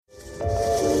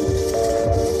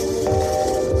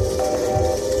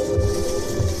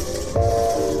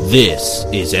This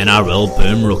is NRL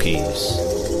Boom Rookies.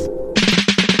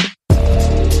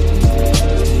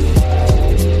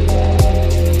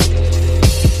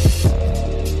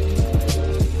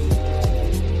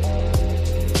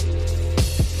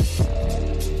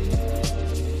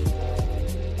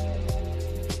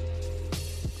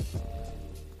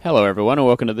 Hello everyone and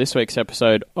welcome to this week's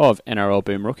episode of NRL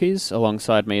Boom Rookies.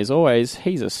 Alongside me as always,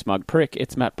 he's a smug prick,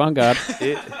 it's Matt Bungard.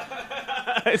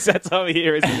 It's that time of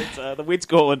year, isn't it? The wind's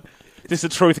calling. Just the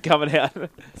truth coming out.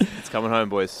 It's coming home,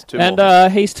 boys.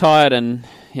 He's tired and,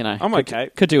 you know, I'm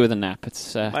okay. Could do with a nap.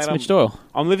 It's Mitch Doyle.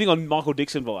 I'm living on Michael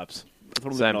Dixon vibes. That's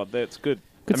what I'm living on. It's good.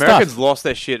 Good Americans stuff. lost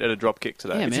their shit at a drop kick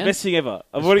today. Yeah, It's man. the best thing ever.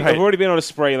 I've already been on a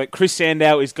spree. Like Chris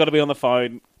Sandow has got to be on the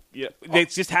phone. Yeah,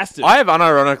 it just has to. I have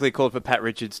unironically called for Pat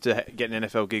Richards to get an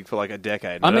NFL gig for like a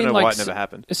decade. I don't know why it never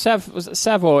happened.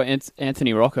 Sav or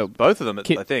Anthony Rocco? Both of them, I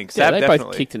think. Yeah, Sav they definitely.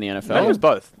 both kicked in the NFL. Maybe it was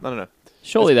both. I don't know.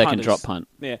 Surely they punters. can drop punt.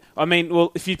 Yeah, I mean,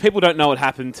 well, if people don't know what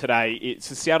happened today, it's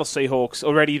the Seattle Seahawks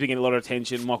already getting a lot of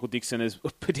attention. Michael Dixon is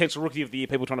potential rookie of the year.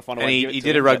 People trying to find a way. And he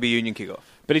did a rugby union kickoff.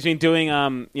 But he's been doing,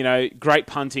 great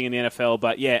punting in the NFL.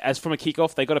 But yeah, as from a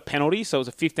kickoff, they got a penalty, so it was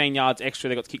a 15 yards extra.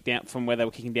 They got kicked out from where they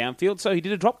were kicking downfield. So he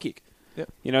did a drop kick. Yep.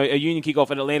 You know, a union kickoff,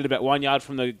 and it landed about 1 yard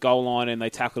from the goal line, and they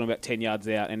tackled him about 10 yards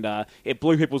out, and it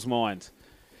blew people's minds.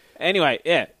 Anyway,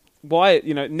 yeah, why?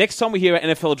 You know, next time we hear about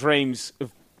NFL dreams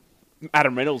of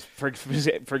Adam Reynolds, for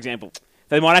example,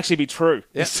 they might actually be true.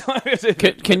 Yeah.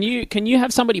 Can you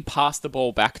have somebody pass the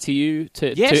ball back to you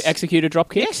to execute a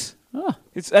drop kick? Yes. Oh.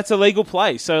 That's a legal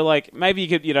play. So, like, maybe you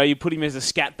could, you put him as a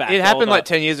scat back. It happened like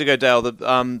 10 years ago, Dale.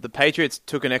 The Patriots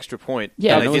took an extra point.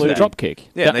 Yeah, and it they was did a that. drop kick.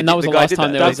 Yeah, and that was the last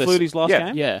time there Doug was a... Flutie's last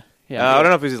game? Yeah. I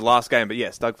don't know if it was his last game, but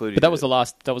yes, Doug Flutie. But that was the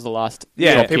last.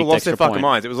 Yeah, drop people kick lost their extra fucking point.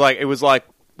 minds. It was like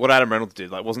what Adam Reynolds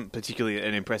did. Like, wasn't particularly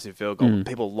an impressive field goal.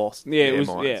 People lost their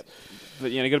minds. Yeah.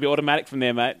 But, you got to be automatic from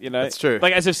there, mate. That's true.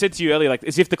 Like, as I've said to you earlier, like,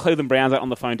 as if the Cleveland Browns are on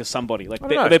the phone to somebody. Like, I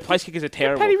don't know. their place kickers are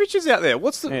terrible. Paddy Richards out there.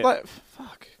 What's the... Yeah. Like,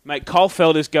 fuck. Mate, Kyle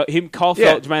Felder's Jermaine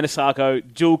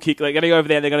Asako, dual kick. They're going to go over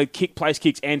there. They're going to kick place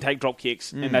kicks and take drop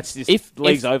kicks, and that's just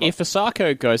league's over. If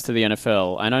Asako goes to the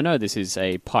NFL, and I know this is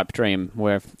a pipe dream,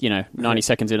 where 90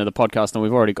 seconds into the podcast and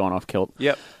we've already gone off kilt.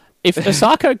 Yep. If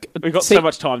Asako, we've got so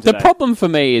much time today. The problem for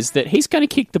me is that he's going to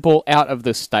kick the ball out of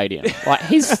the stadium. Like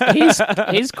his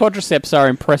quadriceps are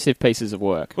impressive pieces of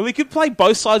work. Well, he could play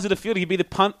both sides of the field. He could be the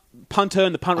punter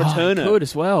and the punt returner. He could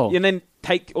as well, and then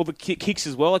take all the kicks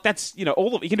as well. Like that's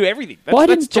all of he can do everything. Why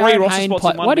that's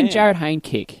didn't Jared Hayne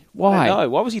kick? Why? I know.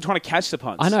 Why was he trying to catch the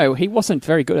punts? I know he wasn't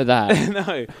very good at that.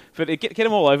 No, but get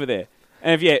them all over there.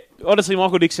 And honestly,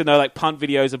 Michael Dixon, though, like punt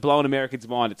videos are blowing Americans'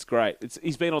 mind. It's great.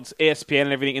 He's been on ESPN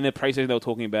and everything in the preseason. They were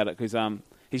talking about it because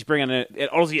he's bringing an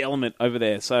Aussie element over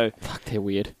there. So fuck, they're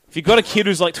weird. If you've got a kid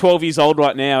who's like 12 years old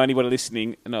right now, anybody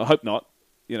listening, and I hope not,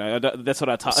 that's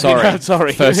what I sorry.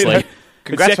 Sorry. Firstly.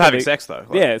 Congrats for having sex, though.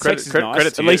 Sex is nice.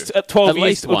 Credit to at least 12 at years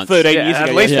least or once. 13 years ago.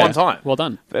 At least one time. Well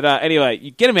done. But anyway,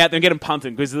 you get them out there and get them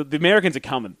punting because the Americans are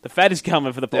coming. The fat is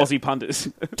coming for the Aussie punters.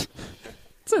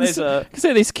 Because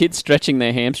they're these kids stretching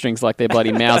their hamstrings like they're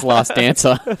bloody Mao's Last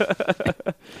Dancer. How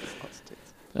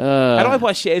do I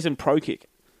buy shares in ProKick?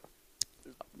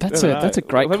 That's a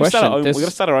great question. We've got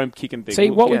to start our own kicking thing.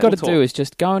 See, what we've got to do is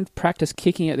just go and practice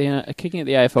kicking at the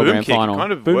AFL Boom Grand kick Final.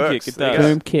 kind of Boom works. kick, it does.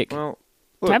 Boom kick. Well,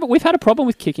 We've had a problem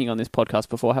with kicking on this podcast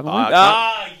before, haven't we?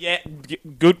 Yeah.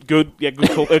 Good. Yeah, good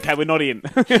call. Okay, we're not in.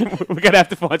 We're going to have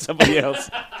to find somebody else.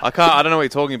 I don't know what you're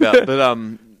talking about, but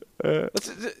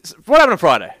what happened on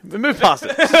Friday? Move past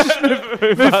it. Just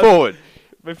move forward.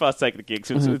 Move past taking the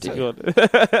kicks. It's good.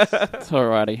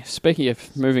 Alrighty. Speaking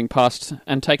of moving past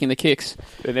and taking the kicks,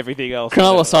 And everything else.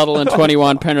 Cronulla Sutherland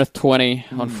 21, Penrith 20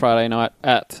 on Friday night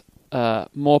at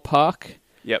Moore Park.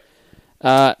 Yep.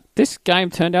 This game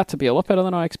turned out to be a lot better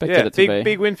than I expected it to be.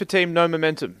 Big win for team No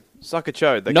Momentum. Sucker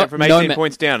chode. They came from 18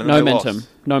 points down and no they momentum. lost.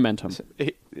 No momentum.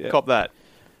 Cop that.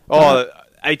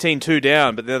 18-2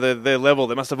 down, but they're level.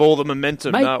 They must have all the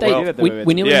momentum. Mate,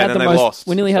 we nearly had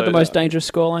the most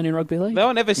dangerous scoreline in rugby league. No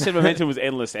one ever said momentum was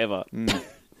endless ever.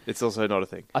 It's also not a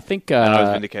thing. I think and I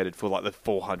was vindicated for like the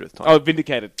 400th time. Oh,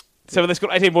 vindicated. So when they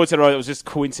scored 18 points in a row, it was just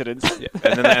coincidence. Yeah.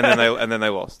 and then they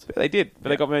lost. They did, but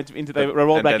they got momentum into. They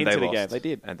rolled back into the game. They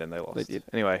did, and then they lost. They did.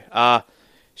 Anyway,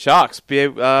 Sharks.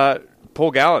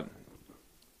 Paul Gallen.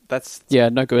 That's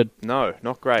no good. No,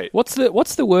 not great. What's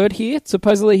the word here?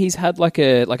 Supposedly he's had like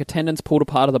a tendon's pulled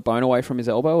apart of the bone away from his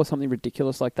elbow or something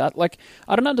ridiculous like that. Like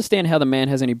I don't understand how the man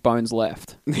has any bones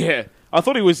left. Yeah, I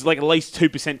thought he was like at least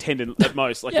 2% tendon at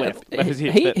most, like left. That was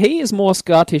it. He is more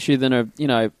scar tissue than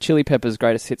a Chili Peppers'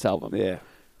 greatest hits album. Yeah.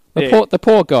 The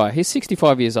poor guy. He's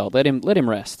 65 years old. Let him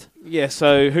rest. Yeah.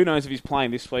 So who knows if he's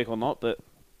playing this week or not? But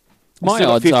My Still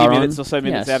got odds 50 are minutes on, or so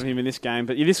minutes yes. out of him in this game.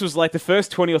 But this was like the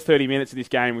first 20 or 30 minutes of this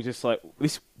game was just like,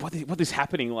 what is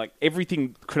happening? Like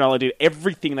everything Cronulla did,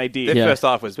 everything they did. Their Yeah. first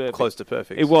half was Perfect. close to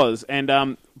perfect. It was.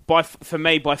 And for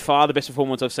me, by far the best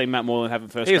performance I've seen Matt Moreland have in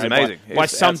first He was grade. amazing. He By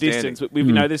was some outstanding. distance. We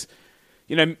know this.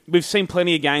 We've seen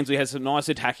plenty of games where he has some nice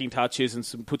attacking touches and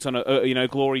some puts on a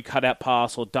glory cutout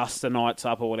pass or dusts the Knights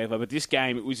up or whatever. But this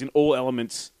game, it was in all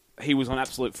elements. He was on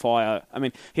absolute fire. I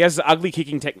mean, he has the ugliest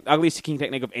kicking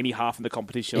technique of any half in the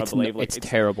competition, I believe. It's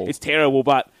terrible. It's terrible,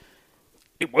 but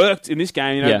it worked in this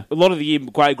game. Yeah. A lot of the year,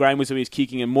 Graham was doing his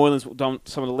kicking, and Moylan's done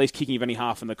some of the least kicking of any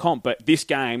half in the comp. But this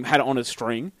game had it on a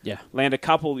string. Yeah. Landed a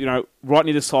couple, right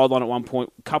near the sideline at one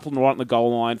point, a couple right on the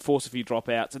goal line, forced a few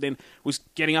dropouts, and then was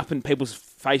getting up in people's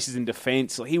faces in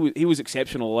defence. Like, he was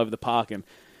exceptional all over the park, and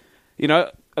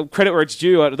credit where it's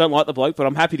due. I don't like the bloke, but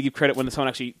I'm happy to give credit when someone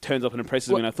actually turns up and impresses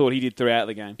me, and I thought he did throughout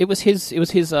the game. It was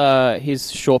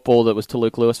his short ball that was to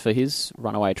Luke Lewis for his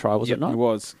runaway try, was it not?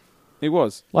 It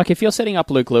was. Like, if you're setting up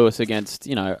Luke Lewis against,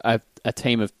 a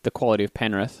team of the quality of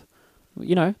Penrith,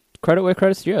 credit where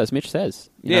credit's due, as Mitch says.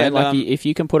 If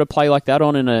you can put a play like that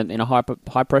on in a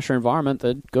high pressure environment,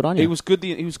 then good on you. He was good.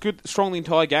 He was good, strong the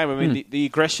entire game. I mean, the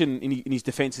aggression in his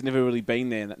defence has never really been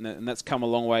there, and that's come a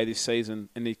long way this season.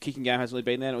 And the kicking game hasn't really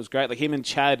been there, and it was great. Like him and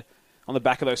Chad on the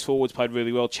back of those forwards played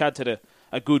really well. Chad's had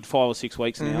a good 5 or 6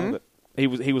 weeks now, but he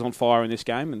was on fire in this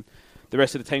game, and the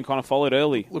rest of the team kind of followed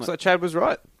early. Looks like Chad was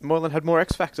right. Moreland had more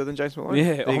X factor than James Maloney.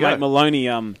 Yeah, There you go. mate, Maloney.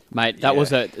 Mate, that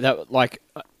was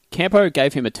Campo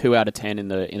gave him a 2 out of 10 in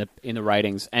the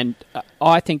ratings, and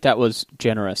I think that was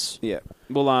generous. Yeah.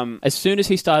 Well, As soon as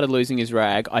he started losing his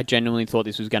rag, I genuinely thought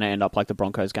this was going to end up like the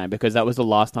Broncos game, because that was the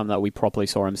last time that we properly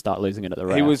saw him start losing it at the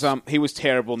rag. he was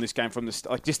terrible in this game from the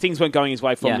start. Like, just things weren't going his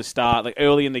way from Yeah. the start. Like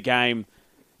early in the game,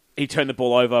 he turned the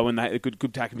ball over when they had a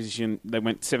good tackling position. They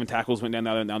went 7 tackles, went down the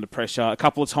other end under pressure. A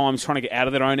couple of times trying to get out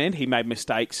of their own end, he made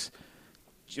mistakes.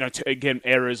 Again,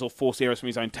 errors or forced errors from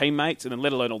his own teammates, and then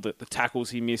let alone all the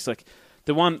tackles he missed. Like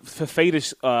the one for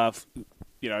Fetus,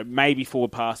 maybe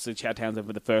forward pass to Chad Townsend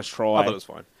for the first try. I thought it was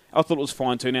fine. I thought it was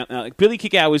fine too. Now Billy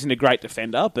Kickow isn't a great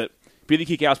defender, but Billy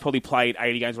Kickow's probably played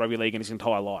 80 games of rugby league in his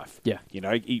entire life. Yeah. You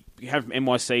have from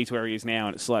NYC to where he is now,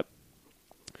 and it's like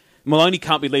Maloney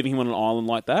can't be leaving him on an island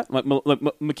like that. Like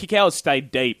Kickow has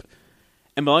stayed deep,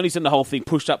 and Maloney's done the whole thing,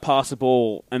 pushed up past the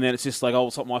ball, and then it's just like,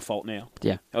 it's not my fault now.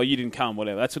 Yeah. Oh, you didn't come,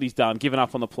 whatever. That's what he's done, given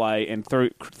up on the play, and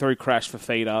through crash for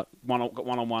Feeder, got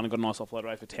one-on-one and got a nice offload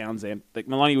rate for Townsend. Like,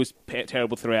 Maloney was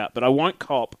terrible throughout, but I won't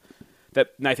cop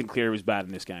that Nathan Cleary was bad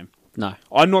in this game. No.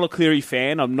 I'm not a Cleary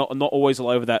fan. I'm not always all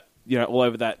over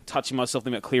that, touching myself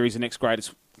thinking about Cleary's the next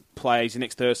greatest player, he's the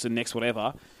next Thurston, next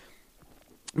whatever.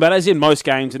 But as in most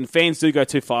games, and fans do go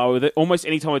too far with it, almost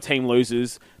any time a team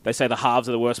loses, they say the halves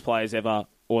are the worst players ever,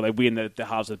 or they win the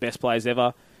halves are the best players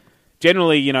ever.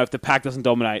 Generally, if the pack doesn't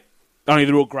dominate, only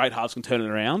the real great halves can turn it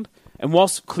around. And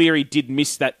whilst Cleary did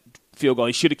miss that field goal,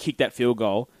 he should have kicked that field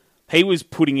goal, he was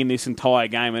putting in this entire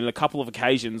game, and a couple of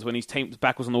occasions when his team's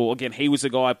back was on the wall, again, he was the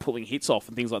guy pulling hits off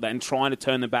and things like that, and trying to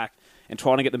turn them back and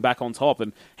trying to get them back on top.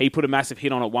 And he put a massive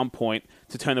hit on at one point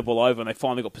to turn the ball over, and they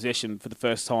finally got possession for the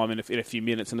first time in a few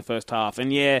minutes in the first half.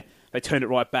 And yeah, they turned it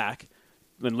right back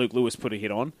when Luke Lewis put a hit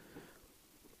on.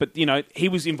 But, he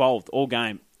was involved all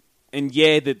game. And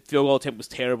yeah, the field goal attempt was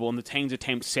terrible, and the team's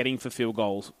attempts setting for field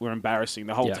goals were embarrassing.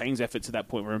 The whole team's efforts at that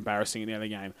point were embarrassing in the other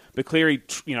game. But Cleary,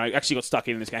 actually got stuck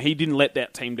in this game. He didn't let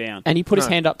that team down. And he put his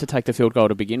hand up to take the field goal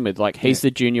to begin with. Like, he's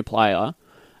the junior player.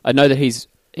 I know that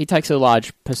he takes a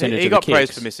large percentage He of got the kicks.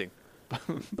 praised for missing.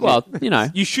 Well,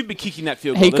 You should be kicking that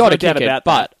field goal. he There's got no to doubt kick about it,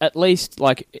 but at least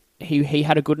he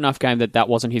had a good enough game that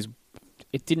wasn't his.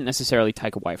 It didn't necessarily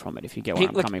take away from it. If you get where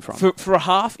I'm coming from. For a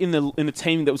half in the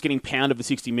team that was getting pounded for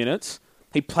 60 minutes,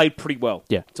 he played pretty well.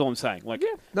 Yeah, that's all I'm saying. Like,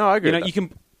 No, I agree. With that. you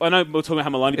can. I know we're talking about how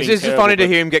Maloney It's being just terrible, funny to but-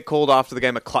 hear him get called after the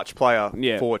game a clutch player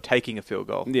Yeah. for taking a field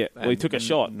goal. Yeah, well, he and took a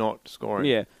shot. not scoring.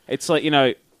 Yeah, it's like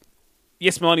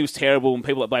yes, Maloney was terrible, and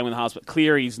people that blame him the halves, but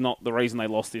Cleary's not the reason they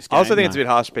lost this game. I also think it's a bit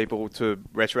harsh for people to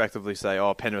retroactively say,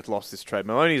 Penrith lost this trade.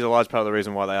 Maloney's a large part of the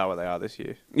reason why they are where they are this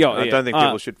year. I don't think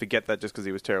people should forget that just because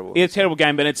he was terrible. He had a terrible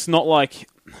game, but it's not like...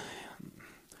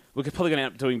 We're probably going to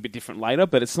end up doing a bit different later,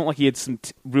 but it's not like he had some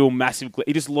real massive...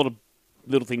 He just a lot of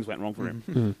little things went wrong for him.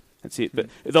 Mm-hmm. That's it. But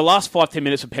the last 5-10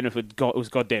 minutes for Penrith was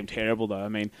goddamn terrible, though. I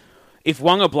mean, if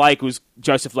Wanga Blake was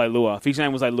Joseph Leilua, if his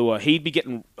name was Leilua, he'd be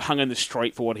getting hung in the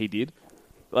street for what he did.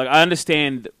 Like, I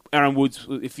understand Aaron Woods,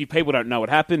 if you people don't know what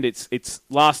happened, it's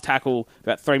last tackle,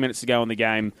 about 3 minutes to go in the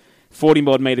game,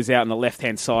 40-odd metres out on the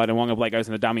left-hand side, and Wanga Blake goes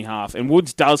in the dummy half. And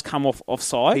Woods does come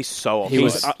offside. He's so offside. He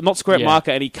was- He's not square Yeah.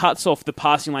 marker, and he cuts off the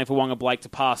passing lane for Wanga Blake to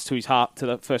pass to his heart to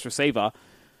the first receiver.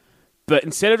 But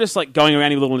instead of just like going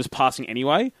around him a little and just passing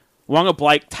anyway, Waqa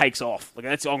Blake takes off. Like,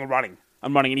 that's, I'm running.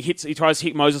 And he tries to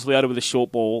hit Moses Leota with a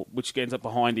short ball, which ends up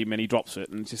behind him, and he drops it.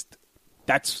 And just,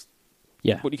 that's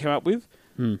what he came up with.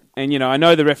 And, you know, I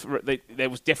know there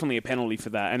was definitely a penalty for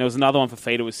that. And there was another one for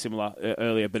Fifita was similar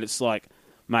earlier, but it's like,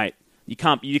 mate, you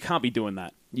can't be doing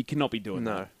that. You cannot be doing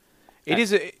that.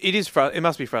 It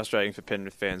must be frustrating for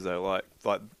Penrith fans though.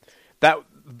 Like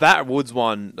that Woods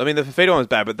one. I mean, the Fifita one was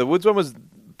bad, but the Woods one was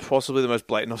possibly the most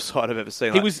blatant offside I've ever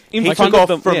seen. He took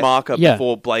off from marker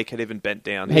before Blake had even bent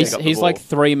down. He's like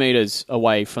 3 metres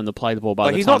away from the play the ball.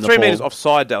 He's not 3 metres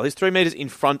offside, Dale. He's 3 metres in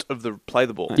front of the play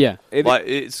the ball. Yeah,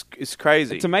 it's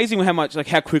crazy. It's amazing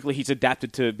how quickly he's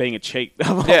adapted to being a cheat. He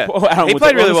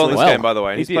played really well in this game, by the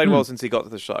way. He's played well since he got to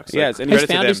the Sharks. So yes, and he's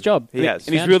found his job. He has,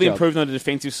 and he's really improved on the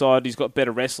defensive side. He's got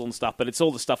better wrestle and stuff. But it's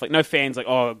all the stuff like no fans like,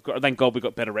 oh, thank God we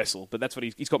got better wrestle. But that's what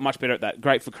he's got much better at that.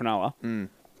 Great for Cronulla.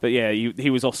 But yeah,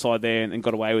 he was offside there and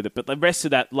got away with it. But the rest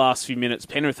of that last few minutes,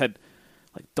 Penrith had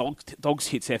like dog's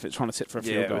hits effort trying to set for a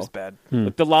field goal. It was bad.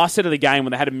 Like the last set of the game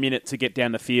when they had a minute to get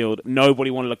down the field,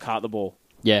 nobody wanted to cart the ball.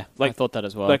 Yeah, I thought that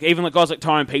as well. Like even like guys like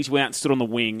Tyrone Peachey went out and stood on the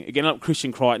wing. Again, up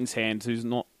Christian Crichton's hands, who's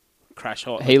not crash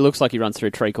hot. He looks like he runs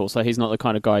through treacle, so he's not the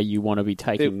kind of guy you want to be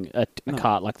taking a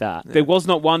cart like that. There was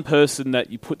not one person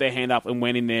that you put their hand up and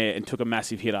went in there and took a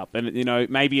massive hit up. And, you know,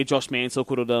 maybe a Josh Mansell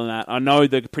could have done that. I know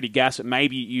they're pretty gassed, but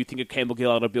maybe you think a Campbell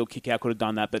Gillard or Bill Kickout could have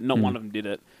done that, but not one of them did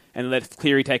it. And let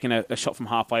Cleary taking a shot from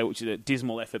halfway, which is a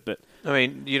dismal effort. But I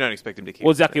mean, you don't expect him to kick.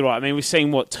 Well, exactly right. I mean, we've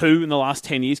seen, 2 in the last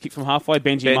 10 years kick from halfway?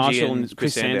 Benji Marshall and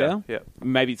Chris Sandow. Yep.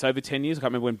 Maybe it's over 10 years. I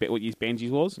can't remember what years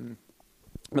Benji's was.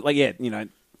 But, like, yeah, you know,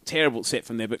 terrible set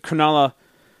from there. But Cronulla,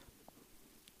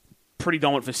 pretty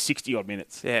dominant for 60-odd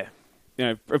minutes. Yeah. You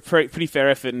know, a pretty fair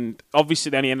effort. And obviously,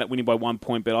 they only ended up winning by 1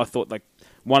 point. But I thought, like,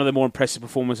 one of the more impressive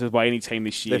performances by any team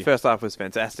this year. Their first half was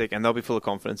fantastic, and they'll be full of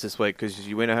confidence this week because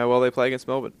you know how well they play against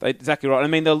Melbourne. Exactly right. I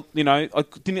mean, I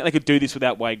didn't think they could do this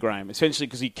without Wade Graham, essentially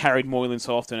because he carried Moylan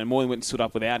so often, and Moylan went and stood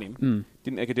up without him. Didn't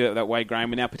think they could do it without Wade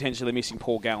Graham, and now potentially missing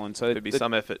Paul Gallen. So there'd be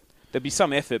some effort. There'd be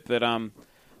some effort, but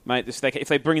mate, if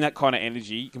they bring that kind of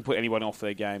energy, you can put anyone off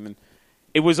their game. And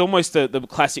it was almost the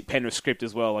classic Penrith script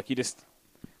as well. Like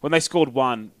when they scored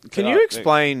one. Can you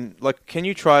explain? Can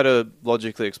you try to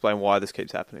logically explain why this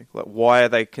keeps happening? Like, why are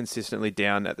they consistently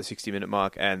down at the 60-minute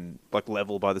mark and like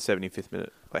level by the 75th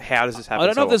minute? Like, how does this happen? I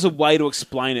don't know if there's a way to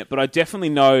explain it, but I definitely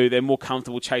know they're more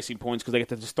comfortable chasing points because they get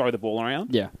to just throw the ball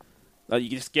around. Yeah. You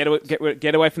just get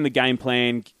away from the game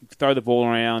plan, throw the ball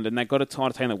around, and they've got a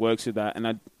tight team that works with that. And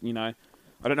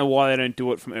I don't know why they don't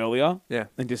do it from earlier. Yeah.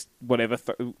 And just whatever,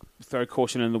 throw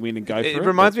caution in the wind and go for it. It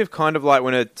reminds me of kind of like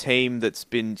when a team that's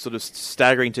been sort of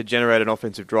staggering to generate an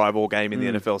offensive dry ball game in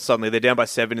the NFL, suddenly they're down by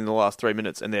 7 in the last 3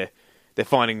 minutes and they're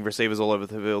finding receivers all over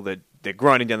the field. They're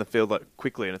grinding down the field like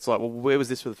quickly, and it's like, well, where was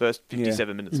this for the first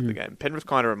 57 minutes of the game? Penrith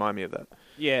kind of remind me of that.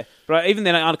 Yeah, but even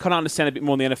then, I kind of understand a bit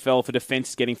more in the NFL for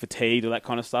defense getting fatigued or that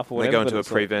kind of stuff. Or whatever, they go into a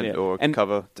prevent or and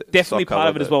cover. Definitely part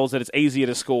of it as well is that it's easier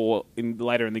to score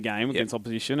later in the game against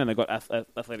opposition, and they've got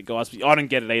athletic guys. But I don't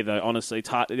get it either, honestly. It's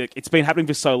hard. It's been happening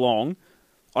for so long,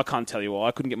 I can't tell you why.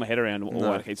 I couldn't get my head around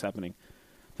why it keeps happening.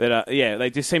 But they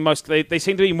just seem they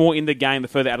seem to be more in the game the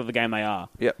further out of the game they are.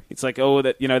 Yep. It's like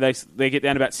they get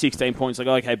down to about 16 points. Like,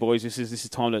 okay, boys, this is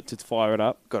time to fire it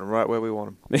up. Got them right where we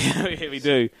want them. Yeah, we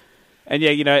do. And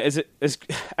yeah,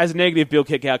 as negative Bill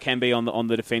Kickout can be on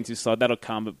the defensive side, that'll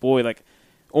come. But boy, like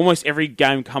almost every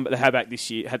game they had this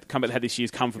year has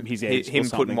come from his edge. Him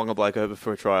putting Waqa Blake over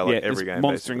for a try every game,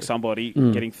 monstering basically. Somebody,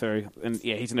 getting through, and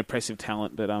he's an impressive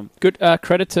talent. But good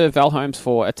credit to Val Holmes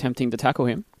for attempting to tackle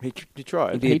him. He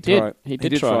tried. He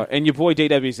did try. And your boy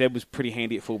DWZ was pretty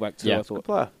handy at fullback too. I thought. Good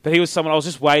player. But he was someone I was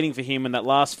just waiting for him in that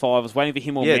last 5. I was waiting for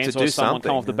him or Mansell or someone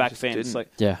come off the back fence. Like,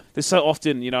 there's so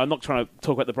often, I'm not trying to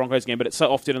talk about the Broncos game, but it's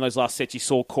so often in those last sets you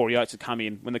saw Corey Oates come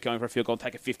in when they're going for a field goal and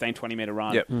take a 15-20 metre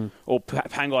run. Or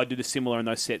Pangai do the similar in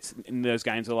those sets in those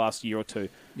games the last year or two.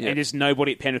 And just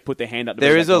nobody at Penrith put their hand up to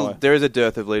there is a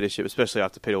dearth of leadership, especially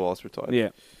after Peter Wallace retired. Yeah.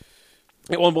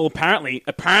 Well, apparently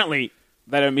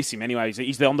they don't miss him anyway.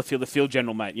 He's on the field, the field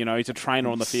general, mate. He's a trainer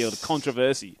on the field.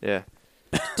 Controversy. Yeah.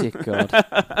 Dear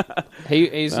God.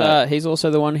 He's also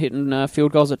the one hitting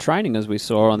field goals at training, as we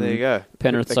saw on the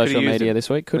Penrith social media this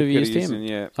week. Could have used him.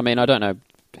 Yeah. I mean, I don't know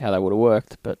how that would have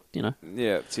worked, but Yeah,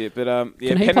 that's it. But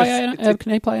can he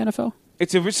play NFL?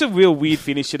 It's a real weird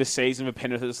finish to the season for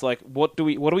Penrith. It's like, what do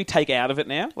we take out of it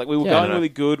now? Like, we were going really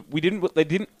good.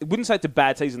 It wouldn't say it's a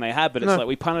bad season they had, but it's like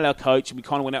we punted our coach and we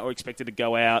kind of went out where we expected to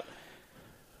go out.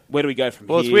 Where do we go from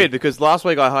here? Well, it's weird because last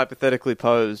week I hypothetically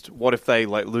posed, what if they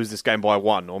lose this game by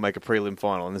 1 or make a prelim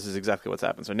final? And this is exactly what's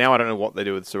happened. So now I don't know what they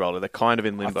do with Ciraldo. They're kind of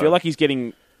in limbo. I feel like he's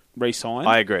getting re-sign.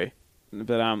 I agree.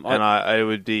 But I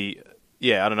would be...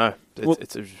 Yeah, I don't know.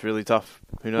 It's really tough.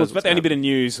 Who knows? Well, it's about the only bit of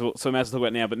news, so I might as well talk about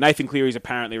it now. But Nathan Cleary's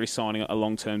apparently re-signing a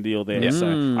long-term deal there.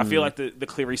 So I feel like the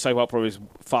Cleary soap opera is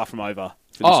far from over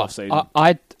for this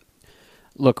off-season.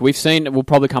 Look, we'll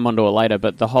probably come onto it later,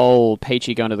 but the whole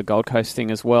Peachy going to the Gold Coast thing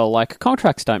as well, like,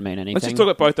 contracts don't mean anything. Let's just talk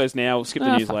about both those now. We'll skip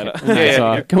the news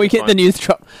later. Can we get the news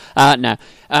drop? No.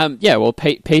 Well,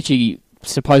 Peachy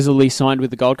supposedly signed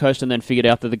with the Gold Coast and then figured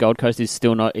out that the Gold Coast is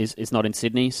still not in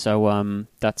Sydney, so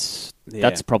that's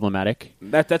problematic.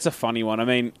 That's a funny one. I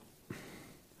mean,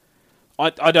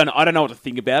 I don't know what to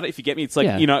think about it. If you get me, it's like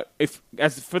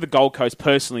as for the Gold Coast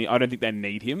personally, I don't think they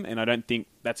need him, and I don't think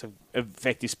that's an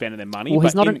effective spend of their money. Well,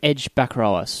 he's not an edge back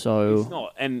rower, so he's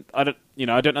not. And I don't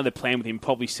know the plan with him.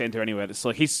 Probably centre anywhere. It's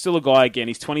like he's still a guy. Again,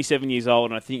 he's 27 years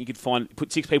old, and I think you could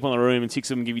put 6 people in the room, and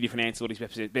 6 of them give you different answers what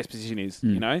his best position is.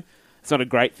 You know. It's not a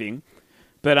great thing,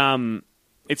 but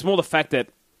it's more the fact that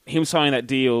him signing that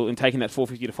deal and taking that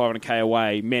 $450 to $500K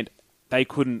away meant they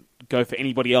couldn't go for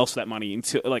anybody else for that money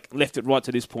until left it right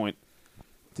to this point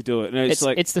to do it. And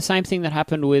it's the same thing that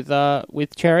happened with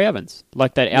Cherry Evans.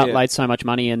 Like they outlaid so much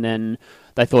money and then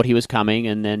they thought he was coming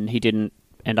and then he didn't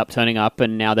end up turning up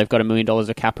and now they've got $1 million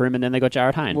of cap room and then they got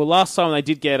Jarryd Hayne. Well, last time they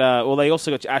did get they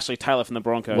also got Ashley Taylor from the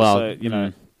Broncos.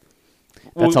 Well,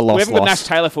 so that's a loss. We haven't got Nash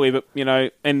Taylor for you, but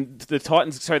and the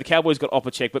the Cowboys got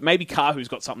Opacek, but maybe Kahu's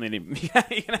got something in him.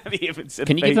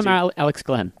 Can you give them Alex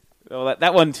Glenn? Well,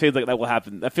 that one feels like that will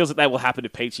happen. That feels like that will happen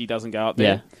if Peachy doesn't go up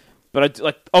there. Yeah.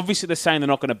 But obviously they're saying they're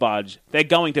not going to budge. They're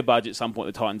going to budge at some point.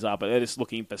 The Titans are, but they're just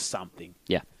looking for something.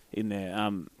 Yeah. In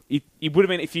there, it would have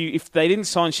been if they didn't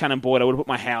sign Shannon Boyd, I would have put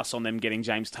my house on them getting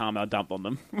James Tarmow dumped on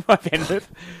them by Penrith.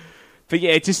 But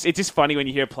yeah, it's just funny when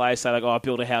you hear a player say like, "Oh, I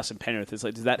built a house in Penrith." It's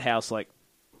like, does that house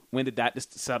when did that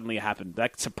just suddenly happen? Did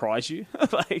that surprise you?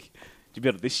 Did you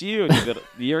build it this year or did you build it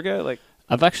a year ago?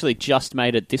 I've actually just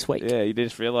made it this week. Yeah, you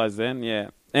just realised then,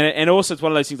 yeah. And also it's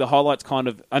one of those things that highlights kind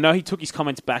of... I know he took his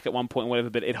comments back at one point or whatever,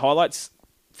 but it highlights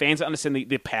fans that understand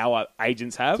the power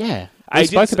agents have. Yeah. We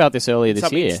spoke about this earlier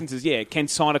this year. In some instances, can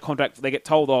sign a contract. They get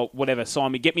told, oh, whatever,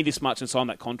 get me this much and sign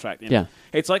that contract. Yeah.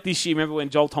 It's like this year, remember when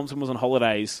Joel Thompson was on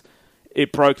holidays...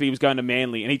 It broke that he was going to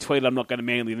Manly, and he tweeted, "I'm not going to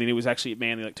Manly," and then he was actually at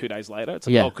Manly 2 days later. It's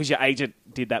like, because your agent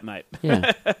did that, mate.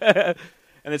 Yeah.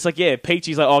 And it's like,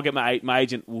 Peachy's like, I'll get my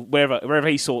agent wherever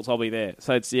he sorts, I'll be there.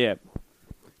 So it's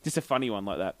just a funny one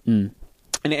like that. Mm.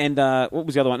 And what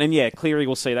was the other one? And Cleary,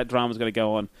 we'll see that drama's going to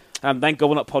go on. Thank God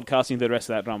we're not podcasting the rest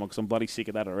of that drama because I'm bloody sick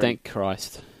of that already. Thank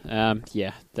Christ.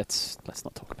 Let's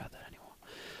not talk about that.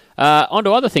 On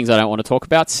to other things I don't want to talk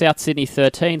about. South Sydney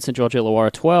 13, St George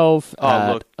Illawarra 12.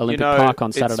 Look, Olympic Park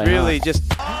on Saturday it's really night. just...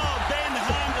 Ben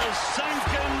Hunt is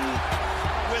sunken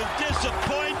with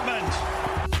disappointment.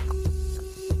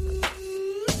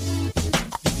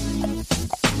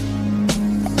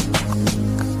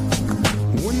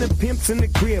 When the pimp's in the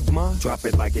crib, ma, drop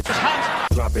it like it's hot.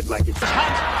 Drop it like it's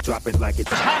hot. Drop it like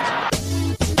it's hot.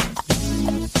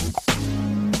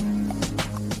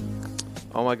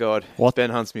 Oh my God! What? It's Ben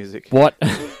Hunt's music. What?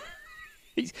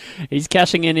 He's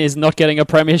cashing in his not getting a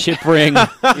premiership ring. Now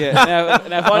if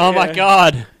I, my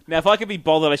God! Now, if I could be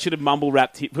bothered, I should have mumble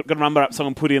rapped. Got a mumble rap song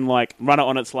and put in "Run It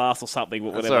On Its Last" or something.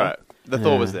 Whatever. That's all right. The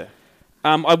thought was there.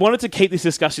 I wanted to keep this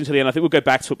discussion to the end. I think we'll go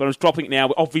back to it, but I was dropping it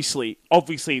now. Obviously,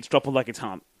 it's dropping like it's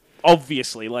Hunt.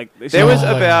 Obviously, there was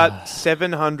about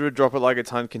 700 drop it like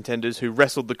it's Hunt contenders who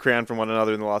wrestled the crown from one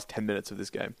another in the last 10 minutes of this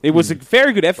game. It was a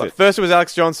very good effort. First it was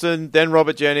Alex Johnson, then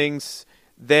Robert Jennings,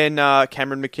 then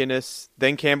Cameron McInnes,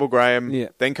 then Campbell Graham,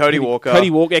 then Cody Walker. Cody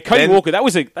Walker.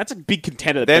 That's a big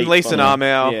contender. Then Leeson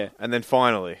Armour, and then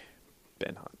finally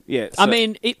Ben Hunt. Yeah, I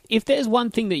mean, if there's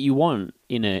one thing that you want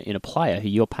in a player who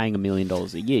you're paying $1 million a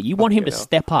year, you want him to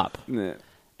step up,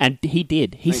 and he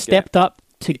did. He stepped up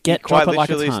to get drop it like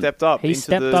it's Hunt. Stepped up. He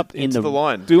stepped up into the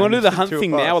line. Do you want to do the Hunt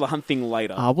thing now or the Hunt thing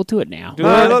later? We'll do it now.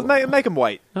 Make him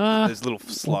wait. There's little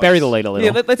slugs. Bury the lead a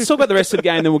little. Yeah, let's talk about the rest of the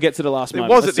game, then we'll get to the last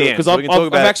moment. It was at the end. Because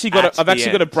I've actually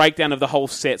got a breakdown of the whole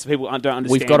set, so people don't understand.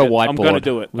 We've got a whiteboard. I'm going to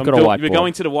do it. We've got a whiteboard. We're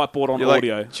going to the whiteboard on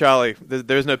audio. Charlie,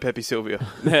 there is no Pepe Silvia.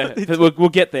 We'll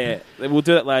get there. We'll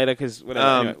do that later because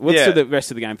anyway, let's do the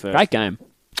rest of the game first. Great game.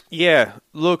 Yeah.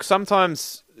 Look,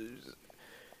 sometimes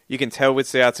you can tell with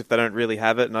Souths if they don't really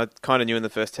have it, and I kind of knew in the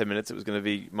first 10 minutes it was going to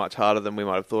be much harder than we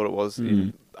might have thought it was.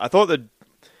 I thought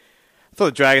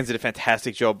the Dragons did a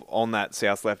fantastic job on that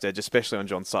South left edge, especially on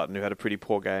John Sutton, who had a pretty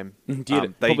poor game.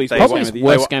 Probably his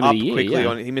worst game of the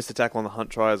year. He missed a tackle on the Hunt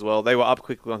try as well. They were up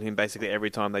quickly on him basically every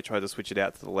time they tried to switch it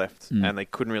out to the left, and they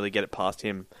couldn't really get it past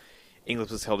him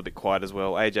Inglis was held a bit quiet as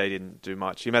well. AJ didn't do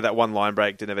much. He made that one line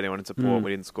break, didn't have anyone in support.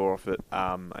 We didn't score off it.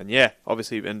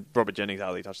 Obviously, and Robert Jennings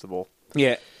hardly touched the ball.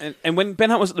 Yeah, and when Ben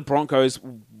Hunt was at the Broncos,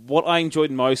 what I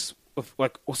enjoyed most,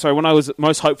 when I was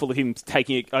most hopeful of him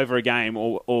taking it over a game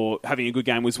or having a good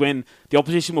game was when the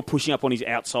opposition were pushing up on his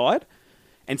outside.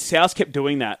 And South kept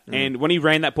doing that. And when he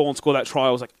ran that ball and scored that try, I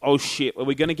was like, oh shit, are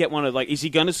we going to get one of, is he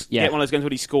going to get one of those games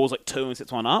where he scores 2 and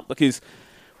sets one up? Because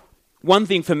one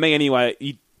thing for me anyway,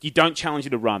 you don't challenge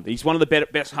him to run. He's one of the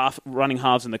best running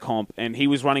halves in the comp, and he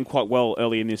was running quite well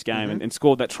early in this game and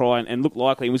scored that try and looked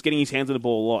likely. He was getting his hands on the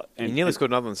ball a lot. And he nearly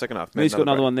scored another one in the second half. He scored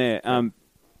another one there.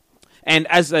 And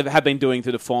as they have been doing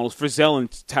through the finals, Frizzell and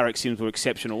Tarek Sims were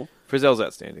exceptional. Frizzell's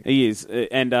outstanding. He is.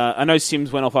 And I know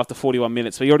Sims went off after 41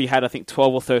 minutes, but he already had, I think,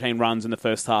 12 or 13 runs in the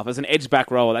first half. As an edge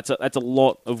back rower, that's a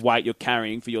lot of weight you're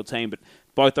carrying for your team, but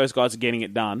both those guys are getting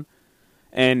it done.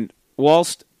 And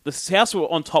whilst the Souths were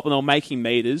on top and they were making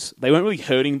meters, they weren't really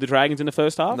hurting the Dragons in the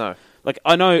first half. No.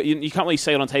 I know you can't really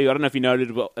see it on TV. I don't know if you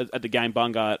noted it at the game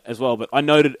Bungard as well, but I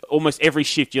noted almost every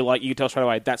shift you could tell straight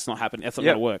away that's not happening. That's not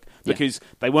going to work because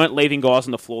they weren't leaving guys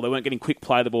on the floor. They weren't getting quick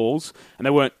play of the balls, and they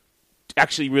weren't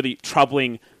actually really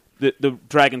troubling the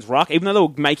Dragons' ruck. Even though they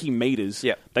were making meters,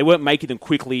 they weren't making them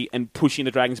quickly and pushing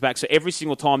the Dragons back. So every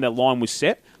single time their line was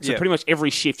set, so pretty much every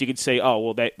shift you could see,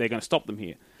 they're going to stop them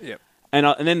here. Yeah. And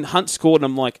then Hunt scored, and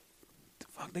I'm like,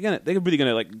 fuck, they're really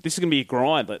going to this is going to be a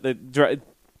grind.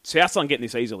 Souths aren't getting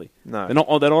this easily. No, they're not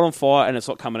on fire, and it's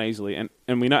not coming easily.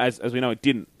 And we know as we know it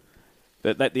didn't.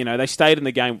 But they stayed in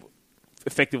the game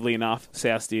effectively enough.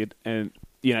 Souths did, and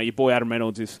your boy Adam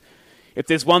Reynolds is. If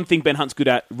there's one thing Ben Hunt's good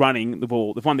at, running the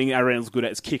ball. The one thing Adam Reynolds is good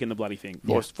at is kicking the bloody thing.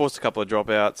 Forced a couple of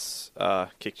dropouts.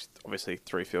 Kicked obviously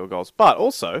 3 field goals, but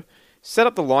also set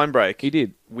up the line break. He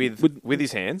did with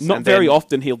his hands. Not very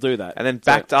often he'll do that, and then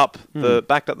backed up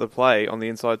the play on the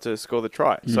inside to score the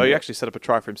try. So he actually set up a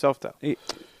try for himself, Dale.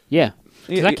 Yeah.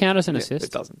 Does that count as an assist?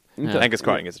 It doesn't. No. Angus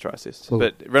Crichton gets a try assist. Ooh.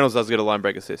 But Reynolds does get a line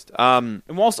break assist. And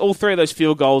whilst all 3 of those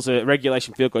field goals are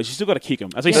regulation field goals, you still got to kick them.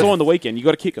 As we saw on the weekend, you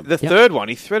got to kick them. The third one,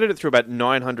 he threaded it through about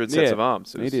 900 sets of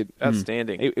arms. He did.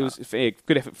 Outstanding. It was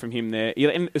good effort from him there.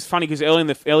 And it's funny because early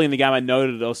in the game, I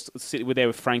noted I was sitting there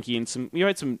with Frankie and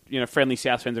had some friendly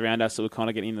South fans around us that were kind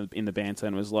of getting in the banter,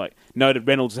 and was noted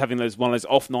Reynolds was having one of those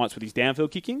off nights with his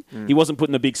downfield kicking. He wasn't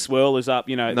putting the big swirlers up.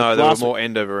 No, there were more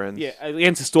end over ends. Yeah,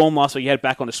 against the Storm last week, he had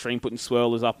back on the string putting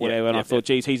swirlers up, whatever. And I thought,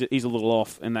 geez, he's a little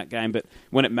off in that game. But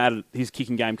when it mattered, his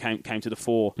kicking game came to the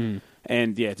fore,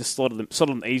 and just slotted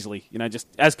them easily. Just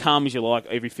as calm as you like.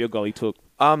 Every field goal he took.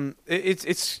 And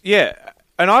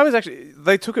I was actually,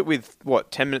 they took it with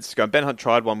 10 minutes to go. Ben Hunt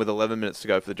tried one with 11 minutes to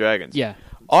go for the Dragons. Yeah.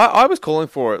 I was calling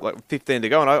for it 15 to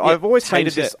go, and I've always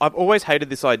hated this. I've always hated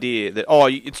this idea that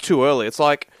it's too early. It's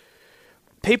like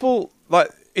people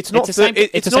it's not. It's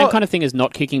the same kind of thing as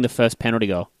not kicking the first penalty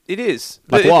goal. It is.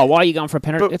 Why are you going for a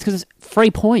penalty? It's because it's 3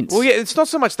 points. Well, yeah, it's not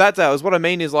so much that, Dale. What I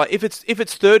mean is, if it's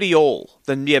 30-all,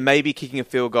 then maybe kicking a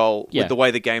field goal with the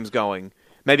way the game's going.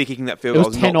 Maybe kicking that field goal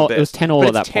is not the best. It was 10-all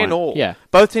at that point. 10-all. Yeah.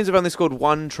 Both teams have only scored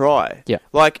 1 try. Yeah.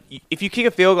 If you kick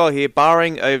a field goal here,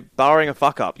 barring a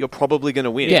fuck-up, you're probably going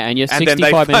to win. Yeah, and you're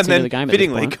 65 minutes into the game at this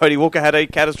fittingly, point. Cody Walker had a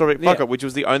catastrophic fuck-up, which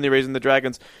was the only reason the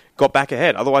Dragons got back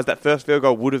ahead. Otherwise, that first field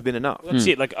goal would have been enough. That's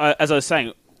it. As I was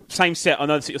saying, same set. I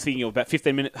know that's what you're thinking of. About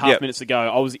 15 minutes, minutes ago,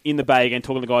 I was in the bay again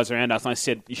talking to the guys around us, and I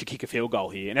said, you should kick a field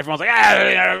goal here. And everyone's like,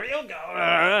 field goal.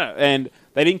 And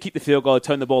they didn't kick the field goal, they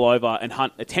turned the ball over, and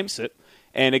Hunt attempts it.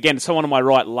 And again, someone on my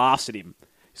right laughs at him.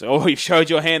 So, you showed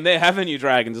your hand there, haven't you,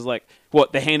 Dragons? It's like,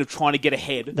 what, the hand of trying to get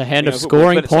ahead? The hand of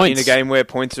scoring points. In a game where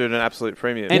points are at an absolute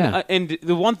premium. And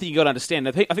the one thing you got to understand,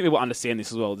 I think people understand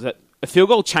this as well, is that a field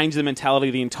goal changes the mentality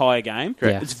of the entire game.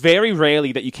 Yeah. It's very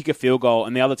rarely that you kick a field goal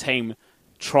and the other team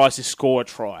tries to score a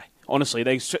try. Honestly,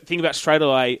 they think about straight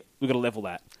away, we've got to level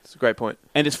that. That's a great point.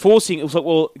 And it's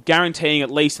guaranteeing at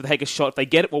least to take a shot. If they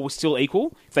get it, we're still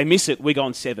equal. If they miss it, we go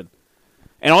on 7.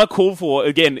 And I called for,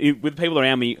 again, with people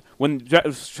around me, when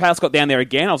Strauss got down there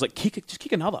again, I was like, just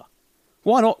kick another.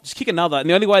 Why not? Just kick another. And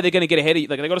the only way they're going to get ahead of you,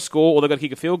 they've got to score or they've got to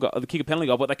kick a field goal, kick a penalty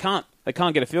goal, but they can't. They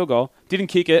can't get a field goal. Didn't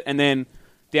kick it, and then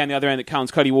down the other end it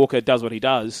comes. Cody Walker does what he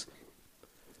does.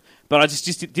 But I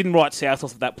just didn't write South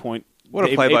off at that point.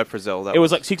 What a play by Frizzell. It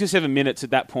was 6 or 7 minutes at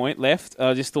that point left.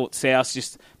 I just thought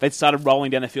South they'd started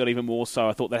rolling down the field even more, so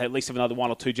I thought they'd at least have another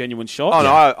 1 or 2 genuine shots. Oh, no,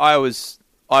 I was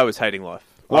hating life.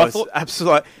 Well, I thought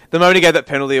absolutely. The moment he gave that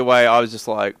penalty away, I was just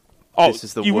like, "This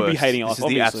is the worst. You would be hating life. This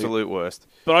is the absolute worst."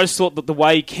 But I just thought that the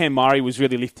way Cam Murray was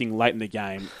really lifting late in the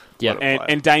game,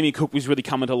 and Damien Cook was really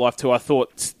coming to life too. I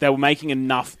thought they were making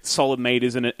enough solid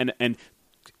meters and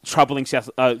troubling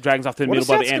Dragons after the middle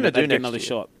by the end that they'd get another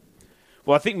shot.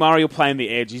 Well, I think Murray will play in the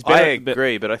edge. He's I better.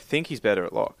 agree, but I think he's better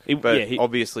at lock.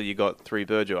 Obviously you got 3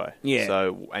 Burgoyne. Yeah.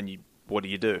 So, what do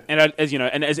you do? And as you know,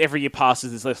 and as every year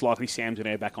passes, there's less likely Sam's going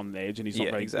to go back on the edge, and he's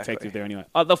not very effective there anyway.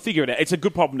 They'll figure it out. It's a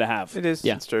good problem to have. It is.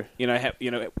 Yeah. It's true. How do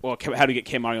you get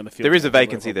Ken Murray on the field? There is a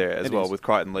vacancy there as well with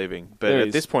Crichton leaving, but There at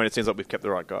is. this point, it seems like we've kept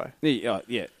the right guy.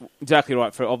 Yeah, exactly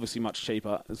right. For obviously much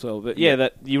cheaper as well. But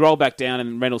that you roll back down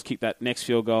and Reynolds kicked that next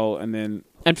field goal, and then.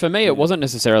 And for me, it wasn't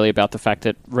necessarily about the fact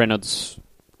that Reynolds,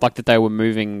 that they were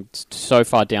moving so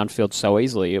far downfield so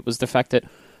easily. It was the fact that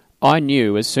I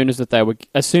knew as soon as they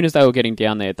were getting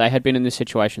down there, they had been in this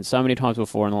situation so many times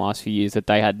before in the last few years that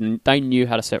they knew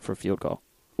how to set for a field goal.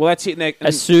 Well, that's it.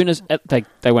 As soon as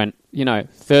they went,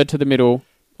 third to the middle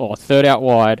or third out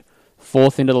wide,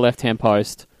 fourth into the left-hand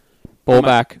post, ball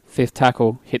back, fifth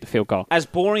tackle, hit the field goal. As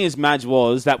boring as Madge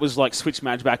was, that was like switch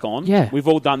Madge back on. Yeah. We've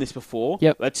all done this before.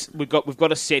 Yep. We've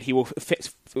got a set. He will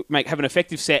have an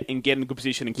effective set and get in a good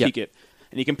position and kick it.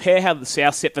 And you compare how the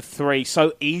South set for 3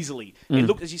 so easily.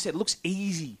 As you said, it looks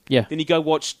easy. Yeah. Then you go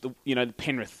watch the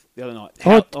Penrith the other night.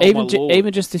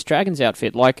 Even just this Dragons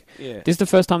outfit. This is the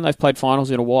first time they've played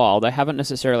finals in a while. They haven't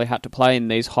necessarily had to play in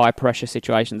these high pressure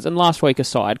situations. And last week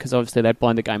aside, because obviously they'd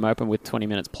blown the game open with 20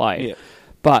 minutes played. Yeah.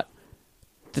 But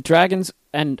the Dragons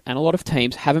and a lot of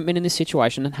teams haven't been in this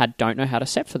situation and don't know how to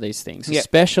set for these things,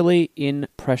 especially in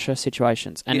pressure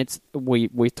situations. And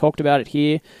we talked about it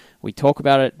here. We talk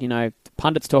about it,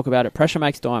 pundits talk about it. Pressure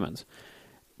makes diamonds.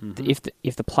 Mm-hmm.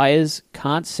 If the players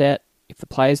can't set, if the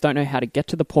players don't know how to get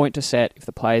to the point to set, if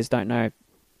the players don't know,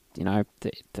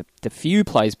 the few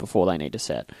plays before they need to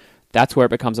set, that's where it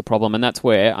becomes a problem. And that's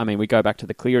where, we go back to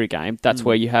the Cleary game. That's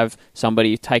where you have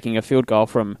somebody taking a field goal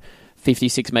from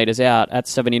 56 metres out at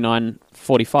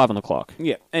 79:45 on the clock.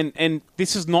 Yeah, and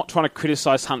this is not trying to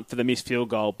criticise Hunt for the missed field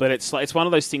goal, but it's one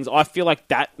of those things. I feel like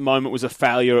that moment was a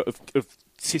failure of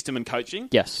system and coaching.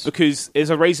 Yes. Because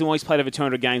there's a reason why he's played over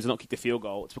 200 games and not kicked a field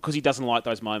goal. It's because he doesn't like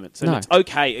those moments. And it's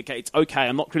okay. It's okay.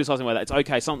 I'm not criticising about that. It's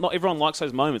okay. Not everyone likes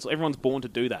those moments. Everyone's born to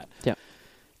do that. Yeah.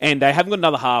 And they haven't got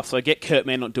another half, so I get Kurt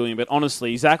Mann not doing it. But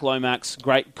honestly, Zach Lomax,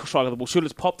 great striker of the ball, should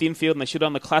have popped infield and they should have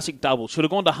done the classic double. Should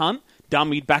have gone to Hunt,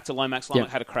 dummied back to Lomax.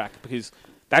 Lomax had a crack because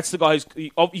that's the guy who's...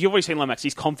 You've already seen Lomax.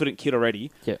 He's a confident kid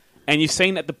already. Yeah. And you've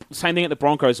seen that the same thing at the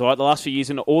Broncos, right? The last few years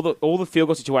in all the field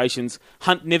goal situations,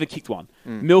 Hunt never kicked one.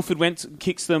 Milford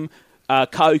kicks them.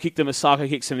 Kau kicked them. Asako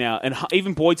kicks them now. And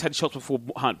even Boyd's had shots before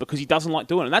Hunt because he doesn't like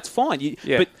doing it. And that's fine.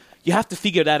 But you have to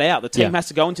figure that out. The team has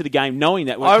to go into the game knowing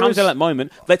that when it comes out of that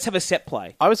moment, let's have a set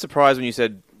play. I was surprised when you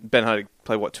said Ben Hunt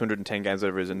played, 210 games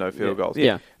over his and no field goals.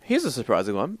 Yeah. Here's a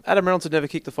surprising one. Adam Reynolds had never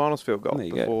kicked the finals field goal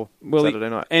before Saturday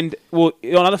night. And,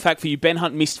 another fact for you, Ben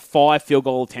Hunt missed 5 field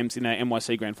goal attempts in our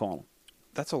NYC Grand Final.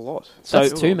 That's a lot.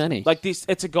 That's too many.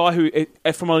 It's a guy who,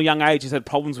 from a young age, has had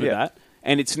problems with that.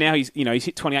 And it's now he's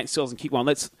hit 28 steals and kick one.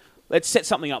 Let's set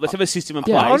something up. Let's have a system in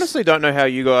place. I honestly don't know how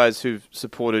you guys who've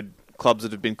supported clubs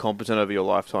that have been competent over your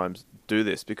lifetimes do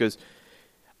this, because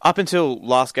up until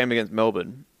last game against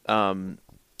Melbourne,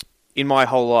 in my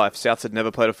whole life, Souths had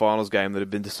never played a finals game that had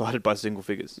been decided by single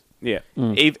figures. Yeah,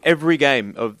 every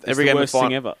game of worst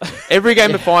thing ever. Every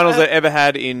game of finals they ever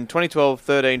had in 2012,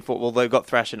 13, 14, well, they got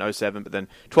thrashed in 07, but then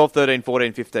 12, 13,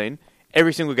 14, 15.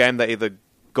 Every single game they either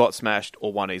got smashed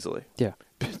or won easily. Yeah.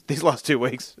 These last 2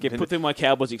 weeks, get put through my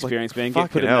Cowboys experience, man.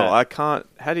 Get put in hell, I can't.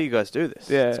 How do you guys do this?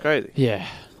 Yeah, it's crazy. Yeah.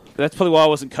 That's probably why I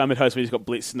wasn't Kermit host when he just got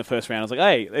blitzed in the first round. I was like,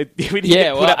 hey, we didn't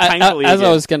get put up painfully as again.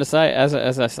 I was going to say, as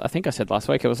I think I said last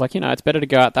week, it was like, it's better to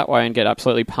go out that way and get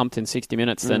absolutely pumped in 60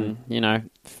 minutes than,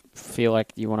 feel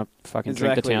like you want to fucking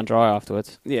drink the town dry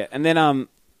afterwards. Yeah, and then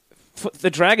for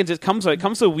the Dragons, it comes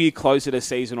to a weird close to the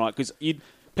season, right? Because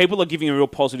people are giving a real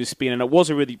positive spin, and it was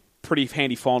a really pretty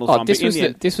handy finals run.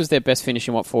 This was their best finish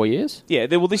in, 4 years? Yeah,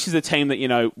 this is a team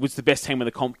that, was the best team in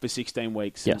the comp for 16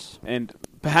 weeks. Yes. And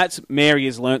perhaps Mary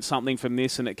has learnt something from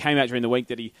this, and it came out during the week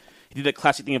that he did that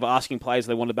classic thing of asking players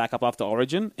they wanted to back up after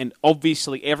Origin, and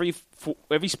obviously every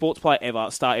sports player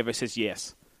star ever says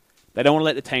yes. They don't want to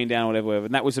let the team down or whatever,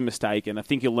 and that was a mistake, and I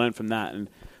think he'll learn from that, and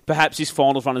perhaps his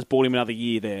finals run has bought him another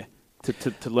year there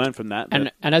to learn from that.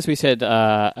 And as we said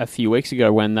a few weeks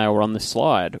ago when they were on the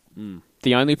slide,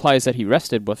 the only players that he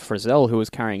rested were Frizzell, who was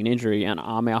carrying an injury, and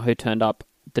Armour, who turned up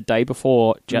the day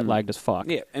before, jet-lagged as fuck.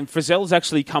 Yeah, and Frizzell's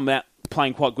actually come out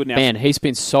playing quite good now. Man, he's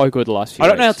been so good the last few I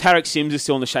don't know how weeks. Tarek Sims is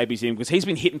still in the shape he's in, because he's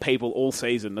been hitting people all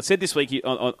season. I said this week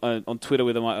on Twitter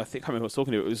with him, I think I can't remember who I was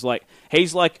talking to, it was like,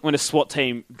 he's like when a SWAT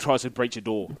team tries to breach a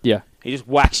door. Yeah. He just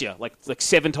whacks you, like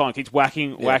 7 times. He's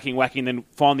whacking, then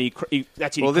finally,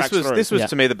 that's it. Well, this was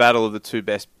to me the battle of the two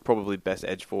best sets of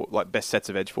edge best sets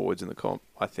of edge forwards in the comp,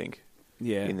 I think.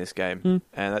 Yeah. In this game,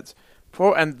 and that's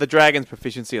And the Dragons'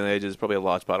 proficiency on the edges is probably a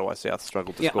large part of why South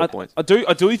struggled to score points. I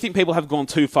do think people have gone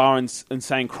too far in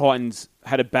saying Crichton's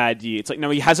had a bad year. It's like, no,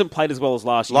 he hasn't played as well as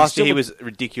last year. Last year he was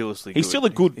ridiculously good. He's still a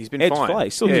good He's been edge fine. player.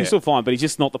 He's still fine, but he's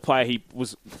just not the player he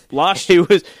was last He year.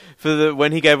 was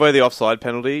when he gave away the offside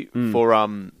penalty for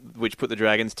which put the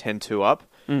Dragons 10-2 up.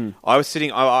 I was sitting.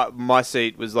 My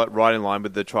seat was like right in line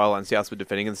with the try line South were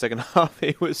defending in the second half.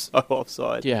 He was so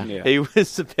offside. Yeah. He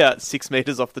was about 6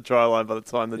 meters off the try line by the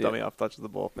time the dummy half touched the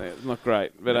ball. Yeah, not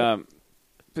great, but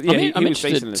yeah, I'm he was interested.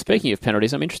 decent in this Speaking of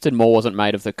penalties, I'm interested. More wasn't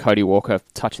made of the Cody Walker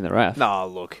touching the ref. Nah,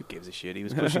 look, who gives a shit? He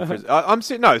was pushing for.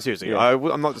 No, seriously. Yeah.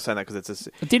 I'm not just saying that because it's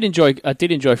a. I did enjoy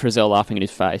Frizzell laughing in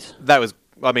his face. That was.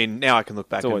 I mean, now I can look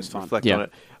back It's and always fun. reflect Yeah. on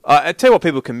it. I tell you what,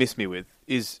 people can miss me with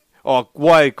is.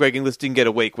 Why Greg Inglis didn't get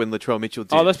a week when Latrell Mitchell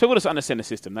did. those people just understand the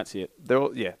system. That's it.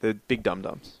 They're big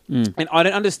dum-dums. And I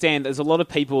don't understand. There's a lot of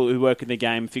people who work in the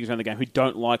game, figures around the game, who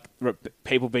don't like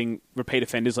people being repeat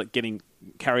offenders, like getting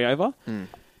carryover.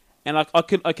 And I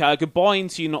could buy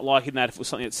into you not liking that if it was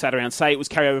something that sat around. Say it was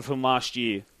carryover from last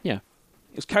year. Yeah.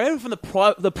 It was carryover from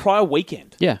the prior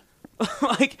weekend. Yeah.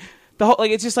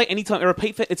 It's just like anytime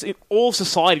it's in all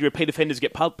society, repeat offenders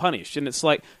get punished, and it's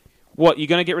like, what, you're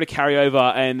going to get rid of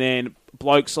carryover, and then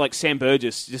blokes like Sam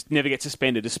Burgess just never get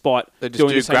suspended despite They just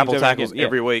doing do the same grapple things over tackles again.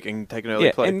 every week and take an early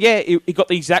play. And he got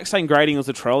the exact same grading as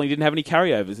the troll, and he didn't have any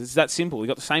carryovers. It's that simple. He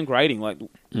got the same grading.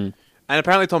 And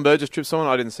apparently Tom Burgess tripped someone.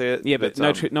 I didn't see it. Yeah, but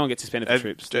no one gets suspended for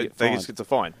trips. It's a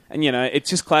fine. And, it's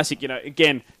just classic.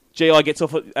 Again, GI gets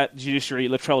off at judiciary.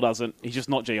 Latrell doesn't. He's just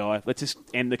not GI. Let's just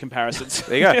end the comparisons.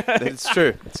 There you go. It's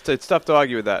true. It's tough to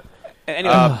argue with that.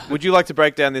 Anyway, would you like to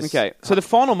break down this? okay, so the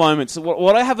final moments,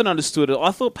 what I haven't understood,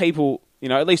 I thought people,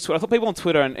 at least I thought people on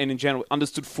Twitter and in general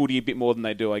understood footy a bit more than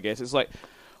they do, I guess. It's like,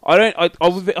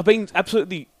 I've been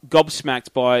absolutely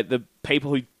gobsmacked by the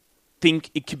people who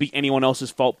think it could be anyone else's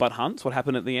fault but Hunt's, what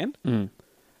happened at the end.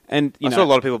 And I saw a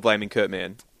lot of people blaming Kurt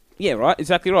Mann. Yeah, right,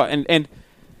 exactly right. And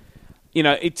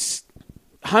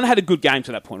Hunt had a good game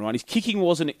to that point, right? His kicking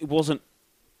wasn't It wasn't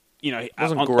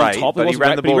on great, top. but he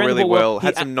ran the ball really well.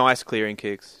 Had He some nice clearing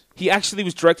kicks. He actually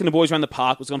was directing the boys around the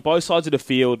park, was on both sides of the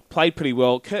field, played pretty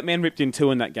well. Kurt Mann ripped in two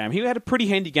in that game. He had a pretty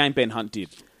handy game, Ben Hunt did.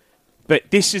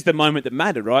 But this is the moment that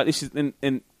mattered, right? This is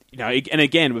and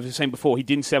again, we've seen before, he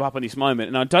didn't step up in this moment.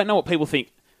 And I don't know what people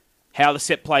think, how the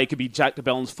set play could be Jack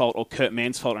DeBellin's fault or Kurt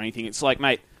Mann's fault or anything. It's like,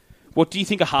 mate, what do you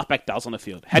think a halfback does on the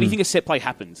field? How do you think a set play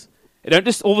happens? They don't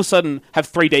just all of a sudden have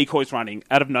three decoys running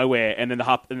out of nowhere and then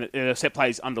the set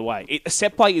play is underway. A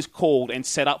set play is called and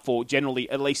set up for generally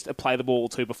at least a play the ball or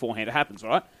two beforehand it happens,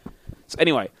 right? So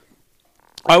anyway,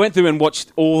 I went through and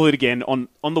watched all of it again on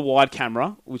the wide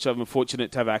camera, which I'm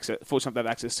fortunate to have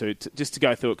access to just to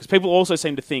go through it. Because people also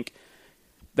seem to think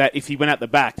that if he went out the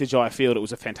back to Jai Field, it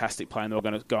was a fantastic play and they were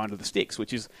going to go under the sticks,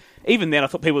 which is, even then, I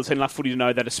thought people had seen enough footy to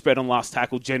know that a spread on last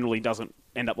tackle generally doesn't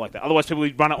end up like that. Otherwise, people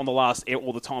would run it on the last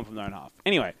all the time from their own half.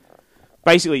 Anyway,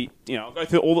 basically, I'll go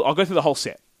through the whole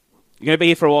set. You're going to be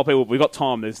here for a while, people. We've got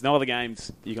time. There's no other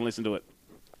games. You can listen to it.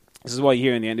 This is why you're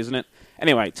here in the end, isn't it?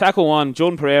 Anyway, tackle one,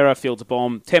 Jordan Pereira fields a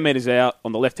bomb, 10 metres out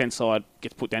on the left-hand side,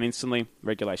 gets put down instantly.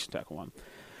 Regulation tackle one.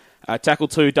 Tackle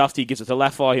two, Dufty gives it to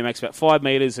Laffey, who makes about 5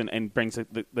 metres and brings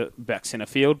the back centre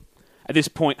field. At this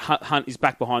point, Hunt is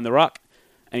back behind the ruck,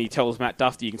 and he tells Matt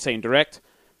Dufty, you can see him direct,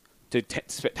 to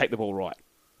take the ball right.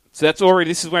 So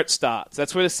this is where it starts.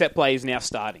 That's where the set play is now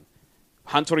starting.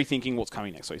 Hunt's already thinking what's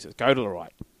coming next, so he says, go to the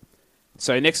right.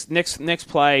 So next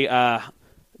play,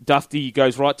 Dufty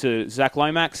goes right to Zach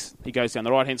Lomax. He goes down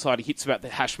the right-hand side. He hits about the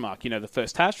hash mark, the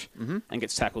first hash, and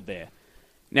gets tackled there.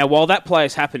 Now, while that play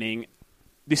is happening,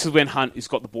 this is when Hunt has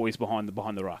got the boys behind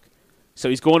the ruck. So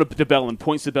he's gone to Bellin,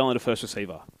 points to Bellin to first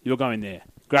receiver. You're going there.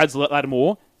 Grads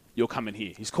Lattimore, you're coming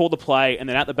here. He's called the play, and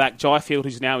then at the back, Jai Field,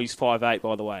 who's 5'8",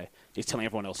 by the way, is telling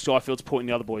everyone else. Jai Field's pointing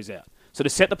the other boys out. So to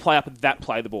set the play up, that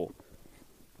play the ball.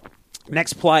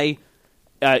 Next play,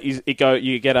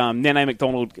 you get Nene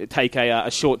McDonald take a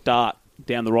short dart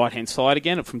down the right-hand side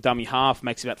again from dummy half,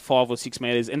 makes about 5 or 6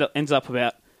 metres, ends up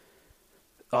about...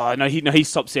 Oh, no, he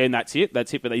stops there and that's it, but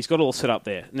he's got it all set up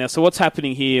there. Now, so what's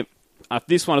happening here, after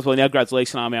this one as well, now grabs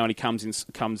Leeson Armour and he comes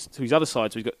to his other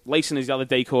side, so he's got Leeson as the other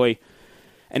decoy,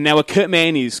 and now where Kurt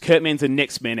Mann's the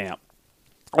next man out.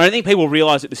 I don't think people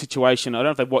realise the situation, I don't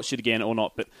know if they've watched it again or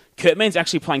not, but Kurt Mann's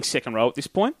actually playing second row at this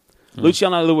point.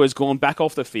 Luciano Lua has gone back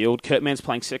off the field, Kurt Mann's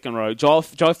playing second row, Jai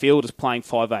Field is playing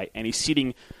 5'8", and he's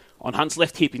sitting on Hunt's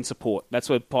left hip in support. That's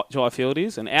where Jai Field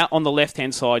is. And out on the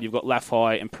left-hand side, you've got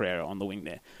Laffey and Pereira on the wing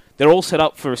there. They're all set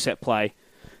up for a set play.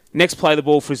 Next play, the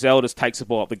ball, Frizzell just takes the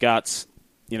ball up the guts,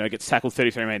 gets tackled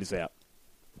 33 metres out.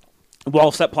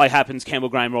 Whilst that play happens, Campbell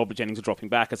Graham and Robert Jennings are dropping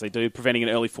back, as they do, preventing an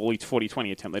early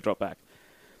 40-20 attempt. They drop back.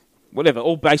 Whatever,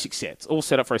 all basic sets, all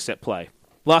set up for a set play.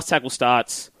 Last tackle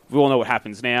starts. We all know what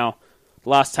happens now.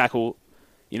 Last tackle,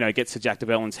 gets to Jack de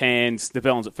Bellin's hands. De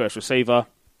Bellin's at first receiver.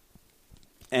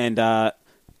 And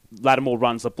Lattimore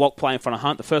runs the block play in front of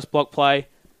Hunt. The first block play,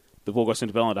 the ball goes from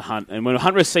de Bellin to Hunt. And when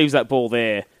Hunt receives that ball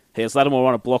there, he has Lattimore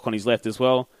run a block on his left as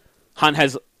well. Hunt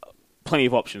has plenty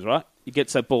of options, right? He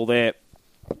gets that ball there.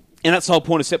 And that's the whole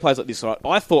point of set plays like this, right?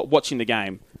 I thought, watching the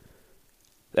game,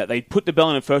 that they put de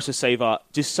Bellin in first receiver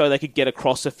just so they could get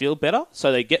across the field better.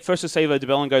 So they get first receiver, de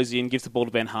Bellin goes in, gives the ball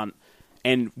to Ben Hunt.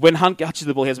 And when Hunt touches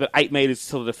the ball, he has about 8 metres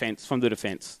to the defence, from the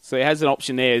defence. So he has an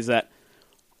option there, is that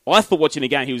I thought, watching the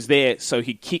game, he was there so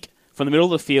he'd kick from the middle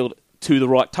of the field to the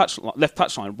left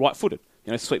touchline, right-footed,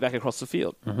 sweep back across the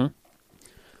field. Mm-hmm.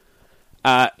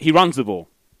 He runs the ball.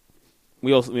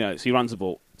 So he runs the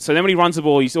ball. So then when he runs the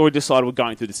ball, he's already decided we're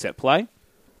going through the set play.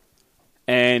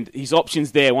 And his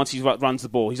options there, once he runs the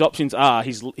ball, his options are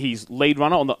he's lead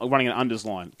runner running an unders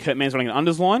line. Kurt Mann's running an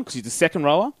unders line because he's the second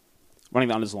rower, running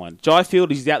the unders line. Jai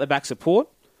Field is out the back support,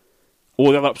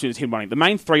 or the other option is him running. The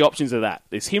main three options are that.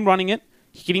 There's him running it,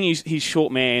 hitting his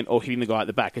short man, or hitting the guy at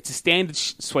the back. It's a standard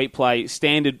sweep play,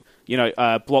 standard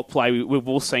block play we've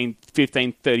all seen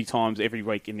 15, 30 times every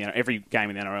week in every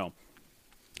game in the NRL.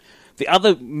 The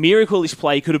other miracle-ish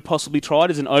play he could have possibly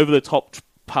tried is an over-the-top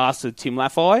pass to Tim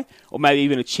Laffey, or maybe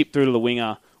even a chip through to the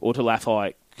winger or to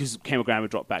Laffey, because Campbell Graham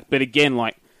would drop back. But again,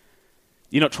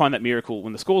 you're not trying that miracle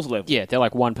when the score's level. Yeah, they're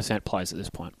 1% plays at this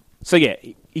point. So yeah,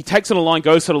 he takes on the line,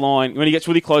 goes to the line. When he gets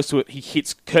really close to it, he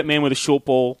hits Kurt Mann with a short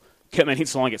ball. Kurt Mann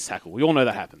hits the line, gets tackled. We all know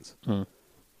that happens.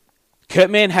 Kurt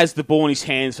Mann has the ball in his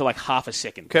hands for half a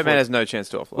second. Kurt Mann has no chance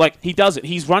to offload. He does it.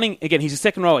 He's running, again, he's a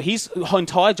second rower. His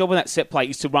entire job on that set play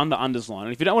is to run the unders line.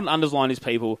 And if you don't know what an unders line is,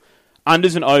 people,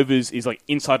 unders and overs is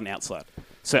inside and outside.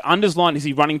 So unders line is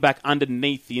he running back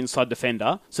underneath the inside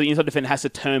defender, so the inside defender has to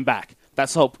turn back.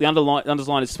 That's the whole. The unders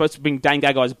line is supposed to bring Dane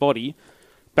Gagai's body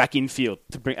back infield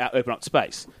to open up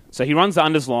space. So he runs the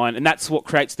unders line, and that's what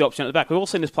creates the option at the back. We've all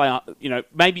seen this play,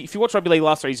 maybe if you watch rugby league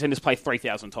last 3 years, you've seen this play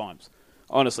 3,000 times.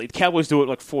 Honestly, the Cowboys do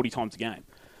it 40 times a game.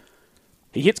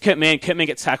 He hits Kurt Mann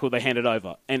gets tackled, they hand it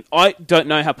over. And I don't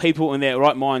know how people in their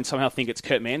right mind somehow think it's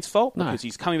Kurt Mann's fault, because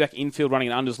he's coming back infield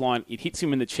running an unders line, it hits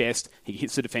him in the chest, he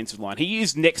hits the defensive line. He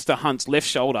is next to Hunt's left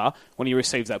shoulder when he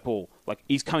receives that ball.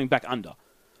 He's coming back under.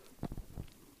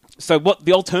 So what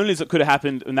the alternatives that could have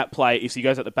happened in that play, if he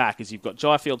goes at the back, is you've got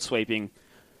Jai Field sweeping,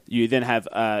 you then have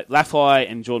Laffey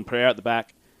and Jordan Pereira at the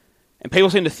back. And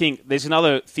people seem to think, there's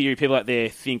another theory people out there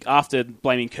think, after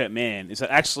blaming Kurt Mann, is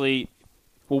that actually,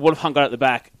 well, what if Hunt got at the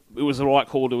back? It was the right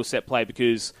call to a set play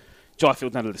because Jai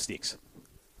Field's under the sticks.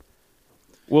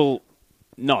 Well,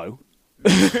 no.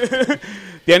 The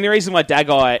only reason why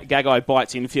Gagai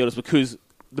bites infield is because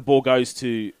the ball goes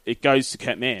to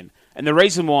Kurt Mann. And the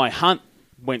reason why Hunt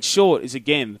went short is,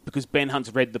 again, because Ben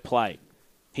Hunt's read the play.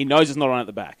 He knows it's not on at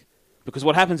the back. Because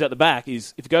what happens at the back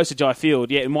is, if it goes to Jai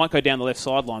Field, it might go down the left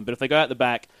sideline, but if they go out the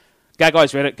back,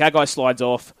 Gagai's read it, Gagai slides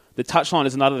off, the touchline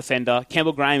is another defender,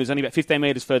 Campbell Graham is only about 15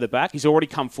 metres further back, he's already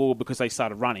come forward because they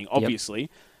started running, obviously. Yep.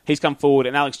 He's come forward,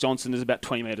 and Alex Johnson is about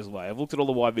 20 metres away. I've looked at all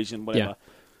the wide vision, whatever. Yeah.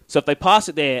 So if they pass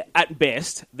it there, at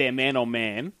best, they're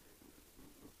man-on-man,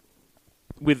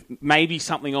 with maybe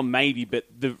something on maybe, but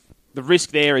the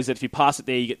risk there is that if you pass it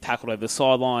there, you get tackled over the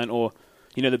sideline, or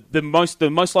the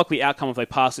most likely outcome if they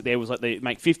pass it there was they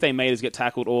make 15 metres, get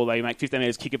tackled, or they make 15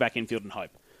 metres, kick it back infield and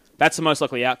hope. That's the most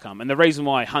likely outcome. And the reason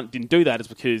why Hunt didn't do that is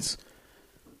because,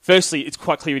 firstly, it's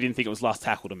quite clear he didn't think it was last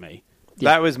tackle to me.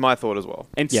 Yeah. That was my thought as well.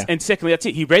 And secondly, that's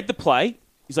it. He read the play.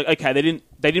 He's like, okay,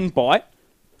 they didn't bite.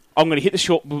 I'm going to hit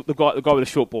the guy with a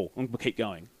short ball, and we'll keep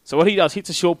going. So what he does, hits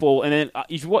a short ball, and then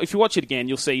if you watch it again,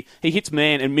 you'll see he hits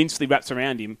Mann and minstly wraps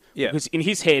around him. Yeah. Because in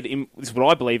his head, this is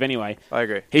what I believe anyway. I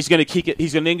agree. He's going to kick it.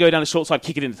 He's going to then go down the short side,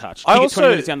 kick it into touch. Kick it 20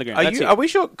 minutes down the ground. Are we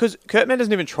sure? Because Kurt Mann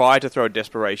doesn't even try to throw a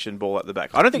desperation ball at the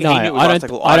back. I don't think he knew it was last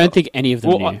tackle either. I don't think any of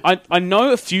them knew. I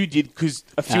know a few did, because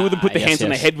a few of them put their hands on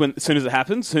their head as soon as it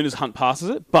happens, as soon as Hunt passes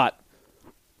it, but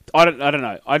I don't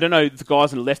know. I don't know if the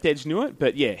guys on the left edge knew it,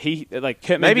 but yeah,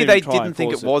 Kurt Mann maybe they didn't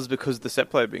think it was because the set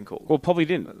play had been called. Well, probably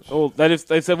didn't. Or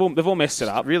they've all messed it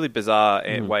up. Really bizarre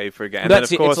way for a game. And then, of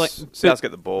course, Souths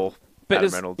get the ball. But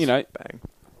Adam Reynolds, bang.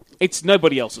 It's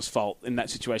nobody else's fault in that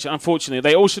situation. Unfortunately,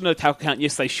 they all should know the tackle count.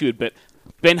 Yes, they should, but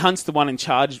Ben Hunt's the one in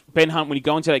charge. Ben Hunt, when you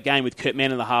go into that game with Kurt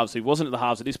Mann in the halves, who wasn't at the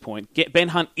halves at this point, Ben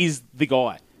Hunt is the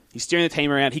guy. He's steering the team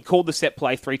around. He called the set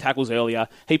play 3 tackles earlier.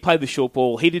 He played the short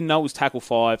ball. He didn't know it was tackle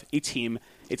 5. It's him.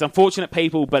 It's unfortunate,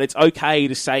 people, but it's okay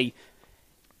to say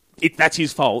that's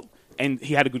his fault, and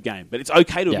he had a good game. But it's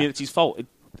okay to admit it's his fault.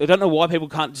 I don't know why people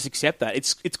can't just accept that.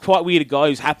 It's quite weird. A guy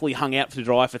who's happily hung out for the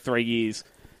Drive for 3 years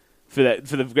for the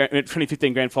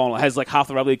 2015 grand final has like half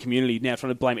the rugby community now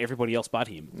trying to blame everybody else but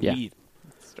him. Yeah. Weird.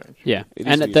 Strange. Yeah, It is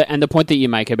and weird. the point that you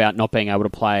make about not being able to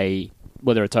play,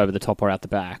 whether it's over the top or out the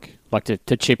back, like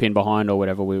to chip in behind or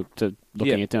whatever we're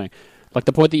looking at doing. Like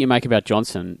the point that you make about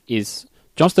Johnson is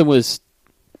Johnston was,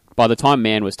 by the time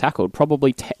Mann was tackled,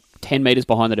 probably 10 metres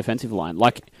behind the defensive line.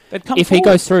 Like They'd come if he forward.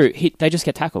 goes through, they just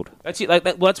get tackled. That's it. Like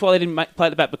that's why they didn't play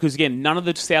at the back because again, none of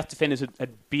the South defenders had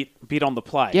bit on the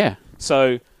play. Yeah.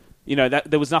 So that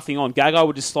there was nothing on. Gagai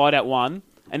would just slide out one,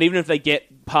 and even if they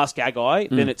get past Gagai,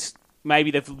 then it's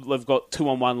maybe they've got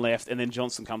 2-on-1 left, and then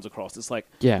Johnson comes across. It's like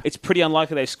it's pretty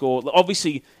unlikely they score.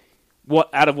 Obviously,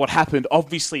 what happened,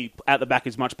 obviously at the back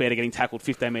is much better getting tackled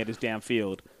 15 metres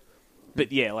downfield.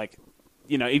 But yeah, like.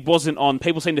 It wasn't on.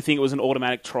 People seem to think it was an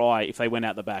automatic try if they went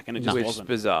out the back, and it just Which wasn't. is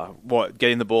bizarre. What,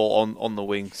 getting the ball on the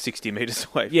wing 60 metres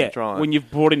away from the try? When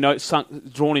you've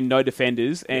drawn in no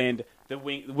defenders, and the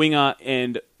winger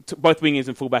and both wingers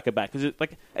and fullback are back. Because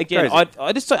again,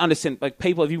 I just don't understand. Like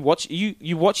people, if you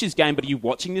watch this game, but are you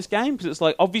watching this game? Because it's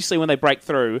like obviously when they break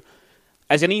through.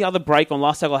 As any other break on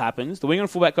last tackle happens, the winger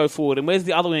and fullback go forward, and where's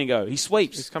the other winger go? He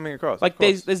sweeps. He's coming across. Like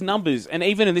there's numbers, and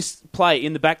even in this play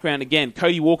in the background again,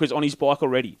 Cody Walker's on his bike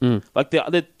already. Like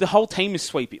the whole team is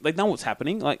sweeping. They know what's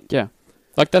happening. Like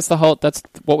Like that's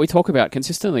what we talk about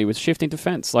consistently with shifting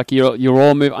defense. Like you're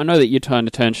all move. I know that you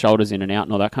turn shoulders in and out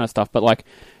and all that kind of stuff, but like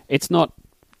it's not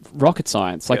rocket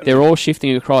science. Like they're all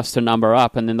shifting across to number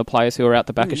up, and then the players who are out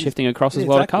the back are shifting across as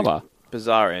well to cover.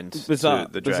 Bizarre end. Bizarre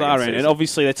end. And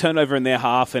obviously they turned over in their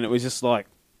half, and it was just like.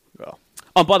 Well.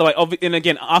 Oh, by the way, and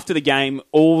again, after the game,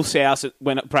 all South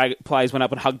players went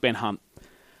up and hugged Ben Hunt.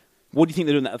 What do you think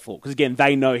they're doing that for? Because again,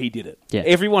 they know he did it. Yeah.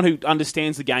 Everyone who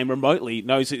understands the game remotely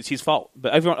knows it's his fault.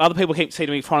 But other people keep saying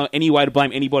to me, finding any way to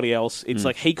blame anybody else. It's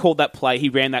like he called that play, he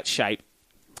ran that shape,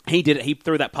 he did it, he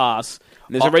threw that pass.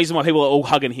 And there's a reason why people are all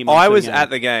hugging him. I was at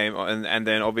the game and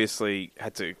then obviously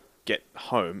had to get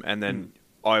home, and then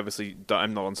I obviously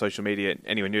I'm not on social media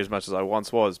anywhere near as much as I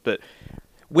once was, but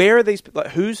where are these? Like,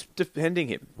 who's defending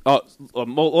him? Oh, a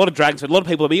lot of Dragons. A lot of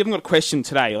people have even got a question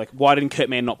today, like why didn't Kurt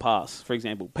Mann not pass? For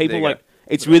example, people like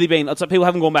it's really been. It's like people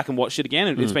haven't gone back and watched it again,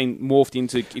 and it's been morphed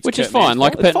into. Which is fine.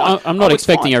 Like, but I'm not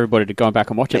expecting everybody to go back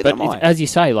and watch it. But as you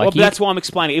say, like, but that's why I'm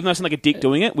explaining. Even though I sound like a dick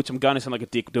doing it, which I'm going to sound like a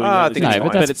dick doing it.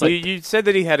 But it's like, you said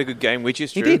that he had a good game, which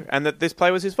is true, and that this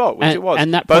play was his fault, which it was.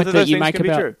 And that both point of that those you things make can be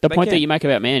true. about the point that you make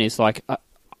about Mann is like.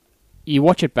 You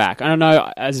watch it back. I don't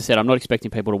know. As I said, I'm not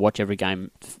expecting people to watch every game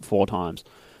 4 times,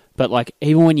 but like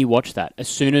even when you watch that, as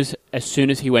soon as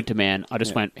he went to Mann, I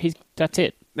just went, that's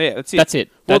it. Yeah, that's it. That's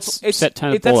it. Well,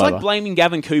 That's like blaming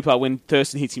Gavin Cooper when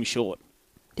Thurston hits him short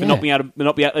for not being able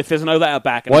to. If there's an overlap out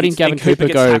back, why didn't Gavin Cooper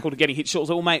gets go tackled getting hit short?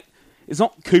 So, well, mate, it's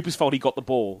not Cooper's fault he got the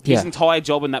ball. His entire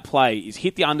job in that play is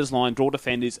hit the unders draw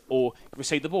defenders, or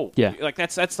receive the ball. Yeah, like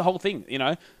that's the whole thing,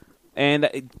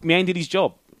 And Mann did his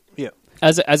job. Yeah.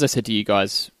 As I said to you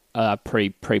guys.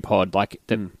 Pre-pod, like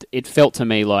it felt to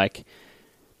me like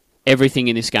everything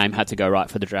in this game had to go right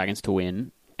for the Dragons to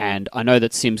win, and I know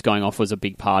that Sims going off was a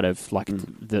big part of like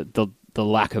the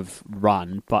lack of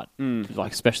run, but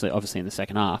like especially obviously in the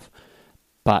second half,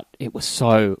 but it was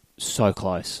so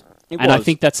close. I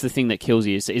think that's the thing that kills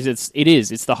you.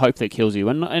 It's the hope that kills you,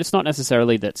 and it's not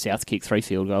necessarily that South kicked 3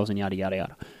 field goals and yada yada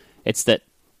yada. It's that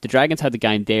the Dragons had the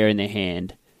game there in their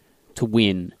hand to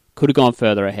win. Could have gone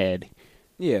further ahead.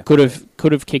 Yeah, could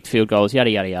have kicked field goals,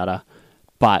 yada yada yada,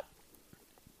 but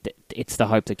it's the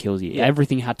hope that kills you. Yeah.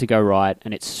 Everything had to go right,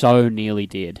 and it so nearly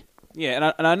did.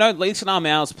 Yeah, and I know Leeson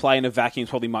Armour's play in a vacuum is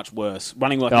probably much worse,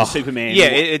 running like a Superman. Yeah,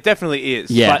 it definitely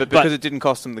is. Yeah, but because it didn't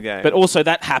cost them the game. But also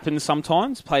that happens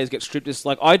sometimes. Players get stripped. It's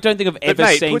like I don't think I've ever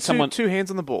seen someone two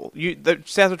hands on the ball. The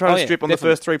South were trying to strip on the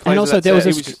first 3 plays. And also there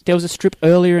was a strip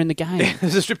earlier in the game. There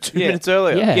was a strip 2 minutes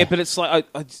earlier. Yeah, but it's like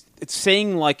it's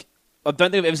seeing like. I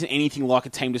don't think I've ever seen anything like a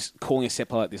team just calling a set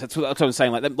play like this. That's what I'm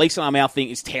saying. Like that Leeson Armour thing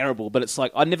is terrible, but it's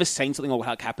like I've never seen something like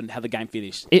what happened, how the game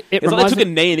finished. It's like they took a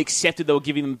knee and accepted they were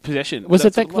giving them possession. Was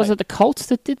it the Colts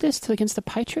that did this against the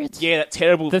Patriots? Yeah, that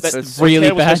terrible. That's really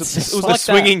terrible bad. It was like the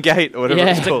swinging gate or whatever.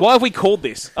 It's like, why have we called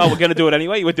this? Oh, we're going to do it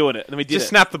anyway. We're doing it, and then we did just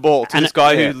snap the ball to this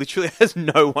guy who literally has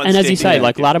no one. And as you say,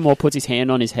 like Lattimore puts his hand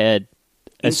on his head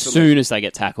as soon as they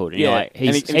get tackled. And like,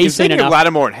 he's seen enough.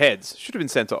 Lattimore and heads should have been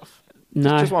sent off.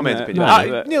 No, just one man's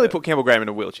opinion. Nearly put Campbell Graham in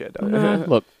a wheelchair. No,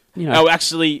 look, Oh,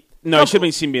 actually, no. It should have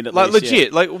been sin bin at least.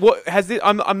 Legit. Like, what has this?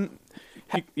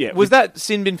 Was that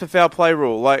sin bin for foul play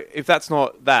rule? Like, if that's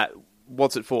not that,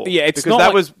 what's it for? Yeah, it's because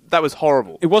not that was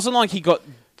horrible. It wasn't like he got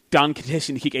done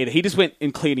contesting the kick either. He just went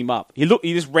and cleared him up. He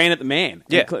just ran at the man.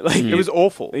 Yeah, it was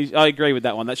awful. I agree with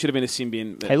that one. That should have been a sin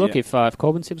bin. Hey, look, if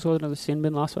Corbin Sims wasn't a sin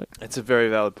bin last week. It's a very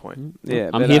valid point. Yeah,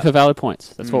 I'm here for valid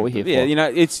points. That's what we're here for. Yeah, you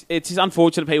know, it's just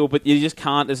unfortunate, people, but you just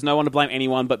can't. There's no one to blame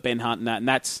anyone but Ben Hunt and that. And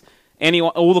that's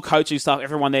anyone, all the coaching stuff,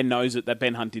 everyone there knows that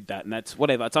Ben Hunt did that. And that's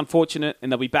whatever. It's unfortunate,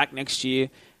 and they'll be back next year.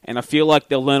 And I feel like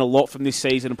they'll learn a lot from this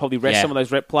season and probably rest some of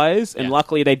those rep players. And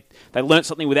luckily, they learned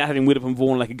something without having Widdop and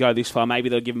Vaughan. They could go this far. Maybe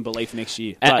they'll give them belief next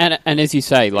year. And as you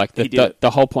say, like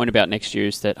the whole point about next year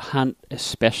is that Hunt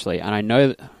especially, and I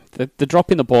know the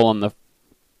dropping the ball on the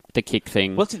kick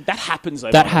thing. Well, that happens.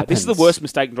 Though, that happens. This is the worst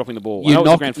mistake in dropping the ball. You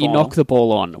knock the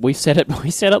ball on. We said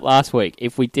it last week.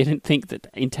 If we didn't think that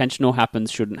intentional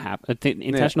things shouldn't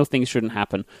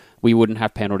happen, we wouldn't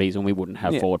have penalties and we wouldn't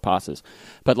have forward passes.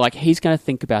 But like he's going to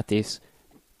think about this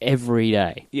every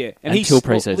day. Yeah, and until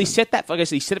preseason. He set that. Like I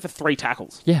said, he set it for 3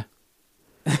 tackles. Yeah.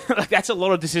 Like that's a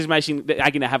lot of decision making that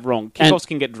they're going to have wrong. Kickoffs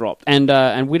can get dropped, and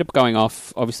Widdop going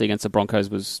off obviously against the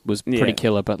Broncos was pretty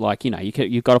killer. But like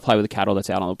you've got to play with the cattle that's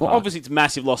out on the park. Well, obviously it's a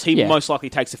massive loss. He most likely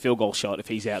takes a field goal shot if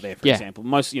he's out there, for example.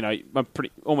 I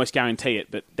almost guarantee it,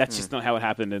 but that's just not how it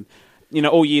happened. And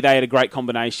all year they had a great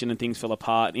combination and things fell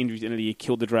apart. Injuries at the end of the year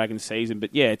killed the Dragons season.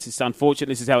 But yeah, it's just unfortunate.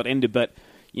 This is how it ended, but.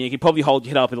 You can probably hold your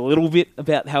head up a little bit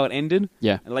about how it ended.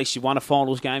 Yeah. At least you won a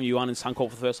finals game. You won in Suncorp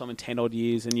for the first time in 10 odd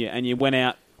years, and you went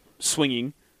out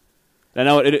swinging. I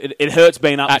know it hurts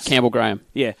being up at Campbell Graham.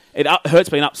 Yeah, it hurts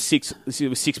being up 6. It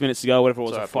was 6 minutes to go, whatever it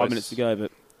was, 5 minutes to go.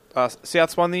 But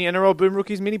Souths won the NRL Boom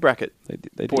Rookies mini bracket.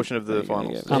 They portion of the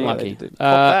finals. Unlucky.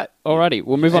 Alrighty,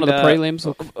 we'll move on to the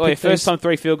prelims. First time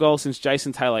 3 field goals since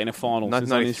Jason Taylor in a final.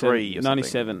 93.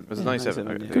 97. Was it 97?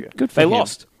 Okay, good for they him.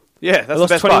 lost. Yeah, that's the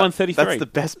best part. 21-33. That's the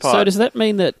best part. So does that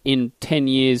mean that in 10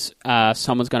 years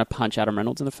someone's going to punch Adam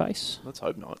Reynolds in the face? Let's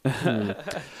hope not. Adam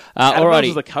Reynolds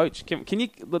is the coach. Can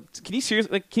you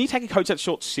seriously? Can you take a coach that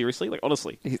short seriously? Like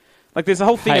honestly, like there's a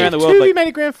whole thing around the world. He made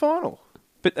a grand final.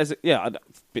 But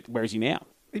but where is he now?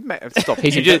 Stop.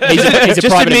 He's a private just admit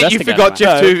investigator. you forgot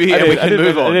Jeff Tuvey and we can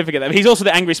move on. I didn't forget that. But he's also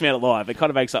the angriest man alive. It kind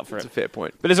of makes up for it. That's a fair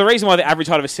point. But there's a reason why the average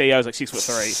height of a CEO is like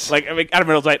 6'3". Like Adam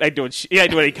Reynolds, he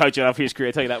ain't doing any coaching after his career.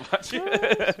 I tell you that much.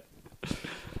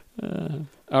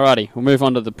 Alrighty, we'll move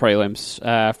on to the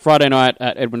prelims. Friday night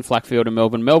at Edwin Flackfield in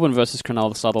Melbourne. Melbourne versus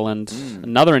Cronulla Sutherland.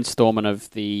 Another instalment of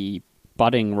the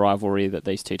budding rivalry that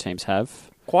these two teams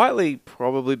have. Quietly,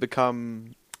 probably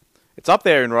become. It's up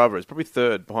there in rivalry. It's probably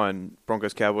third behind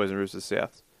Broncos, Cowboys, and Roosters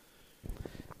South.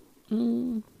 I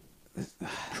don't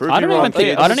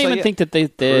even think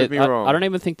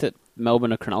that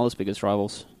Melbourne are Cronulla's biggest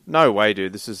rivals. No way,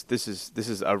 dude. This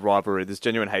is a rivalry. There's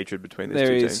genuine hatred between these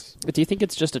two teams. But do you think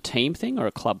it's just a team thing or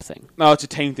a club thing? No, it's a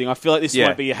team thing. I feel like this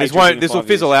might be a hatred. This will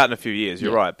fizzle out in a few years.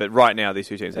 You're right, but right now these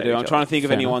two teams hate each other. I'm trying to think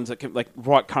of any ones that can, like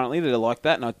right currently that are like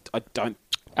that, and I don't.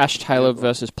 Ash Taylor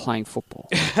versus playing football.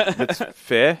 That's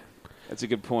fair. That's a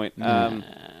good point. The I'm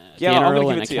NRL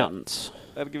going and to give it accountants. to you.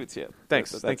 I'll give it to you.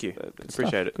 Thanks. Thank you.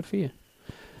 Appreciate it. Good for you.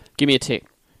 Give me a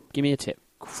tip.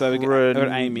 So we're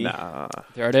at Amy. Nah.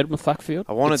 They're at Edmund Flackfield.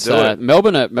 I want to do it.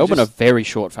 Melbourne are very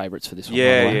short favourites for this one.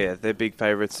 Yeah, they're big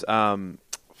favourites.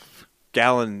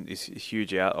 Gallen is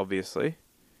huge out, obviously.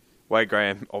 Wade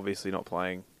Graham obviously not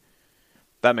playing.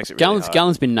 That makes it really hard.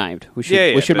 Gallen's been named. We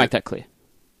should make that clear.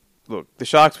 Look, the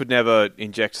Sharks would never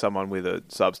inject someone with a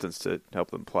substance to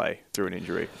help them play through an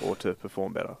injury or to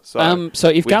perform better. So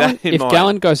if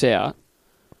Gallen goes out,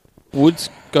 Woods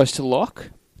goes to lock.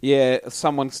 Yeah,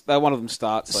 one of them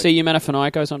starts. See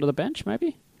Manafani goes onto the bench,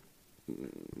 maybe.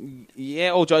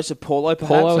 Yeah, or Joseph Paulo,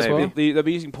 perhaps. Paulo as well. They'll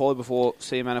be using Paulo before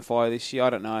Manafai this year. I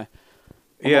don't know.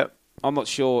 I'm not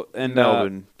sure. And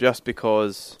Melbourne, just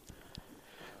because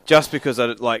Gallen's not going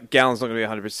to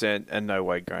be 100% and no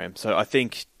Wade Graham. So I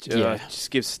think just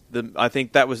gives them. I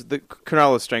think that was the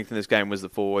Cronulla's strength in this game was the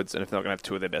forwards, and if they're not going to have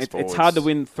two of their best forwards, it's hard to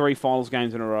win 3 finals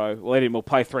games in a row. Well, we'll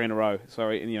play 3 in a row.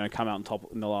 Sorry, and come out on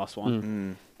top in the last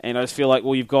one. And I just feel like,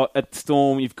 you've got at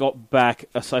Storm, you've got back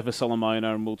a Sofa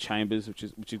Solomona and Will Chambers, which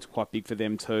is quite big for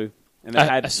them too. And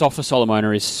a Sofa Solomona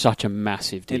is such a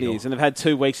massive deal. It is, and they've had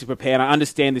 2 weeks to prepare. And I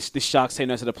understand this Sharks team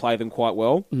knows how to play them quite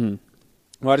well.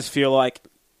 I just feel like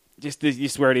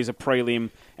just where it is a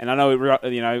prelim, and I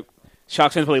know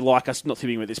Sharks fans probably like us not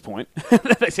tipping them at this point.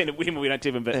 They seem to win when we don't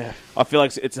tip them, but I feel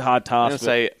like it's a hard task. I'm going to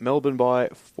say Melbourne by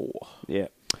 4. Yeah.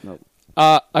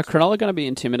 Are Cronulla going to be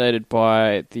intimidated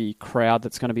by the crowd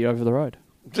that's going to be over the road?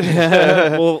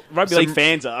 Well, rugby league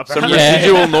fans are. Some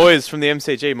residual noise from the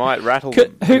MCG might rattle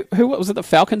them. Who was it? The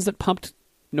Falcons that pumped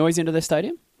noise into their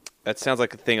stadium? That sounds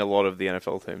like a thing a lot of the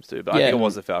NFL teams do, but I think it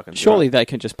was the Falcons. Surely they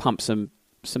can just pump some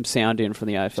some sound in from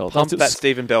the AFL. Pump that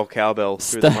Stephen Bell cowbell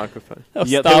through the microphone.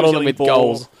 Yeah, Startle them with ball.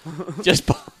 goals.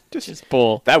 just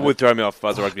ball. That would throw me off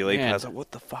Buzz Rugby League. Yeah. I was like,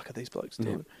 what the fuck are these blokes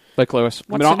doing? Luke Lewis.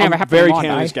 I mean, I'm very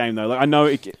keen on this game, though. Like, I know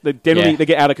they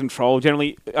get out of control.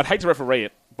 Generally, I'd hate to referee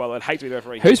it, but I'd hate to be the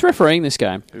referee. Who's refereeing this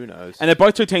game? Who knows? And they're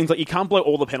both two teams. Like, you can't blow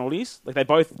all the penalties. Like, they're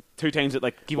both two teams that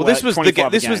give away. This was the game.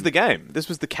 This was the game. This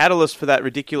was the catalyst for that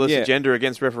ridiculous agenda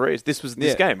against referees. This was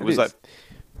this game. It was like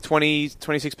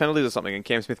 26 penalties or something, and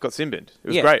Cam Smith got sin binned. It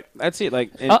was great. That's it. Like,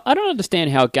 I don't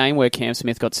understand how a game where Cam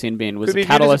Smith got sin binned was Could be a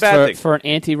catalyst viewed as a bad for an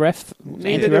anti-ref.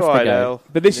 Neither do I, Dale.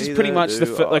 But this is pretty much Neither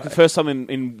do I. the first time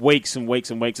in weeks and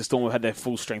weeks and weeks the Storm have had their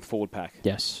full strength forward pack.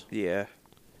 Yes. Yeah.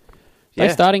 They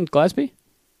starting Glasby?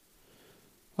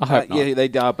 I hope not. Yeah, they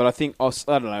are. But I think I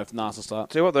don't know if Nas will start.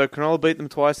 Tell you what, though, Cronulla beat them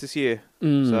twice this year.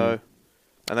 So,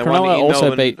 and they Cronulla won in also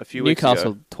Melbourne beat a few weeks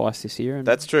Newcastle ago. twice this year. And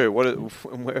That's true. Where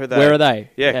are they? Where are they?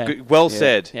 Yeah, good, well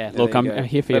said. Yeah, There look, you I'm go.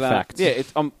 here for your But, facts. Yeah,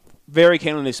 I'm very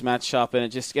keen on this matchup, and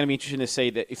it's just going to be interesting to see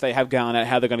that if they have Garnett,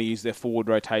 how they're going to use their forward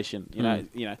rotation. You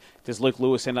know, does Luke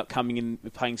Lewis end up coming in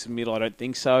playing some middle? I don't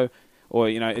think so. Or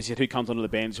is it who comes onto the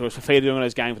bench? Or is Fafita doing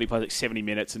those games where he plays like 70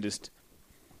 minutes and just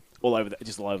all over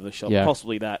the shop? Yeah.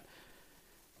 Possibly that.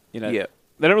 Yeah.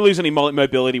 They don't lose any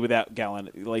mobility without Gallen.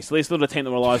 At least not a team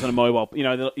that relies on a mobile.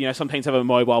 Some teams have a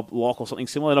mobile lock or something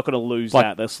similar. They're not going to lose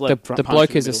that. They'll the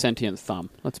bloke is a sentient thumb.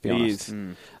 Let's be honest.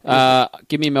 Is.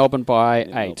 Give me Melbourne by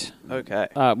 8. Okay.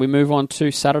 We move on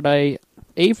to Saturday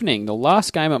evening, the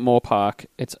last game at Moore Park.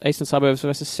 It's Eastern Suburbs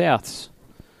versus Souths.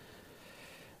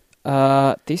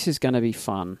 This is going to be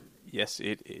fun. Yes,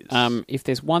 it is. If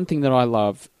there's one thing that I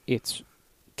love, it's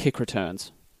kick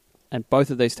returns, and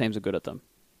both of these teams are good at them.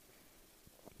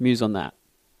 Muse on that.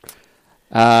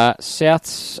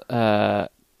 Souths, they're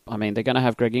going to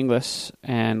have Greg Inglis,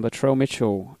 and Latrell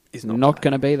Mitchell is not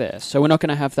going to be there. So we're not going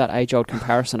to have that age-old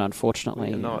comparison,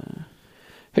 unfortunately.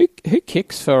 Who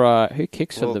kicks for the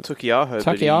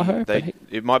Tukiaho?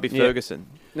 It might be Ferguson.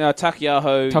 No,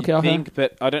 Takiaho, you think,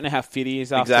 but I don't know how fit he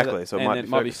is after Exactly, that. so it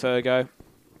might be Fergo.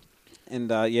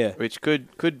 And, Which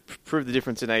could prove the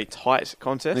difference in a tight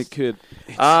contest. It could.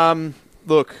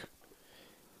 Look,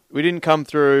 we didn't come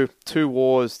through 2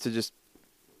 wars to just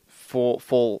fall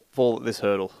at this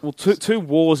hurdle. Well, two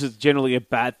wars is generally a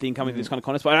bad thing coming to this kind of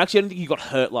contest, but I don't think you got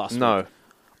hurt last week. No.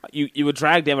 You were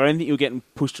dragged down, but I don't think you were getting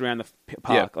pushed around the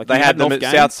park. Yeah. Like, they had them.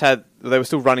 Souths they were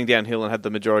still running downhill and had the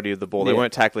majority of the ball. They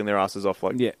weren't tackling their asses off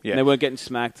And they weren't getting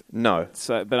smacked. No.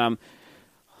 So, but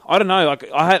I don't know. Like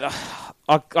I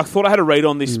thought I had a read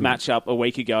on this matchup a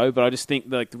week ago, but I just think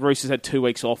the Roosters had 2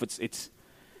 weeks off.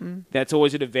 That's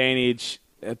always an advantage.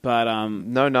 But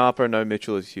no Napa, no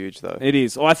Mitchell is huge though. It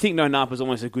is. Well, I think no Napa is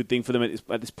almost a good thing for them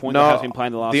at this point. No, he has been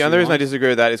playing the last. The only reason I months. disagree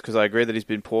with that is because I agree that he's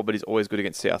been poor, but he's always good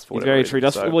against South. He's very true. He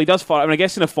does fight. I mean, I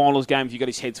guess in a finals game, if you got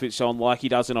his head switched on like he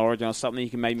does in Origin or something,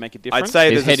 he can maybe make a difference. I'd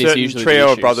say His there's a head is certain usually trio the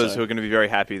of issue, brothers so- who are going to be very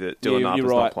happy that Dylan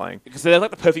Napa's not playing. Because they're like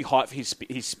the perfect height for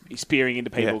his spearing into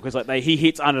people. Because he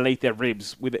hits underneath their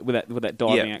ribs with that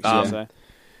diving action. So.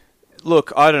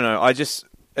 Look, I don't know.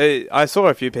 I saw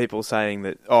a few people saying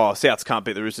that, Souths can't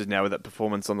beat the Roosters now with that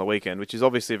performance on the weekend, which is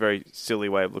obviously a very silly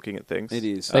way of looking at things. It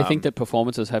is. They think that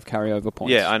performances have carryover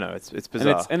points. Yeah, I know. It's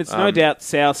bizarre. And it's no doubt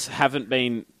Souths haven't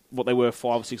been what they were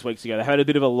 5 or 6 weeks ago. They've had a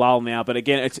bit of a lull now, but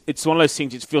again, it's one of those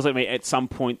things. It feels like at some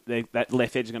point that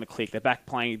left edge is going to click. They're back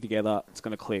playing together. It's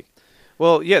going to click.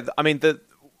 Well, yeah. I mean,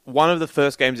 one of the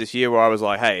first games this year where I was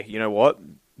like, hey, you know what?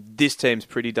 This team's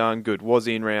pretty darn good. Was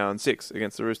in round 6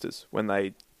 against the Roosters when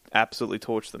they absolutely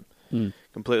torched them.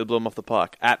 Completely blew them off the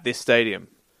park at this stadium.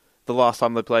 The last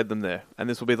time they played them there. And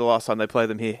this will be the last time they play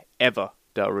them here ever,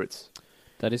 Dale Roots.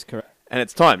 That is correct. And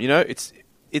it's time,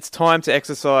 it's time to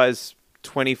exercise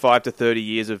 25 to 30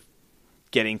 years of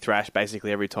getting thrashed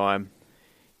basically every time.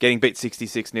 Getting beat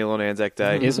 66-0 on Anzac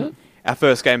Day. Is it? Our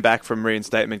first game back from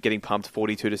reinstatement, getting pumped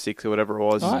 42-6 or whatever it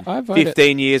was. I voted,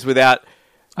 15 years without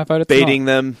I voted beating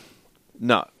them.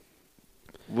 No.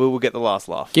 We will get the last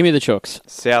laugh. Give me the Chooks.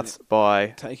 Souths by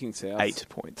Taking South 8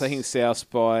 points. Taking Souths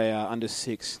by under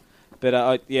 6.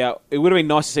 But it would have been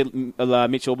nice to see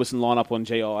Mitch Orbison line up on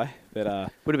GI.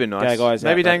 But would have been nice. Gagai's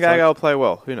Maybe out, Dan that's Gagai will play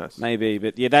well. Who knows? maybe.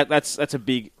 But yeah, that's a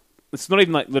big. It's not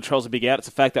even like Latrell's a big out. It's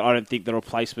the fact that I don't think the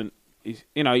replacement is.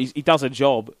 He does a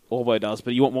job. Orbo does,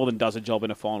 but you want more than does a job in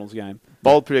a finals game.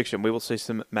 Bold prediction: we will see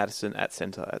some Madison at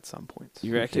centre at some point.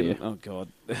 You reckon? Yeah. Oh God!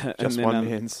 Just one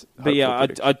man's. But yeah,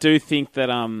 I do think that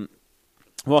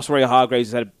whilst Ria Hargreaves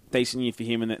has had a decent year for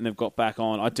him and they've got back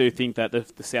on, I do think that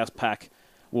the South Pack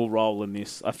will roll in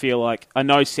this. I feel like I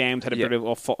know Sam's had a bit of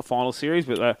a final series,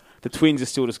 but the Twins are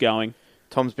still just going.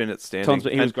 Tom's been outstanding.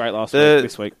 He was great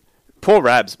this week. Poor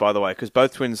Rabs, by the way, because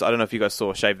both Twins, I don't know if you guys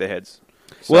saw, shaved their heads.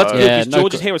 Well, that's good Yeah, because no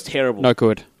George's good. hair was terrible. No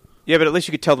good. Yeah, but at least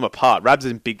you could tell them apart. Rabs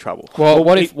is in big trouble. Well,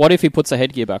 Well, what if he puts the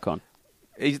headgear back on?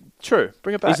 He's true.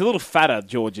 Bring it back. He's a little fatter,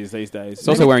 George is these days. He's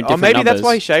also wearing different maybe numbers. that's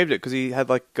why he shaved it, because he had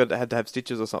had to have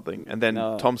stitches or something, and then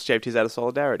No. Tom shaved his out of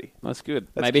solidarity. That's good.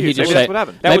 That's Maybe cute. he just Maybe that's shaved. what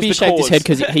happened. That Maybe he was the shaved his head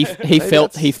cause. because he Maybe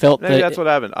felt maybe that's what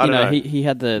happened. I don't know. He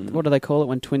had the what do they call it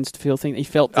when twins feel thing? He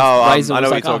felt the I razor know was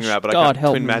what like, you're talking about, but God I can't.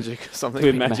 help Twin me. magic or something.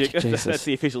 Twin Magic, magic. Jesus. That's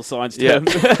the official science Yeah.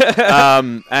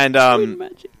 term.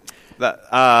 Check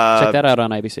that out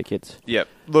on ABC Kids. Yeah.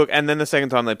 Look, and then the second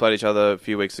time they played each other a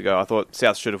few weeks ago, I thought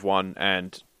South should have won,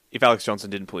 and if Alex Johnson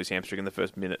didn't pull his hamstring in the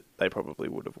first minute, they probably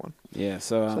would have won. Yeah,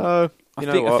 so I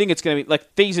I think it's going to be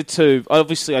like these are two.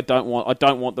 Obviously, I don't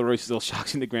want the Roosters or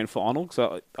Sharks in the grand final.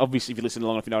 So obviously, if you listen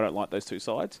long enough, you know I don't like those two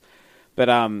sides. But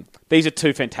these are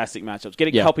two fantastic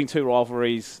matchups. Helping two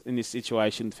rivalries in this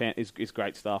situation is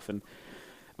great stuff, and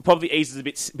it probably eases a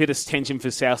bit of tension for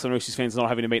South and Roosters fans not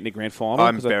having to meet in the grand final.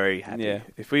 I'm very happy. Yeah.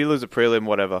 If we lose a prelim,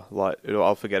 whatever,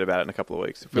 I'll forget about it in a couple of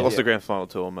weeks. If we lost the grand final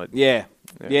to them, Yeah,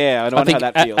 I know I think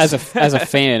how that feels. as a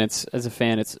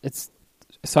fan, it's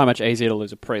so much easier to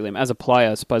lose a prelim. As a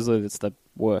player, supposedly it's the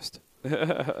worst.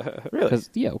 really?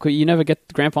 Yeah, you never get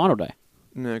the grand final day.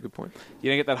 No, good point. You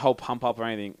don't get that whole pump up or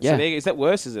anything. Yeah. So is that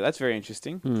worse? Is it? That's very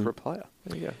interesting. For a player.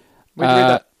 There you go. Where did you read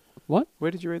that? What?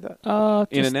 Where did you read that?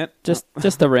 Internet.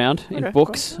 Just around in Okay,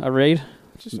 books. I read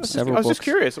I was several books. just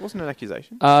curious. It wasn't an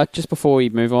accusation. Just before we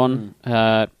move on,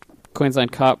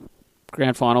 Queensland Cup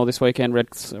grand final this weekend.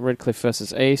 Redcliffe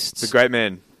versus East. The great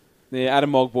man. Yeah, Adam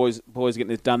Mogg boys getting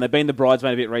this done. They've been the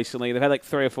bridesmaid a bit recently. They've had like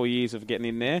 3 or 4 years of getting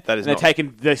in there. That is and they're not-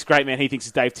 taking this great man he thinks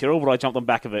is Dave Tyrrell, but I jumped on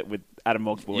back of it with Adam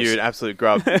Mogg's boys. You're an absolute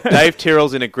grub. Dave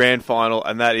Tyrrell's in a grand final,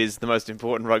 and that is the most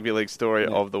important rugby league story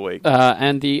of the week.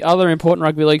 And the other important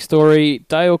rugby league story,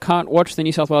 Dale can't watch the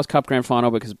New South Wales Cup grand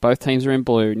final because both teams are in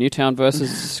blue. Newtown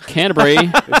versus Canterbury.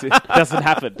 Doesn't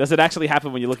happen. Does it actually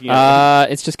happen when you're looking at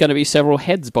it? It's just going to be several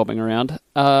heads bobbing around.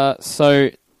 So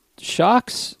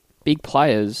Sharks, big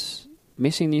players,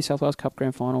 missing the New South Wales Cup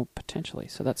grand final potentially.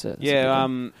 So that's it.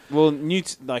 Well,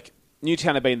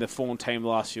 Newtown have been the form team the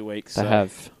last few weeks. They so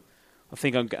have. I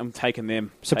think I'm taking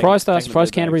them. Surprised taking the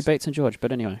Canterbury Days. beat St George,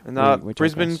 but anyway. And we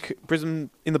Brisbane digress. Brisbane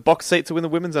in the box seat to win the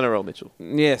women's NRL, Mitchell.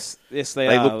 Yes, they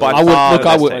They are. look by I far the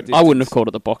best would. team. I wouldn't have called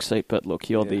it the box seat, but look,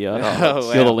 you're the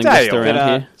Oh, you're the wow. linguist Dale. around But,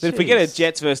 here. but if we get a Jeez.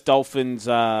 Jets versus Dolphins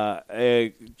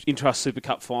Intrust Super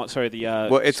Cup final, sorry, the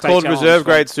Well, it's State called Challenge Reserve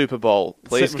final. Grade Super Bowl.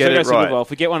 Please Reserve get Grade it Super right. Bowl. If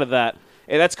we get one of that,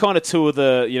 that's kind of two of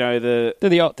the They're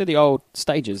the old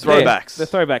stages. Throwbacks. the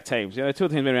throwback teams. Two of the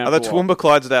teams have been around. Are the for a while. Toowoomba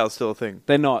Clydesdale still a thing?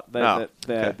 They're not. Oh,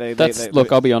 okay.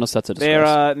 Look, I'll be honest, that's a They're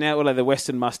disgrace. now what are they, the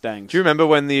Western Mustangs. Do you remember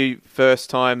when the first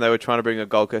time they were trying to bring a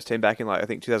Gold Coast team back in, I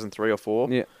think 2003 or 4?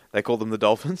 Yeah. They called them the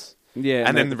Dolphins. Yeah,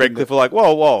 And then they- the Redcliffe were like,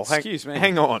 whoa, Excuse me.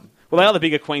 hang on. Well, they are the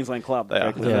bigger Queensland club. They are.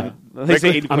 Redcliffe. Yeah. At least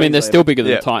they're in Redcliffe- I mean, they're Queensland. still bigger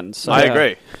than Yeah. the Titans. So, I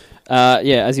agree.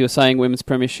 as you were saying, women's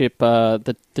premiership,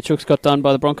 the Chooks got done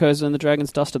by the Broncos and the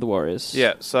Dragons dusted the Warriors.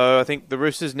 Yeah, so I think the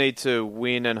Roosters need to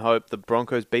win and hope the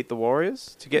Broncos beat the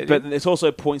Warriors to get But in. there's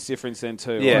also points difference then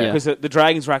too. Yeah. Because the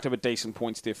Dragons racked up a decent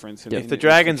points difference. Yeah. If the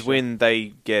Dragons win,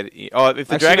 they get in. Oh, if the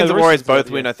Actually, Dragons no, and the Warriors Roosters both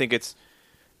do, win, yeah. I think it's...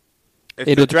 If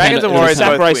It'll the Dragons depend- and it'll Warriors Sack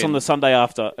both race win... on the Sunday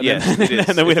after. And Yes, then, it is.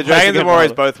 and then If the Dragons and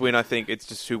Warriors both win, I think it's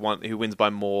just who wins by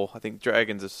more. I think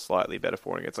Dragons are slightly better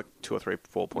for it. It's like 2 or 3,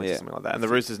 4 points Yeah. or something like that. And the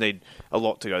Roosters need a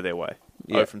lot to go their way.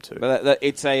 0 from 2. But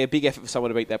it's a big effort for someone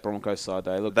to beat that Broncos side.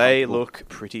 They They comfortable. look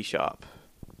pretty sharp.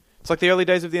 It's like the early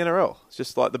days of the NRL. It's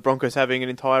just like the Broncos having an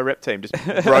entire rep team, just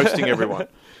roasting everyone.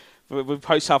 We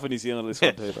post half of New Zealand this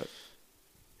one too. But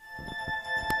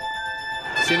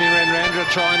Simi Renrandra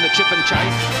trying the chip and chase.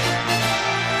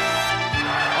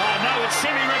 Oh no, it's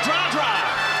Semi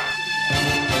Radradra.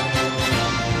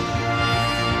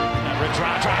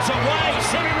 Radradra's away.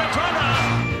 Semi Radradra.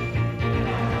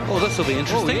 Oh, this will be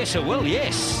interesting. Oh yes, it will.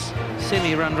 Yes.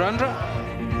 Simi Renrandra.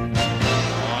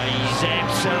 Oh, he's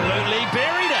absolutely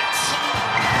buried it.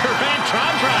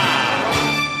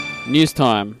 Radradra. News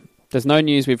time. There's no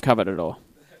news we've covered at all.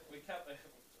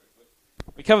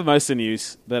 we covered most of the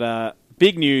news. But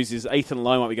big news is Ethan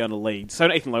Lowe might be going to Leeds. So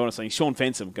not Ethan Lowe, I'm saying Sean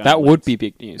Fensom. Going That to would Leeds. be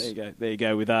big news. There you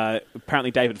go. With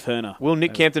apparently David Ferner. Will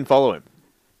Nick Campton follow him?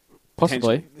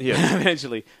 Possibly. Yeah.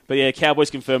 Eventually. But yeah,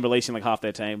 Cowboys confirmed releasing like half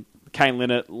their team. Kane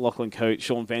Linnett, Lachlan Coote,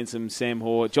 Sean Fensom, Sam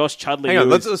Hoare, Josh Chudley. Hang on,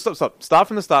 who let's is- stop. Start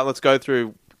from the start. Let's go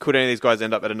through. Could any of these guys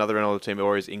end up at another NRL team,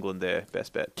 or is England their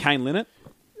best bet? Kane Linnett.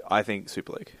 I think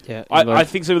Super League. Yeah, I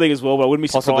think Super League as well, but I wouldn't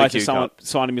be Possibly surprised Q if someone Cup.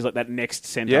 signed him as like that next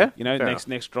centre. Yeah? You know, Fair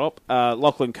next drop.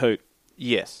 Lachlan Coote,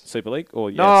 Yes. Super League,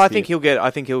 or yes, No, I think he'll get. I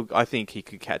think he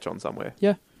could catch on somewhere.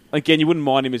 Yeah. Again, you wouldn't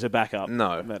mind him as a backup.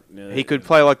 No. But, He could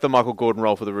play like the Michael Gordon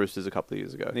role for the Roosters a couple of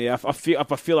years ago. Yeah, I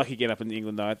feel like he'd get up in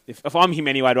England, though. If I'm him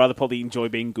anyway, I'd rather probably enjoy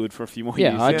being good for a few more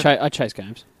years. I'd chase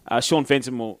games. Sean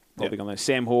Fenton will probably go on there.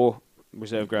 Sam Hoare,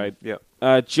 reserve grade.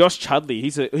 Yeah. Josh Chudley,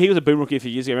 he was a boom rookie a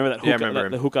few years ago. Remember that hooker? Yeah, I remember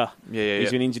him. The hooker. Yeah.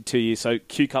 He's been injured 2 years, so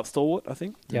Q-Cup stalwart, I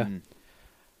think. Yeah.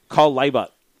 Kyle Labert.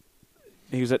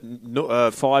 He was at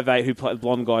 5'8", who played, the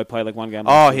blonde guy, played like one game.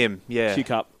 Oh, him. Yeah.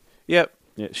 Q-Cup. Yep.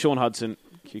 Yeah, Sean Hudson,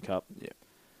 Q-Cup. Yeah.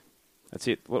 That's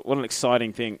it. What an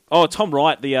exciting thing. Oh, Tom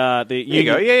Wright, the Union, you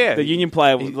go. Yeah. the Union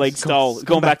player league stole.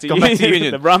 Gone back to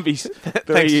Union. the Brumbies.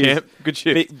 Thanks, champ. Good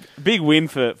shift. Big win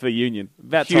for Union.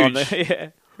 About Huge. time. Yeah.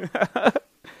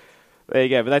 There you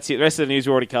go. But that's it. The rest of the news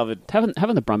we already covered. Haven't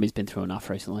the Brumbies been through enough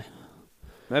recently?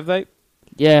 Have they?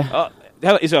 Yeah. Oh, how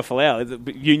about Israel Folau?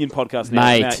 The Union podcast now.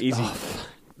 Mate. Now easy.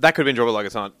 That could have been Drop It Like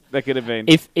It's Hot. That could have been.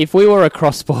 If we were a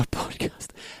cross-sport podcast,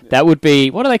 that would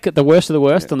be... What are they? The worst of the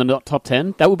worst on the top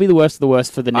 10? That would be the worst of the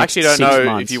worst for the next 6 I actually don't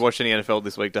know months. if you watched any NFL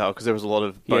this week, Dale, because there was a lot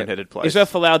of boneheaded plays. Israel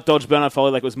Folau dodged Bernard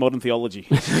Foley like it was modern theology.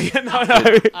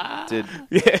 No. Did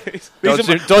Yeah. Dodged These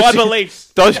him- are my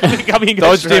beliefs. dodged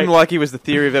Dodged him like he was the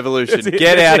theory of evolution. That's it.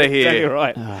 Get out of Exactly here.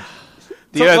 right.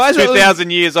 The So why Earth's is it- 2,000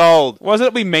 years old. Why is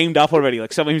it we memed up already?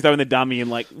 Like someone who's doing the dummy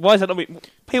and like, why is that not me?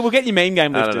 People get your meme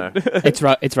game I lifted. don't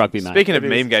know. It's rugby, mate. Speaking of It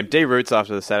meme is. game, D Roots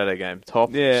after the Saturday game.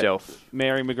 Top shelf.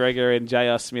 Mary McGregor and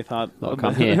J.R. Smith Hunt. Look,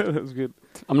 I'm here. That was good.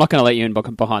 I'm not going to let you in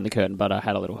behind the curtain, but I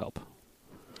had a little help.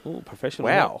 Oh, professional.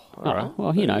 Wow. help. All right.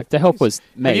 Well, you know, the help was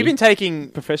me. Have you been taking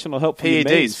Professional help for your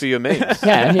PEDs memes. for your memes?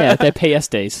 Yeah, they're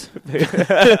PSDs.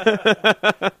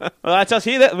 Well, that's us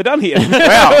here. We're done here.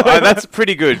 Wow, that's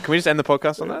pretty good. Can we just end the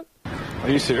podcast on that? Are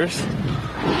you serious?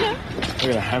 Yeah. We're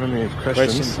going to have any Question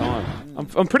questions. time.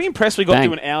 I'm pretty impressed we got Bang.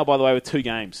 to an hour, by the way, with 2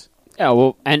 games. Yeah,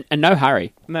 well, and no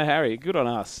Harry. No, Harry, good on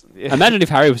us. Yeah. Imagine if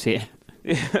Harry was here.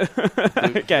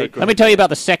 Okay. Let me tell you about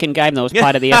the second game that was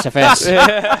played at the SFS.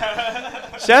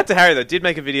 Shout out to Harry, though. Did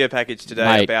make a video package today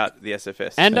Mate. about the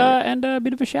SFS. and a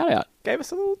bit of a shout out. gave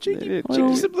us a little cheeky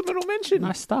Little- subliminal mention.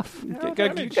 Nice stuff. Go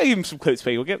give him some clips,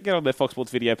 people. Get on their Fox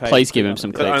Sports video page. Please give him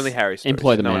some But clips. only Harry's stories,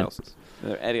 Employ the no one man. else's.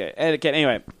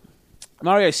 Anyway,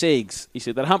 Mario Siegs, he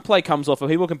said, that Hunt play comes off of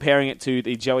people comparing it to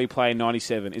the Joey play in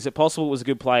 97. Is it possible it was a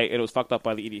good play and it was fucked up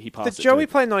by the idiot he passed The it Joey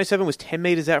to? play 97 was 10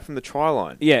 metres out from the try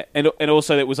line. Yeah, and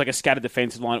also it was like a scattered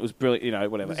defensive line. It was brilliant,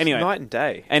 whatever. It's Anyway, night and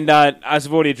day. and as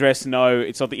I've already addressed, no,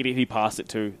 it's not the idiot he passed it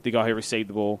to, the guy who received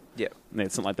the ball. Yeah. No,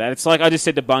 it's not like that. It's like I just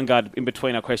said to Bungard in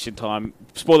between our question time.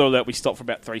 Spoiler alert, we stopped for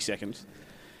about 3 seconds.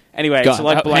 Anyway, Go it's on,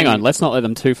 like hang blaming... on, let's not let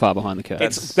them too far behind the curtain.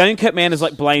 It's Dane Kirkman is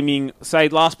like blaming, say,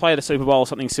 last play at a Super Bowl or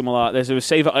something similar. There's a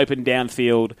receiver open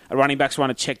downfield, a running back's run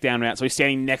a check down route, so he's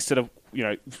standing next to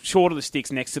the, short of the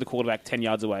sticks, next to the quarterback, 10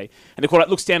 yards away, and the quarterback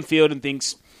looks downfield and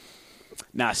thinks,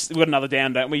 "Nah, we've got another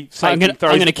down, don't we?" I'm going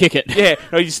to kick it. Yeah,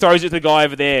 no, he just throws it to the guy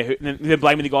over there, and then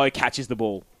blaming the guy who catches the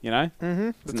ball.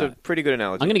 That's a pretty good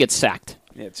analogy. I'm going to get sacked.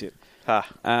 Yeah, that's it.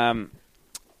 Ah.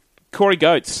 Corey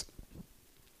Goetz.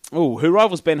 Oh, who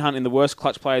rivals Ben Hunt in the worst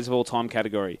clutch players of all time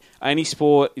category? Any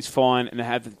sport is fine and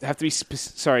have to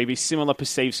be be similar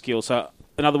perceived skills. So,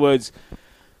 in other words,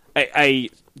 a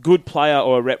good player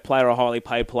or a rep player or a highly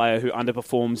paid player who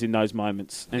underperforms in those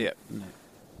moments. And Yeah.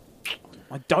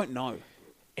 I don't know.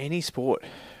 Any sport.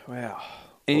 Wow.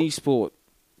 Any sport.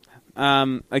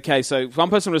 Okay, so one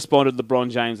person responded to LeBron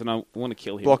James, and I want to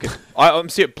kill him. Block it. I'm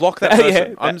serious. Block that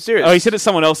person. I'm serious. Oh, he said it's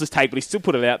someone else's take, but he still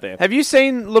put it out there. Have you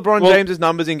seen LeBron Well, James's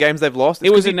numbers in games they've lost?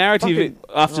 It was a narrative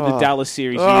after the Dallas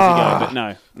series years ago, but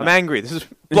no. I'm angry. This is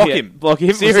block Yeah, him. block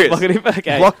him. Serious. Block him.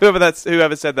 Okay. Block whoever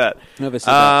said that. Whoever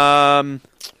said that.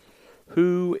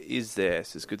 Who is there?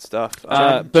 This is good stuff.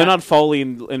 Bernard Foley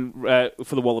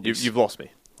for the Wallabies. You've lost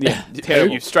me. yeah,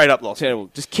 terrible. You've straight up lost me. Terrible.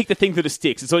 Just kick the thing through the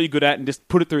sticks. It's all you're good at, and just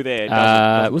put it through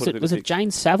there. Was it Jane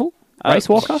Saville? Race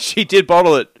Walker? She did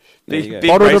bottle it. There you go. Big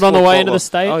Bottled race it on the walk way into bottler. the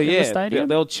stadium. Oh yeah, stadium.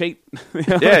 they'll cheat.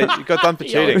 Yeah, you got done for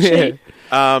cheating.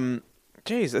 Yeah.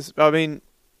 Jeez, I mean,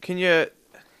 can you... I'm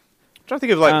trying to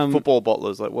think of like football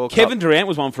bottlers, like World Kevin Cup. Durant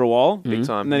was one for a while. Big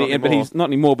time. And then Not but anymore. he's not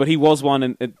anymore. But he was one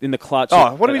in the clutch.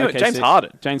 Oh, what are we doing? James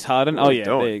Harden. James Harden. What Oh are we yeah,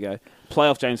 doing? there you go.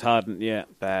 Playoff James Harden. Yeah.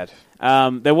 Bad.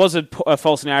 There was a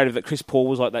false narrative that Chris Paul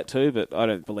was like that too, but I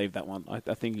don't believe that one.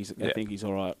 I think he's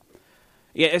all right.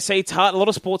 Yeah, see, it's hard. A lot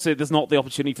of sports there's not the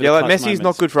opportunity for Yeah, the like clutch Messi's not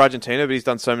moments. good for Argentina, but he's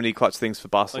done so many clutch things for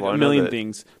Barcelona. Like a million that-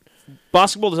 things.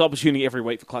 Basketball, there's opportunity every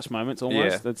week for clutch moments,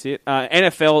 almost. Yeah. That's it.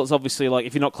 NFL is obviously like,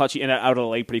 if you're not clutch, you end up out of the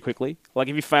league pretty quickly. Like,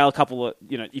 if you fail a couple of,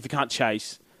 if you can't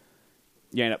chase,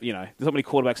 you end up, there's not many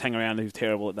quarterbacks hang around who's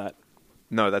terrible at that,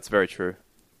 No, that's very true.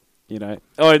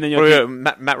 Oh, and then What are we you're... doing?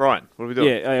 Matt Ryan. What are we doing?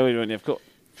 Yeah, we're doing, of course.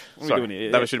 What are Sorry, we doing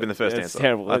here? that should have been the first It's answer.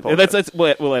 terrible. I apologize.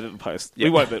 We'll edit and post. Yeah. We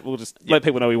won't, but we'll just let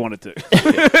people know we wanted to.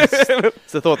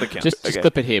 It's the thought that counts. Just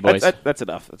clip it here, boys. That's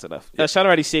enough. That's enough.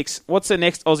 Shutter86, what's the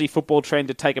next Aussie football trend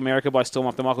to take America by storm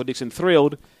after Michael Dixon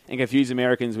thrilled and confused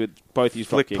Americans with both his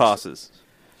Flick drop kicks? passes.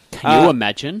 Can you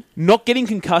imagine? Not getting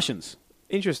concussions.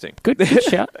 Interesting. Good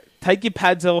shout. Take your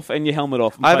pads off and your helmet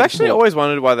off. I've actually always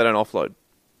wondered why they don't offload.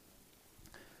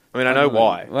 I mean, I know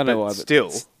why. I know why, but still,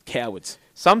 it's cowards.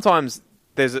 sometimes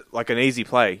there's like an easy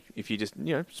play if you just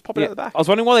just pop it out the back. I was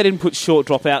wondering why they didn't put short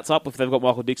dropouts up if they've got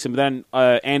Michael Dixon, but then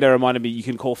Ando reminded me you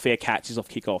can call fair catches off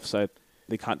kickoff, so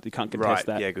they can't contest Right?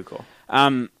 that. Yeah, good call.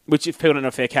 Which if people don't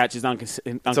know fair catch is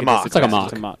uncontested. It's a mark. It's like a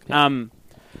mark. It's a mark. Yeah.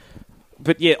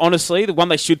 But yeah, honestly, the one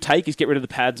they should take is get rid of the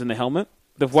pads and the helmet.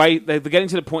 The way they're getting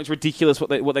to the point, it's ridiculous what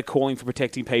they're calling for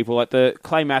protecting people. Like the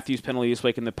Clay Matthews penalty this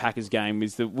week in the Packers game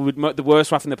is the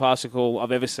worst roughing the passer call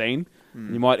I've ever seen.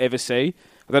 You might ever see.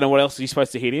 I don't know what else you're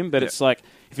supposed to hit him, but it's like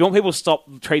if you want people to stop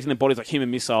treating their bodies like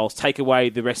human missiles, take away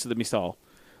the rest of the missile.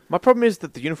 My problem is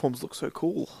that the uniforms look so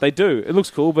cool. They do. It looks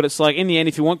cool, but it's like in the end,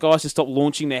 if you want guys to stop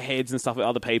launching their heads and stuff at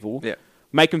other people,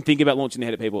 make them think about launching their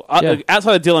head at people.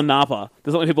 Outside of Dylan Napa,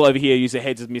 there's not many people over here use their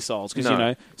heads as missiles.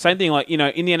 Because, same thing like, in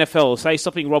the NFL, say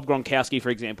stopping Rob Gronkowski, for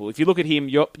example. If you look at him,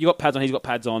 you got pads on, he's got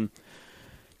pads on.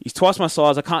 He's twice my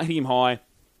size. I can't hit him high.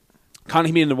 Can't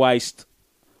hit him in the waist.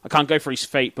 I can't go for his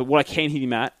feet. But what I can hit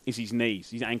him at is his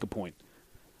knees, his anchor point.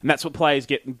 And that's what players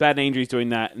get bad injuries doing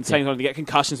that. And same time, they get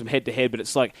concussions from head to head. But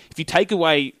it's like, if you take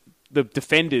away the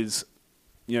defenders,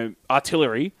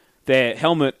 artillery, their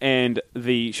helmet and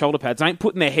the shoulder pads, they ain't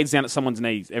putting their heads down at someone's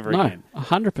knees ever again.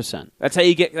 100%. That's how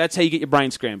you get your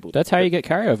brain scrambled. That's how you get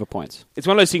carryover points. It's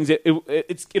one of those things that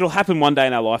it'll happen one day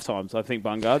in our lifetimes, I think,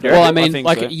 Bungard. Well, I mean,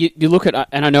 so. you look at,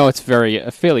 and I know it's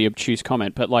a fairly obtuse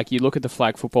comment, but like you look at the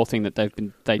flag football thing that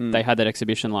they had that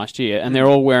exhibition last year, and they're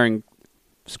all wearing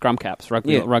scrum caps,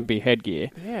 rugby headgear.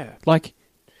 Yeah. Like,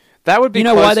 that would be. You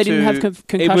know why they didn't have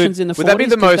concussions in the 40s? Would that be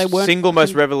the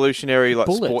most revolutionary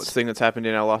bullets. sports thing that's happened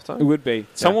in our lifetime? It would be.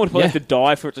 Someone would probably have to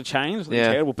die for it to change. It's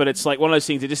terrible, but it's like one of those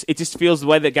things. It just feels the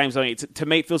way the game's going. To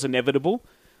me, it feels inevitable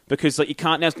because like you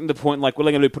can't now get to the point like what are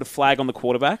they going to do? Put a flag on the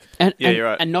quarterback? You're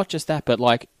right. And not just that, but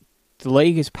like the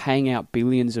league is paying out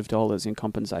billions of dollars in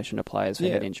compensation to players for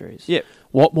head injuries. Yeah.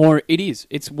 What more it is?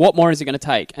 It's what more is it going to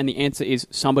take? And the answer is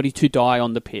somebody to die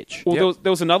on the pitch. Well, there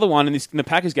was another one in the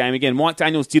Packers game. Again, Mike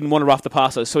Daniels didn't want to rough the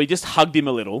passer, so he just hugged him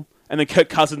a little, and then Kirk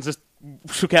Cousins just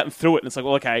shook out and threw it. And it's like,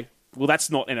 well, okay, that's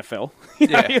not NFL. You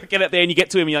get out there and you get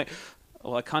to him, and you're like,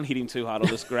 well, I can't hit him too hard. I'll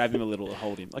just grab him a little and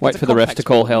hold him. Like, wait for the ref to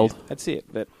call held. That's it.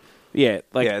 But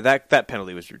that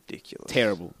penalty was ridiculous.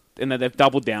 Terrible. And they've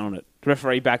doubled down on it. The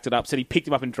referee backed it up, said he picked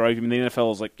him up and drove him, and the NFL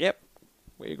was like, yep,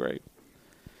 we agree.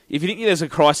 If you think there's a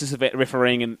crisis of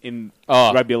refereeing in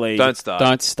rugby league, don't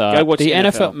start. Go watch the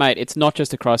NFL. Mate, it's not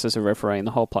just a crisis of refereeing.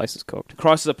 The whole place is cooked.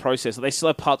 Crisis of process. They still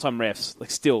have part-time refs.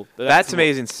 Like, still. That to me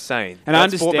is insane. And I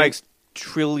understand. Sport makes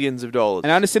trillions of dollars.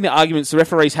 And I understand the arguments the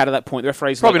referees had at that point. The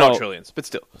referees probably not trillions, but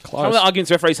still. Some of the arguments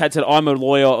the referees had said, I'm a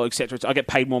lawyer, etc. I get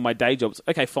paid more on my day jobs.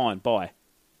 Okay, fine, bye.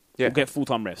 Yeah. We'll get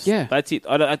full-time refs. Yeah. That's it.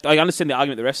 I understand the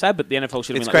argument the refs had, but the NFL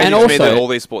should have been like... It's crazy and to me also, that all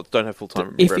these sports don't have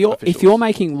full-time if you're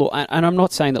making law, and I'm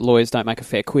not saying that lawyers don't make a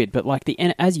fair quid, but like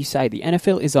as you say, the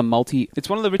NFL is a it's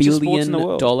one of the richest sports in the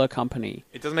world. $multi-billion company.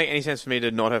 It doesn't make any sense for me to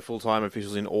not have full-time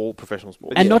officials in all professional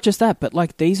sports. And not just that, but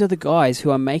like these are the guys who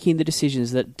are making the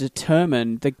decisions that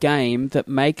determine the game that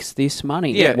makes this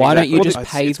money. Yeah, why don't you Well, just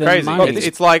pay it's them crazy. money?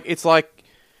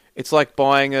 It's like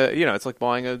buying a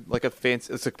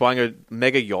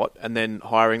mega yacht and then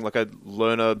hiring like a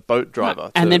learner boat driver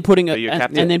and then putting a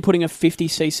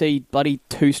 50cc bloody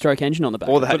 2-stroke engine on the back.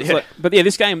 Or that, but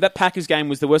this game, that Packers game,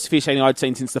 was the worst officiating I'd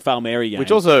seen since the Falmeri game, which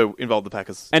also involved the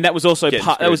Packers. And that was also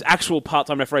that was actual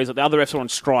part-time referees. Like the other refs were on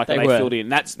strike and they filled in.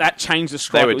 That changed the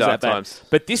strike. They were dark times.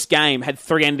 But this game had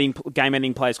 3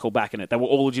 game-ending plays called back in it. They were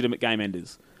all legitimate game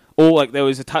enders. There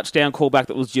was a touchdown callback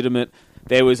that was legitimate.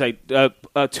 There was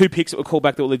 2 picks that were called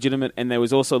back that were legitimate, and there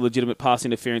was also legitimate pass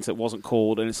interference that wasn't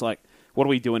called. And it's like, what are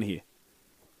we doing here?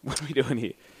 What are we doing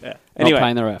here? Yeah. Anyway, not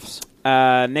paying the refs.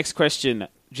 Next question.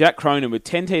 Jack Cronin with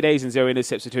 10 TDs and 0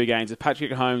 intercepts for 2 games. Is Patrick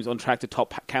Mahomes on track to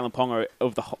top Kalen Ponga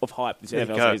of hype this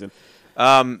NFL season?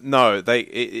 No,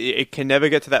 it can never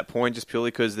get to that point just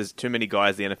purely because there's too many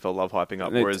guys the NFL love hyping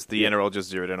up, whereas the NRL just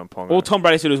zeroed in on Ponga. All Tom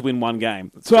Brady should do is win 1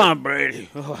 game. Tom Brady.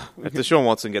 If Deshaun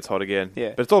Watson gets hot again.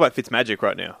 Yeah. But it's all about Fitzmagic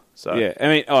right now. So yeah, I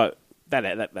mean,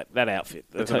 that outfit.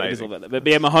 That's amazing. But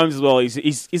yeah, Mahomes as well.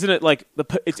 He's isn't it like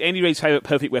it's Andy Reid's favourite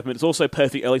perfect weapon. It's also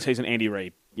perfect early season Andy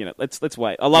Reid. Let's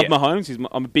wait. I love Mahomes.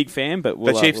 I'm a big fan, but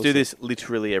the Chiefs do this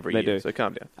literally every year. Do. So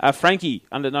calm down. Frankie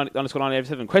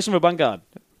 _987. Question for Bungard.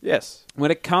 Yes.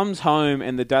 When it comes home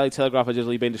and the Daily Telegraph has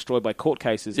usually been destroyed by court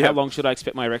cases, how long should I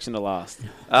expect my erection to last?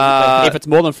 If it's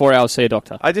more than 4 hours, see a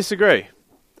doctor. I disagree.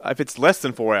 If it's less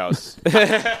than 4 hours,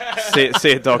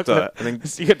 see a doctor. I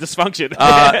think You get dysfunction.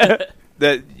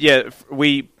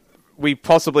 we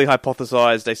possibly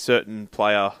hypothesized a certain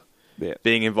player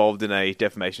being involved in a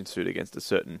defamation suit against a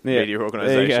certain media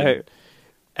organisation,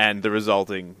 and the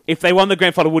resulting. If they won the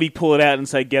grand final, would he pull it out and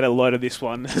say, "Get a load of this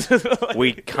one"?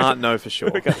 We can't know for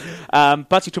sure.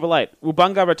 Butsy 888. Will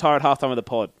Bunga retire at halftime of the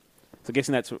pod? So I'm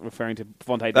guessing that's referring to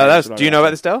Fontaine. Do you know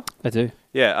about this, Dale? I do.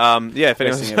 Yeah. If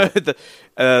anyone's heard,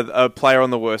 a player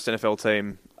on the worst NFL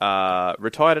team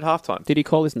retired at halftime. Did he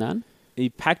call his nan? He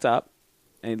packed up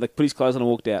and put his clothes on and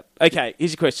walked out. Okay,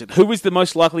 here's your question: who was the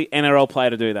most likely NRL player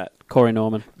to do that? Corey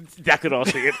Norman. Exactly what I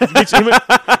was thinking.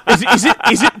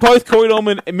 Is it both Corey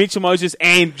Norman, Mitchell Moses,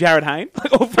 and Jared Hayne?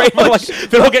 All three,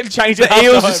 they're all getting changed. The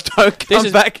Eels just don't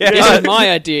come back out. This is my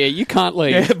idea. You can't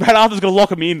leave. Yeah, Brad Arthur's going to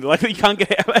lock him in. You can't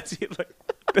get out. That's it.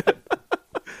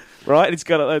 Right? It's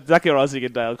got exactly what I was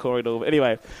thinking, Dale. Corey Norman.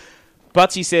 Anyway.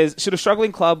 Butsy says, should a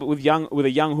struggling club with a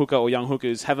young hooker or young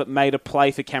hookers have it made a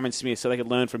play for Cameron Smith so they could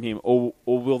learn from him, or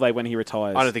will they when he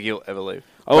retires? I don't think he'll ever leave.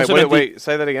 Wait,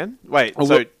 say that again? Wait,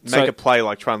 make a play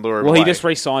like try and lure him away. Well, he just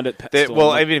re-signed it.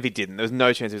 Even if he didn't, there's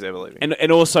no chance he was ever leaving.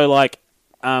 And also, I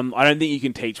don't think you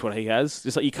can teach what he has.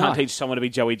 Just you can't teach someone to be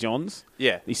Joey Johns.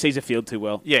 Yeah. He sees a field too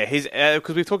well. Yeah,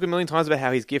 because we've talked a million times about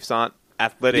how his gifts aren't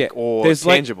athletic or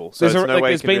tangible. So there's no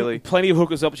way there's been plenty of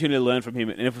hookers opportunity to learn from him.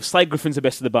 And if Slade Griffin's the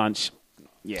best of the bunch...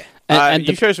 Yeah, and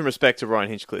you show some respect to Ryan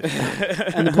Hinchcliffe.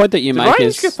 And the point that you make Ryan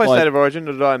is... Hinchcliffe play State of Origin,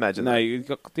 or did I imagine that? No, he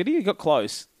got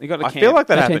close. He got to camp. I feel like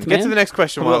that 18th happened. Get to the next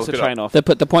question while I look it up.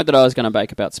 The point that I was going to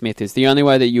make about Smith is the only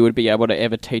way that you would be able to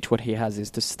ever teach what he has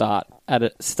is to start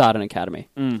an academy.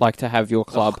 Like to have your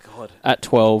club at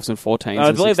 12s and 14s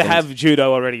I believe 16s. they have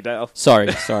judo already, Dale. Sorry.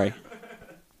 That's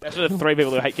for the three people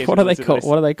who hate kids. What do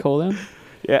they call them?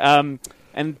 Yeah,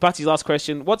 and Butsy's last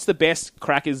question, what's the best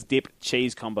crackers dip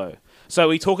cheese combo? So are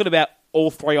we talking about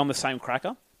all three on the same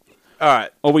cracker? All right.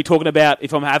 Or are we talking about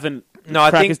if I'm having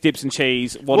crackers, dips, and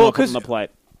cheese, what do I put on the plate?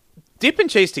 Dip and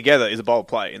cheese together is a bold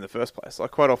play in the first place. I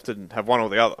quite often have one or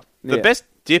the other. The best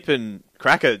dip and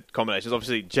cracker combination is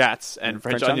obviously Jats and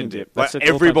French onion dip.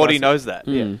 Everybody knows that.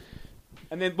 Yeah.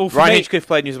 And then, Ryan Hinchcliffe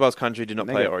played New South Wales Country, did not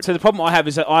play Origin. So the problem I have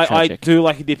is that I do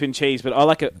like a dip in cheese, but I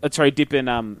like dip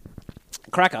in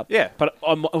cracker. Yeah. But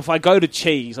if I go to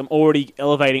cheese, I'm already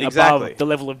elevating above the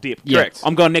level of dip. Correct.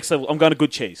 I'm going next level. I'm going to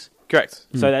good cheese. Correct.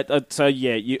 So that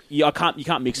you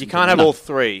can't mix. You can't have all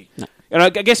three. No. And I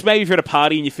guess maybe if you're at a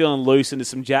party and you're feeling loose and there's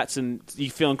some Jats and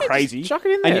you're feeling crazy, chuck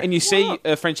it in there. and you see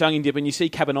French onion dip and you see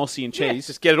cabernossi and cheese,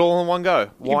 just get it all in one go.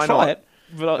 Why not? Try it.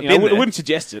 But, I wouldn't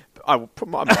suggest it. I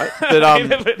might, but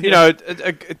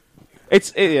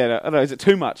it's I don't know. Is it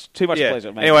too much? Too much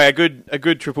pleasure. Maybe. Anyway, a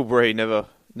good triple brie never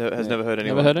hurt anyone.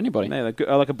 Never hurt anybody. No,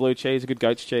 I like a blue cheese, a good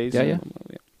goat's cheese. Yeah.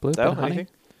 Blue, Dale, honey. anything?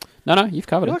 No, you've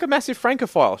covered You're it. like a massive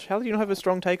francophile. How do you not have a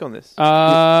strong take on this?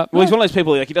 Well, he's one of those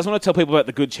people he doesn't want to tell people about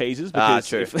the good cheeses because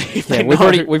true.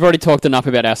 We've already talked enough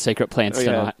about our secret plans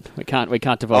tonight. We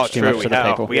can't divulge too much to the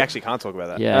people. We actually can't talk about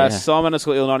that. Yeah. Simon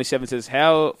 _97 says,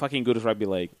 "How fucking good is rugby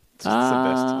league? It's the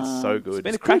best. It's so good. It's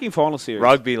been a cracking final series.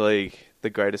 Rugby league,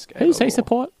 the greatest game. Who does he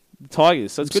support?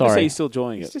 Tigers. So it's good to see he's still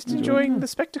enjoying it. He's just enjoying the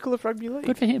spectacle of rugby league.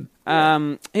 Good for him.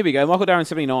 Here we go. Michael Darren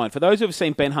 79. For those who have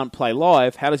seen Ben Hunt play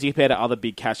live, how does he compare to other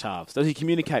big cash halves? Does he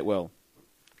communicate well?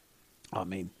 I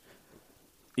mean,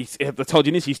 I told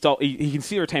you this. He can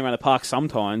steer a team around the park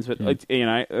sometimes, but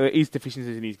his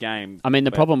deficiencies in his game. I mean, the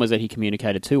problem was that he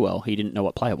communicated too well. He didn't know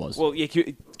what play it was. Well,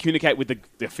 communicate with the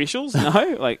officials.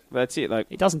 No, that's it.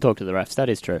 He doesn't talk to the refs. That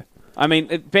is true. I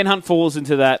mean, Ben Hunt falls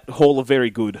into that hall of very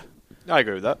good. I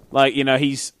agree with that.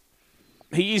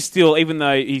 He is still, even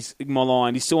though he's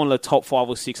maligned, he's still one of the top 5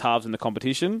 or 6 halves in the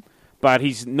competition. But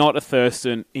he's not a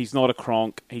Thurston. He's not a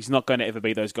Cronk. He's not going to ever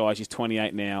be those guys. He's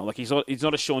 28 now. He's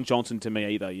not a Sean Johnson to me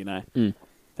either.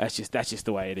 That's just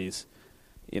the way it is.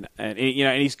 And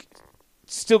he's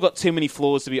still got too many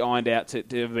flaws to be ironed out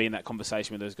to ever be in that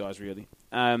conversation with those guys. Really.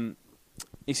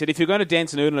 He said, if you're going to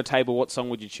dance and eat on a table, what song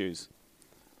would you choose?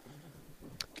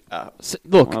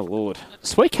 Look, oh Lord,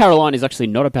 Sweet Caroline is actually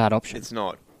not a bad option. It's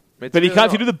not. But you can't.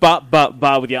 If you do the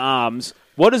bar with your arms,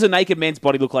 what does a naked man's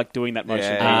body look like doing that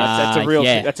motion? That's a real.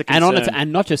 That's a concern.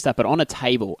 And not just that, but on a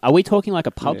table. Are we talking like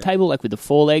a pub table, like with the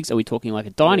 4 legs? Are we talking like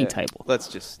a dining table?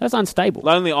 That's unstable.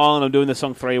 Lonely Island. I'm doing the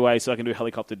song 3 ways so I can do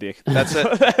helicopter dick. That's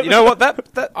it. You know what?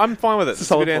 That I'm fine with it.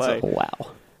 That's a good answer.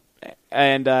 Wow.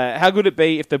 And how good would it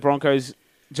be if the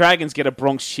Dragons get a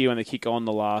Bronx cheer when they kick on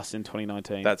the last in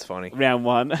 2019? That's funny. Round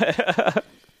 1.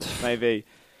 Maybe.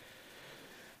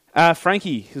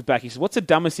 Frankie is back. He says, "What's the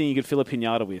dumbest thing you could fill a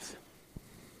pinata with?"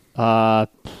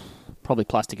 Probably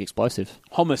plastic explosive.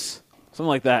 Hummus. Something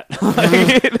like that.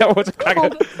 That was a crack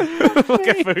like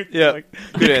a food. Yeah, like,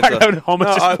 good answer.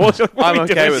 Hummus. I'm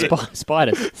okay with it.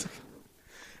 Spiders.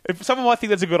 If someone might think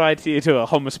that's a good idea to a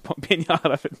hummus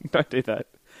pinata, but don't do that.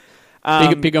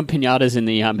 Big on pinatas in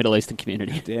the Middle Eastern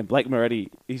community. Damn, Blake Moretti.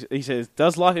 He says,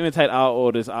 "Does life imitate art,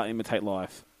 or does art imitate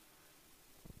life?"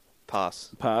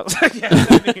 Pass.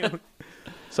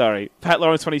 Sorry, Pat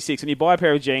Lawrence 26. When you buy a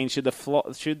pair of jeans, should the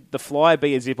fly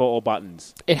be a zipper or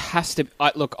buttons? It has to.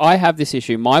 Look, I have this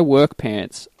issue. My work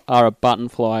pants are a button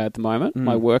fly at the moment.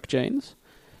 My work jeans,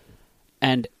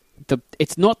 and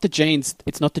it's not the jeans.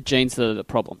 It's not the jeans that are the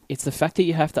problem. It's the fact that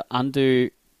you have to undo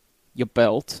your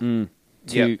belt to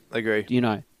agree.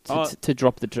 To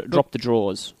drop the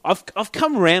drawers. I've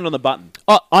come around on the button.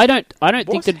 I don't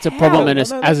think that it's a problem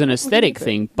as an aesthetic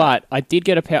thing. But I did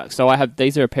get a pair. So I have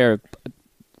these are a pair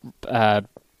of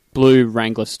blue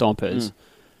Wrangler Stompers.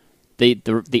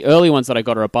 The early ones that I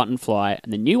got are a button fly,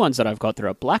 and the new ones that I've got, they're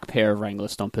a black pair of Wrangler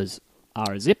Stompers,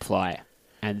 are a zip fly,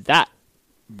 and that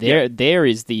there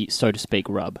is the, so to speak,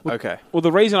 rub. Okay. Well,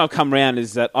 the reason I've come around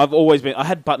is that I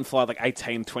had button fly like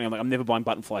 18, 20. I'm like, I'm never buying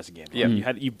button flies again. Yeah.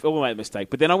 You always made a mistake.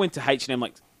 But then I went to H&M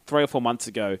like 3 or 4 months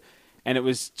ago, and it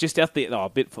was just after the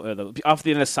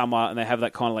end of summer, and they have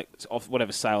that kind of like off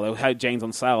whatever sale. They had jeans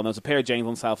on sale, and there was a pair of jeans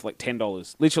on sale for like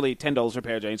 $10. Literally $10 for a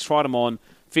pair of jeans. Tried them on,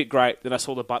 fit great. Then I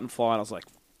saw the button fly, and I was like,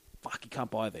 "Fuck, you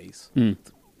can't buy these."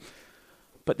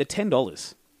 But they're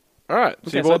 $10. All right,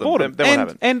 so you bought them. Then what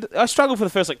happened? And I struggled for the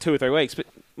first like 2 or 3 weeks, but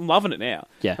I'm loving it now.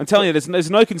 Yeah. I'm telling you, there's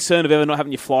no concern of ever not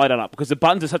having your fly done up because the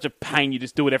buttons are such a pain. You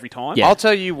just do it every time. Yeah. I'll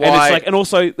tell you why. And it's like, and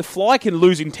also the fly can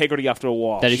lose integrity after a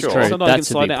while. That is true. Sometimes That's it can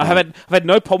slide a big down. I've had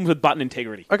no problems with button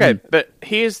integrity. Okay, but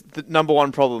here's the number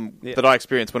one problem that I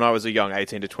experienced when I was a young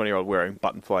 18 to 20-year-old wearing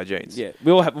button fly jeans. Yeah,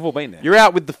 we've all been there. You're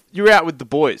out with the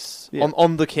boys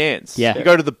on the cans. Yeah. You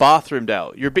go to the bathroom,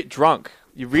 Dale. You're a bit drunk.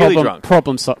 You're really drunk.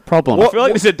 Problem. I feel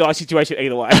like this is a dicey situation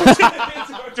either way.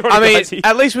 I mean,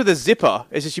 at least with a zipper,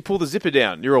 it's just you pull the zipper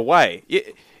down, you're away.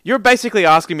 You're basically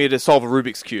asking me to solve a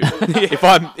Rubik's Cube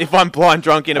if I'm blind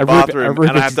drunk in a bathroom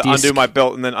and I have to undo my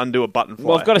belt and then undo a button fly.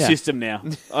 Well, I've got a system now.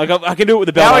 I can do it with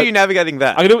the belt. How are you navigating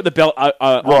that? I can do it with the belt on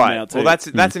now too. Well,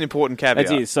 that's an important caveat.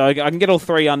 That is. So I can get all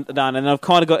three done, and I've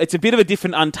kind of got. It's a bit of a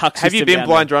different untucked system. Have you been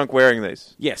blind drunk wearing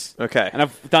these? Yes. Okay. And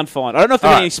I've done fine. I don't know if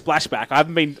there's any splashback. I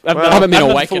haven't been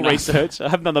awake full enough. research. I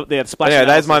haven't done the splashback. Yeah,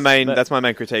 that's my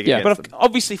main critique. Yeah. Against But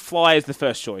obviously, fly is the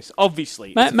first choice.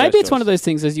 Obviously, Maybe it's one of those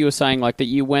things, as you were saying, like that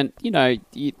you went,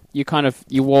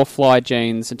 you wore fly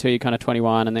jeans until you're kind of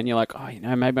 21, and then you're like,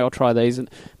 maybe I'll try these. And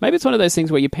maybe it's one of those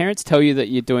things where your parents tell you that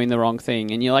you're doing the wrong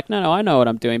thing, and you're like, no, I know what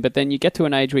I'm doing. But then you get to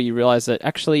an age where you realize that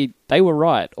actually they were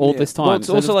right all this time. Well, it's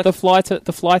also like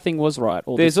the fly thing was right.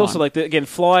 There's also like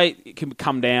fly can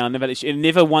come down.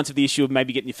 Never once of the issue of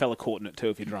maybe getting your fella caught in it too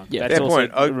if you're drunk. Yeah, that's fair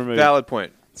point. Valid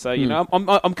point. So,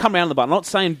 I'm coming around the button. I'm not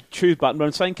saying choose button, but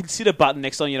I'm saying consider button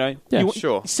next time,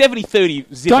 Sure.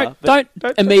 70-30 zipper.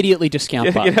 Don't immediately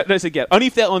discount button. Only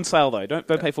if they're on sale, though. Don't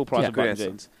pay full price for button answer.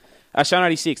 jeans. Sean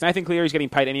 86. Nathan Cleary's getting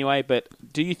paid anyway, but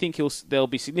do you think there'll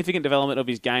be significant development of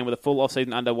his game with a full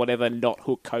off-season under whatever not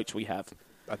hook coach we have?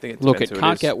 I think it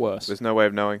can't get worse. There's no way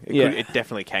of knowing. It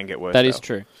definitely can get worse. That is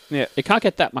true. Yeah. It can't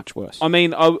get that much worse. I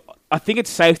mean, I think it's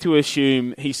safe to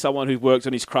assume he's someone who worked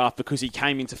on his craft because he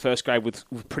came into first grade with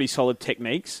pretty solid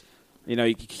techniques. He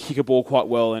can kick a ball quite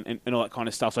well and all that kind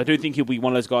of stuff. So I do think he'll be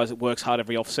one of those guys that works hard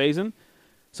every off-season.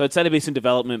 So I'd say there'll be some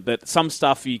development, but some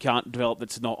stuff you can't develop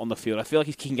that's not on the field. I feel like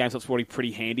his kicking game stop's already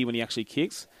pretty handy when he actually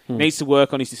kicks. He needs to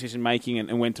work on his decision-making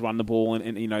and when to run the ball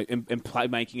and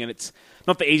play-making, and it's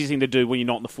not the easiest thing to do when you're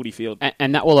not on the footy field.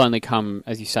 And that will only come,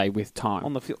 as you say, with time.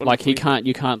 On the field, like you can't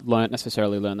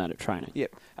necessarily learn that at training.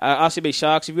 Yep. RCB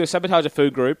Sharks, if you were to sabotage a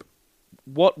food group,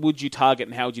 what would you target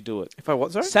and how would you do it? If I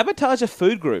what, sorry? Sabotage a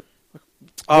food group.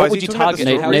 What would you target?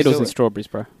 Needles and strawberries,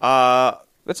 bro.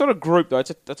 That's not a group, though.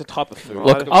 That's a type of food.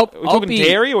 Look, are we talking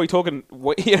dairy or are we talking...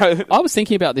 I was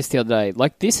thinking about this the other day.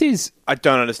 Like, this is... I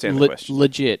don't understand the question.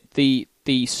 Legit.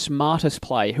 The smartest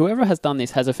play. Whoever has done this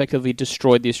has effectively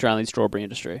destroyed the Australian strawberry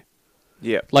industry.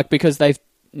 Yeah. Like, because they've...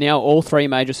 Now all 3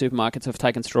 major supermarkets have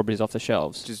taken strawberries off the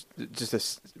shelves.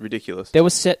 Just ridiculous. There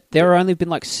have only been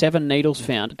like 7 needles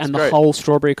found, and the whole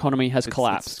strawberry economy has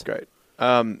collapsed. It's great.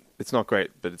 It's not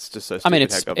great, but it's just so stupid. I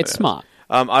mean, it's smart.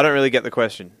 I don't really get the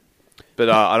question. But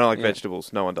I don't like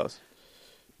vegetables. No one does.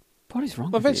 What is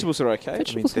wrong Well, with vegetables you? are okay.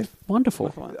 Vegetables are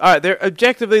wonderful. All right, they're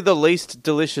objectively the least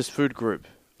delicious food group.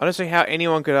 I don't see how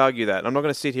anyone could argue that. I'm not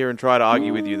going to sit here and try to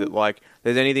argue with you that like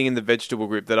there's anything in the vegetable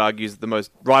group that argues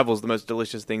rivals the most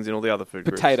delicious things in all the other food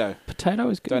groups. Potato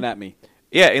is good. Don't at me.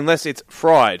 Yeah, unless it's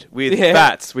fried with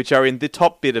fats, which are in the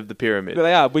top bit of the pyramid. But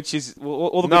they are, which is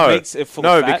all the good meats are full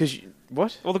of fat. No, because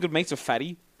what? All the good meats are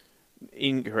fatty.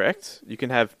 Incorrect. You can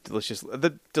have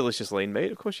the delicious lean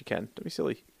meat. Of course you can. Don't be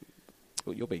silly.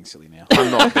 Well, you're being silly now.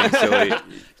 I'm not being silly.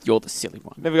 You're the silly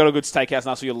one. Never got a good steakhouse and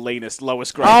ask for your leanest,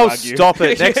 lowest grade. Oh, Wagyu. stop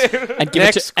it! And give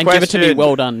it to me.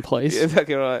 Well done, please. Yeah,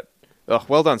 exactly right. Oh,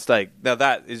 well done, steak. Now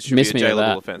that should be a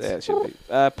jailable offence. Yeah, it should be.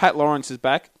 Pat Lawrence is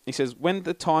back. He says, when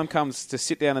the time comes to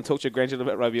sit down and talk to your grandchildren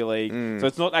about rugby league, so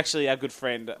it's not actually our good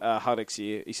friend Huddex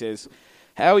here. He says,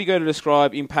 how are you going to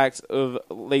describe impact of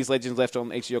these legends left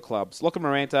on each of your clubs? Lachlan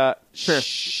Maranta,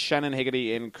 Shannon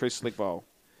Hegarty, and Chris Lickvold.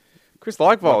 Chris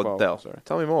Lickvold, sorry.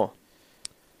 Tell me more.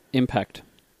 Impact.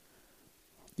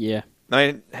 Yeah. I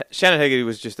mean, Shannon Hegarty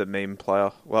was just a meme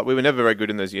player. Well, we were never very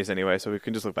good in those years anyway, so we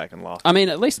can just look back and laugh. I mean,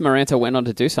 at least Maranta went on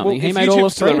to do something. Well, he made all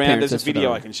of 3 appearances. There's a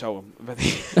video I can show him.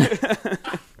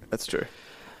 That's true.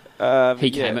 He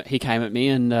came at me,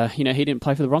 and he didn't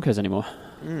play for the Broncos anymore.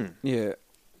 Yeah.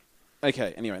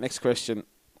 Okay. Anyway, next question.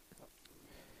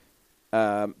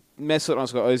 Mesut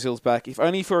Ozil's got Ozil's back. If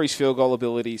only for his field goal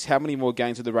abilities, how many more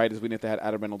games would the Raiders win if they had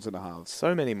Adam Reynolds in the halves?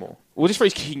 So many more. Well, just for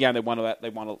his kicking game, they win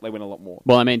a lot more.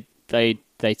 Well, I mean, they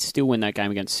still win that game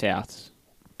against Souths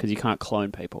because you can't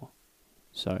clone people.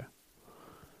 So,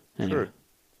 anyway. True.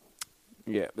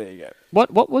 Yeah, there you go.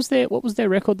 What was their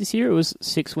record this year? It was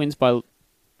 6 losses by less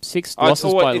than 6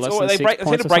 points. They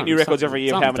tend to break new records every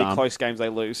year of how many dumb. close games they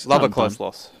lose. Love a close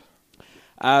loss.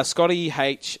 Scotty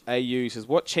H.A.U. says,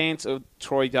 what chance of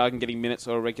Troy Duggan getting minutes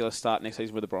or a regular start next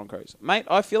season with the Broncos? Mate,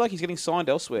 I feel like he's getting signed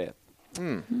elsewhere.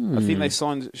 I think they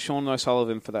signed Sean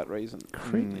O'Sullivan for that reason.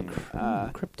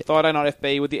 Cryptic. Friday Night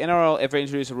FB, would the NRL ever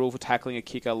introduce a rule for tackling a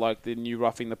kicker like the new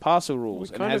roughing the passer rules?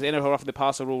 And has the NRL roughing the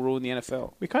passer rule in the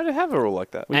NFL? We kind of have a rule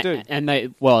like that. We do. And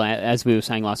as we were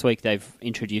saying last week, they've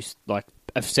introduced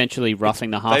essentially roughing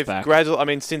the halfback.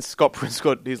 Since Scott Prince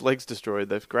got his legs destroyed,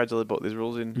 they've gradually brought these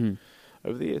rules in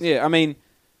over the years. Yeah, I mean,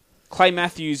 Clay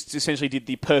Matthews essentially did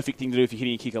the perfect thing to do if you're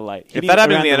hitting a kicker late. If that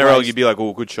happened in the NRL, you'd be like,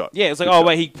 oh, good shot. Yeah, it's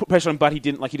like, he put pressure on him, but he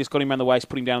didn't. Like, he just got him around the waist,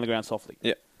 put him down on the ground softly.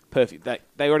 Yeah. Perfect.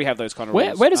 They already have those kind of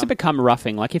rules. Where does it become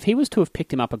roughing? Like, if he was to have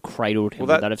picked him up and cradled him,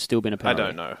 would that have still been a penalty? I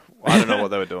don't know. I don't know what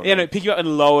they were doing. Yeah, no, pick him up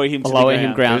and lower him to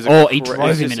the ground. Or he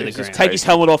drove him into the ground. Take his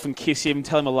helmet off and kiss him,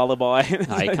 tell him a lullaby.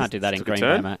 No, you can't do that in Green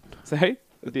Bay, mate. Sorry?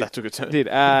 That took a turn. Did.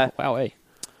 Wowee.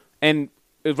 And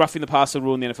roughing the passer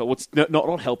rule in the NFL, what's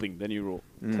not helping the new rule.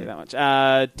 I'll tell you that much.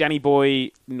 Danny Boy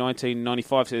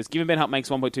 1995 says, given Ben Hunt makes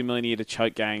 $1.2 million a year to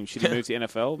choke games, should he move to the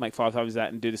NFL, make 5 times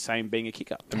that, and do the same being a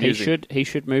kicker? He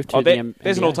should move to the NBA.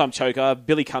 There's an all-time choker,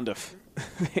 Billy Cundiff.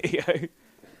 There you go.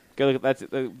 Go look at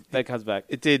that comes back.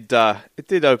 It did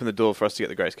open the door for us to get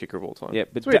the greatest kicker of all time. Yeah,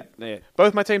 but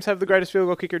both my teams have the greatest field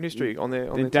goal kicker in history on their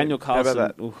Daniel team. Carlson. How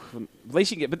about that? At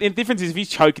least you get. But the difference is if he's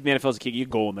choking the NFL as a kicker, you're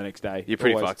gone the next day. You're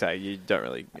pretty fucked. Hey, you don't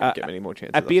really get many more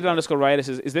chances. At Bearded_Raider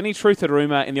says, is there any truth to the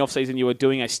rumor in the off-season you were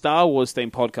doing a Star Wars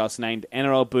themed podcast named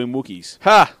NRL Boom Wookiees?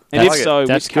 Ha! And if so,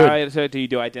 which character do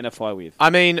you identify with? I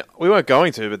mean, we weren't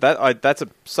going to, but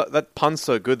that pun's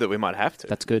so good that we might have to.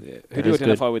 That's good. Yeah. Who do you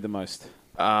identify with the most?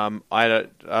 I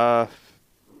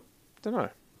don't know.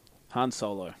 Han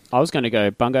Solo. I was going to go,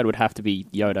 Bungard would have to be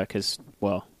Yoda because,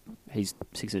 well, he's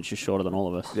 6 inches shorter than all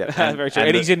of us. Yeah, very true.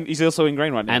 And he's also in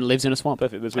green right now. And lives in a swamp.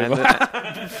 Perfect. Let's move on.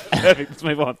 Perfect. Let's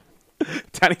move on.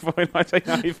 Danny Boy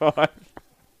 1995.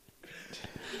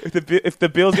 If the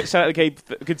Bills get shut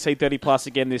out, could see 30 plus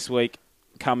again this week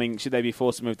coming, should they be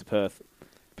forced to move to Perth?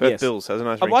 Perth Bills has a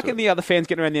nice ring. I'm liking the other fans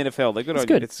getting around the NFL. They're good. It's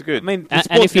good. It's good. I mean, the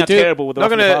sport's now terrible with the not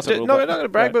going to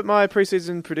brag, but my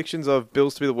preseason predictions of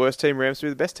Bills to be the worst team, Rams to be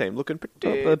the best team, looking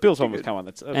pretty. The Bills one was come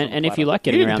on. And if you like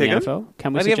getting around the NFL,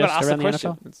 can we suggest around the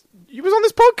NFL? You was on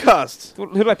this podcast.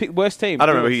 Who did I pick? Worst team? I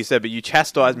don't remember who you said, but you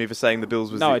chastised me for saying the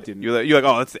Bills was. No, I didn't. You're like,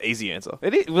 oh, that's the easy answer.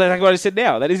 It is. Well, like what I said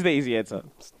now. That is the easy answer.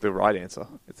 It's the right answer.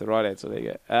 It's the right answer. There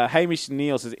you go. Hamish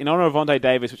Neal says, in honour of Vontae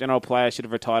Davis, which NRL player should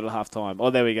have retired at half-time?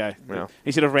 Oh, there we go. Yeah.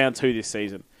 He should have round 2 this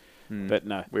season. But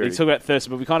no. We talk about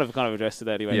Thurston, but we kind of addressed it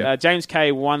anyway. Yeah. James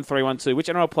K1312. Which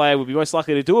NRL player would be most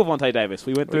likely to do a Vontae Davis?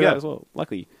 We went through that as well.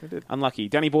 Lucky. We did. Unlucky.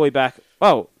 Danny Boy back.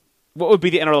 Oh, what would be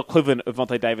the NRL equivalent of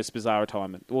Vontae Davis' bizarre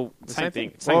retirement? Well, the same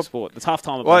thing. Same sport. It's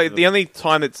half-time. Well, the only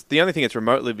thing it's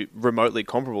remotely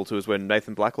comparable to is when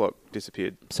Nathan Blacklock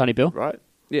disappeared. Sonny Bill? Right?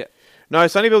 Yeah. No,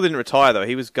 Sonny Bill didn't retire, though.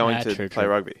 He was going to play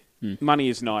rugby. Money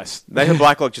is nice. Nathan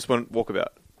Blacklock just went walkabout.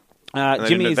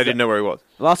 Jimmy they didn't know where he was.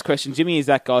 Last question. Jimmy is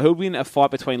that guy. Who would win a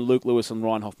fight between Luke Lewis and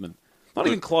Ryan Hoffman? Not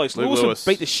even close. Luke Lewis Lewis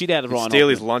would beat the shit out of Ryan Steal Hoffman.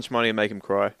 his lunch money and make him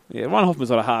cry. Yeah, Ryan Hoffman's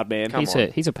not a hard man. Come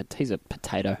He's a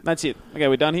potato. That's it. Okay,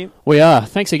 we're done here. We are.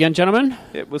 Thanks again, gentlemen.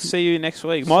 Yeah, we'll see you next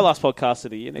week. My last podcast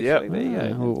of the year next week. There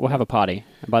you go. We'll have a party.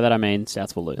 And by that I mean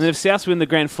Souths will lose. And if Souths win the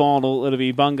grand final, it'll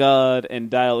be Bungard and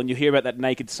Dale, and you'll hear about that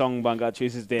naked song Bungard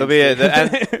chooses dance.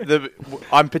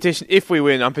 I'm petitioning. If we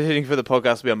win, I'm petitioning for the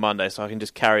podcast to be on Monday, so I can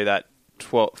just carry that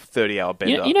 30-hour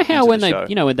bender. You know how when show.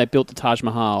 when they built the Taj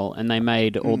Mahal and they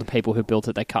made all the people who built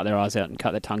it, they cut their eyes out and cut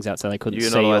their tongues out so they couldn't see.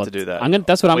 You're not allowed to do that.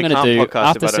 That's what I'm going to do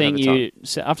after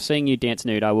podcast seeing you dance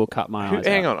nude. I will cut my eyes out.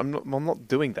 Hang on, I'm not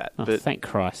doing that. Oh, but thank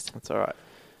Christ. That's all right.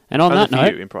 And on that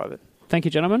note, in private. Thank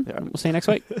you, gentlemen. Yeah. We'll see you next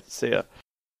week. See ya.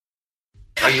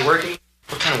 Are you working?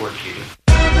 What kind of work do you do?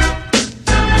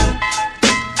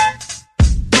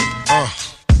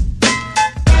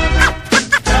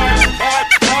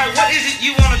 What is it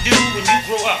you want to do when you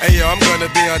grow up? Hey yo, I'm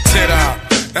gonna be on TikTok.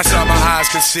 That's all my eyes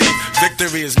can see.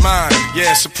 Victory is mine.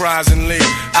 Yeah, surprisingly,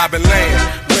 I've been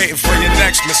waiting for your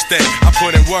next mistake. I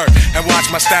put in work and watch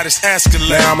my status escalate.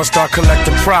 Now I'ma start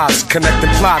collecting props, connecting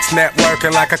plots,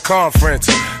 networking like a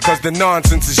conference. Cause the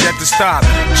nonsense is yet to stop.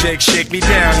 Jake, shake me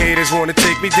down. Haters wanna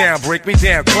take me down, break me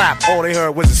down, clap. All they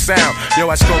heard was a sound. Yo,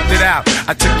 I scoped it out.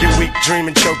 I took your weak dream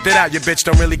and choked it out. Your bitch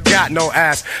don't really got no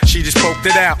ass. She just poked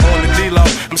it out on the D-Lo.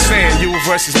 I'm saying you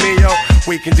versus me, yo.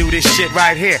 We can do this shit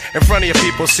right here in front of your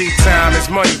people. See, time is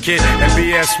money, kid, and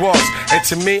BS walks. And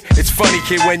to me, it's funny,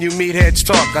 kid, when you meet heads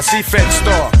talk. I see feds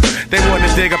talk. They wanna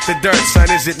dig up the dirt, son.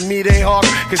 Is it me they hawk?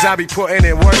 Cause I be putting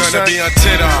in work, son. Gonna be on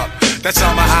TikTok. That's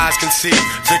all my eyes can see.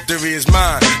 Victory is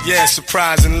mine. Yeah,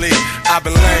 surprisingly, I've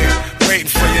been waiting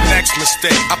for your next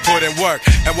mistake. I put in work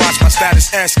and watch my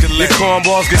status escalate. Your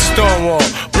cornballs get stonewalled,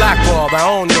 blackballed. I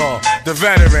own y'all, the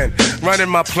veteran, running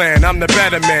my plan. I'm the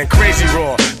better man, crazy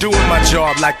raw, doing my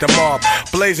job like the mob,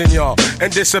 blazing y'all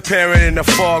and disappearing in the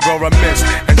fog or a mist.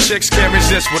 And chicks can't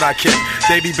resist what I kick.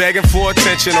 They be begging for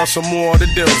attention or some more of the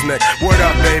deals, Nick. Word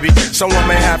up, baby. Someone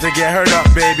may have to get hurt up,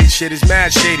 baby. Shit is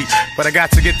mad shady, but I got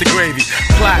to get the gravy.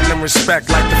 Platinum respect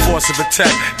like the force of a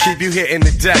tech. Keep you hitting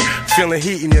the deck, feeling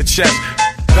heat in your chest.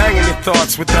 Banging your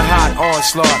thoughts with the hot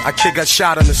onslaught. I kick a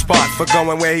shot on the spot for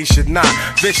going where he should not.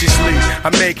 Viciously, I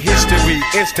make history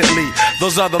instantly.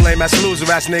 Those other lame ass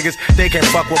loser ass niggas, they can't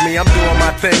fuck with me. I'm doing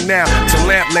my thing now to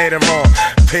lamp later on.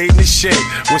 Paid in the shade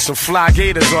with some fly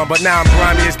gators on, but now I'm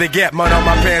grimy as they get. Mud on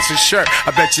my pants and shirt.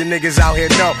 I bet you niggas out here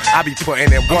know I be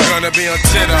putting in work. I'm gonna be on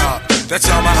TikTok. That's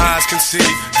all my eyes can see.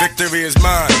 Victory is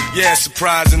mine. Yeah,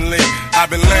 surprisingly, I've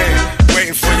been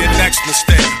waiting for your next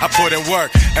mistake. I put in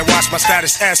work and watch my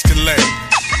status escalate.